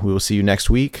night. We will see you next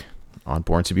week on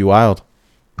Born to Be Wild.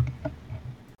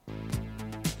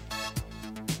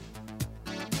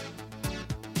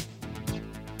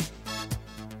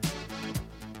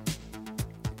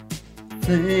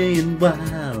 Playing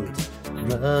wild,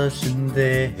 rushing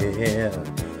there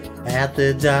at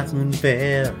the Darkmoon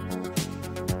Fair.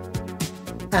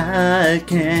 I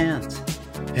can't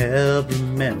help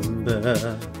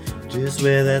remember just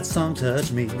where that song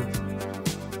touched me.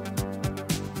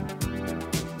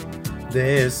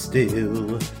 There's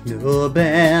still no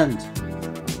band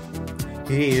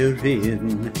here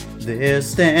in their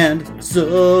stand.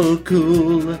 So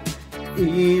cool,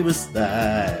 it was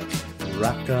like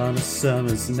rock on a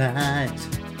summer's night.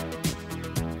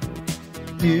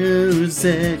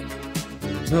 Music,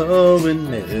 low and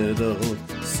middle,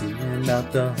 singing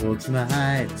about the whole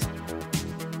tonight.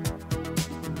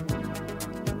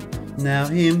 Now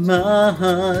he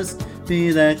must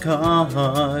be that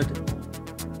card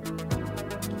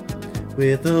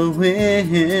with the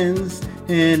winds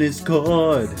in his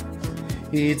chord.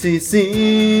 ETC,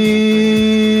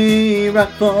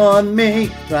 rock for me,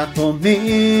 rock for me.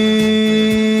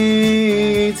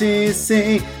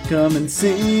 ETC, come and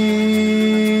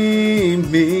see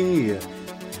me.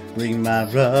 Bring my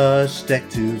rush deck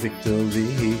to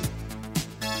victory.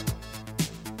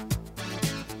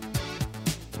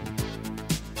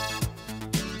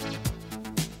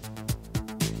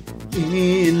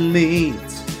 Elite,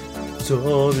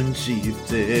 Tauren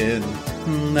Chieftain,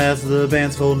 that's the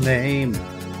band's full name.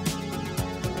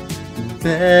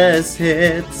 Best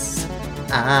hits,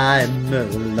 I'm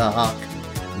Murloc,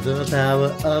 the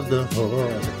power of the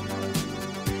Horde.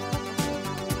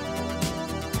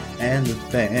 And the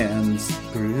fans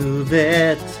groove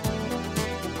it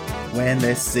when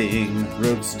they sing,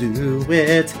 ropes do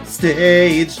it.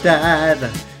 Stage dive,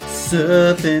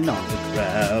 surfing on the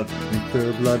crowd with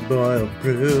the blood boiled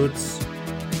brutes.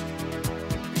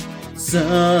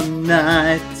 Some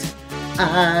night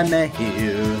I may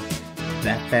hear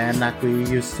that band like we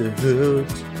used to hoot.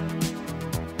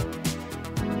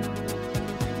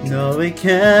 No, it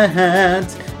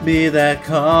can't be that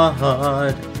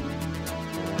card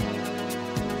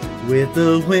with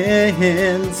the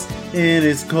winds in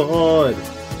his chord.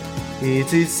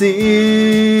 ETC,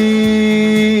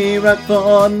 rock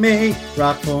for me,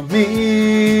 rock for me.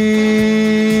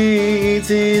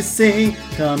 ETC,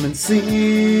 come and see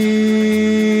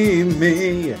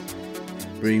me.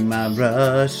 Bring my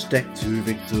rush deck to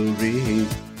victory.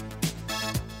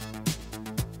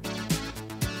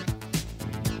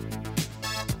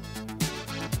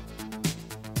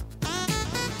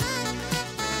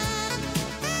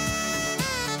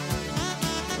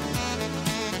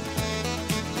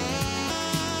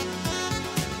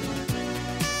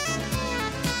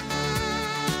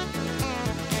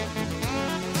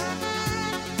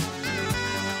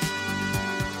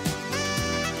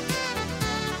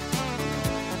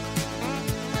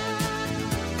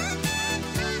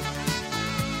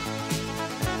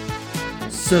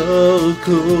 So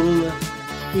cool,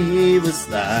 he was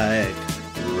like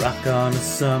rock on a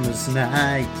summer's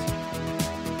night.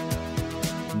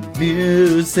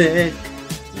 Music,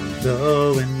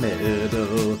 low and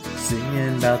middle,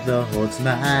 singing about the Horde's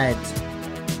might.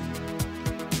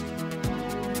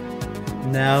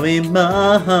 Now he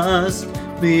must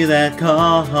be that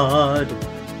card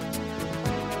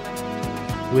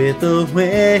with the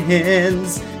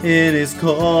winds in his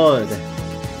chord.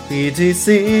 ETC,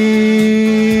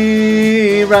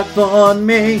 rock for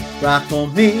me, rock for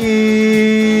me.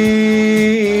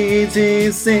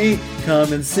 ETC,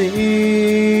 come and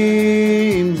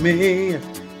see me.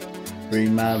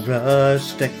 Bring my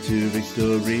rush deck to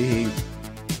victory.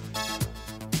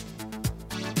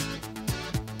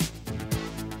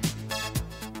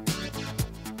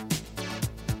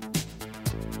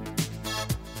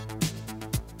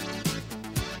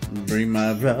 Bring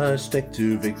my rush deck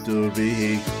to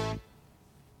victory.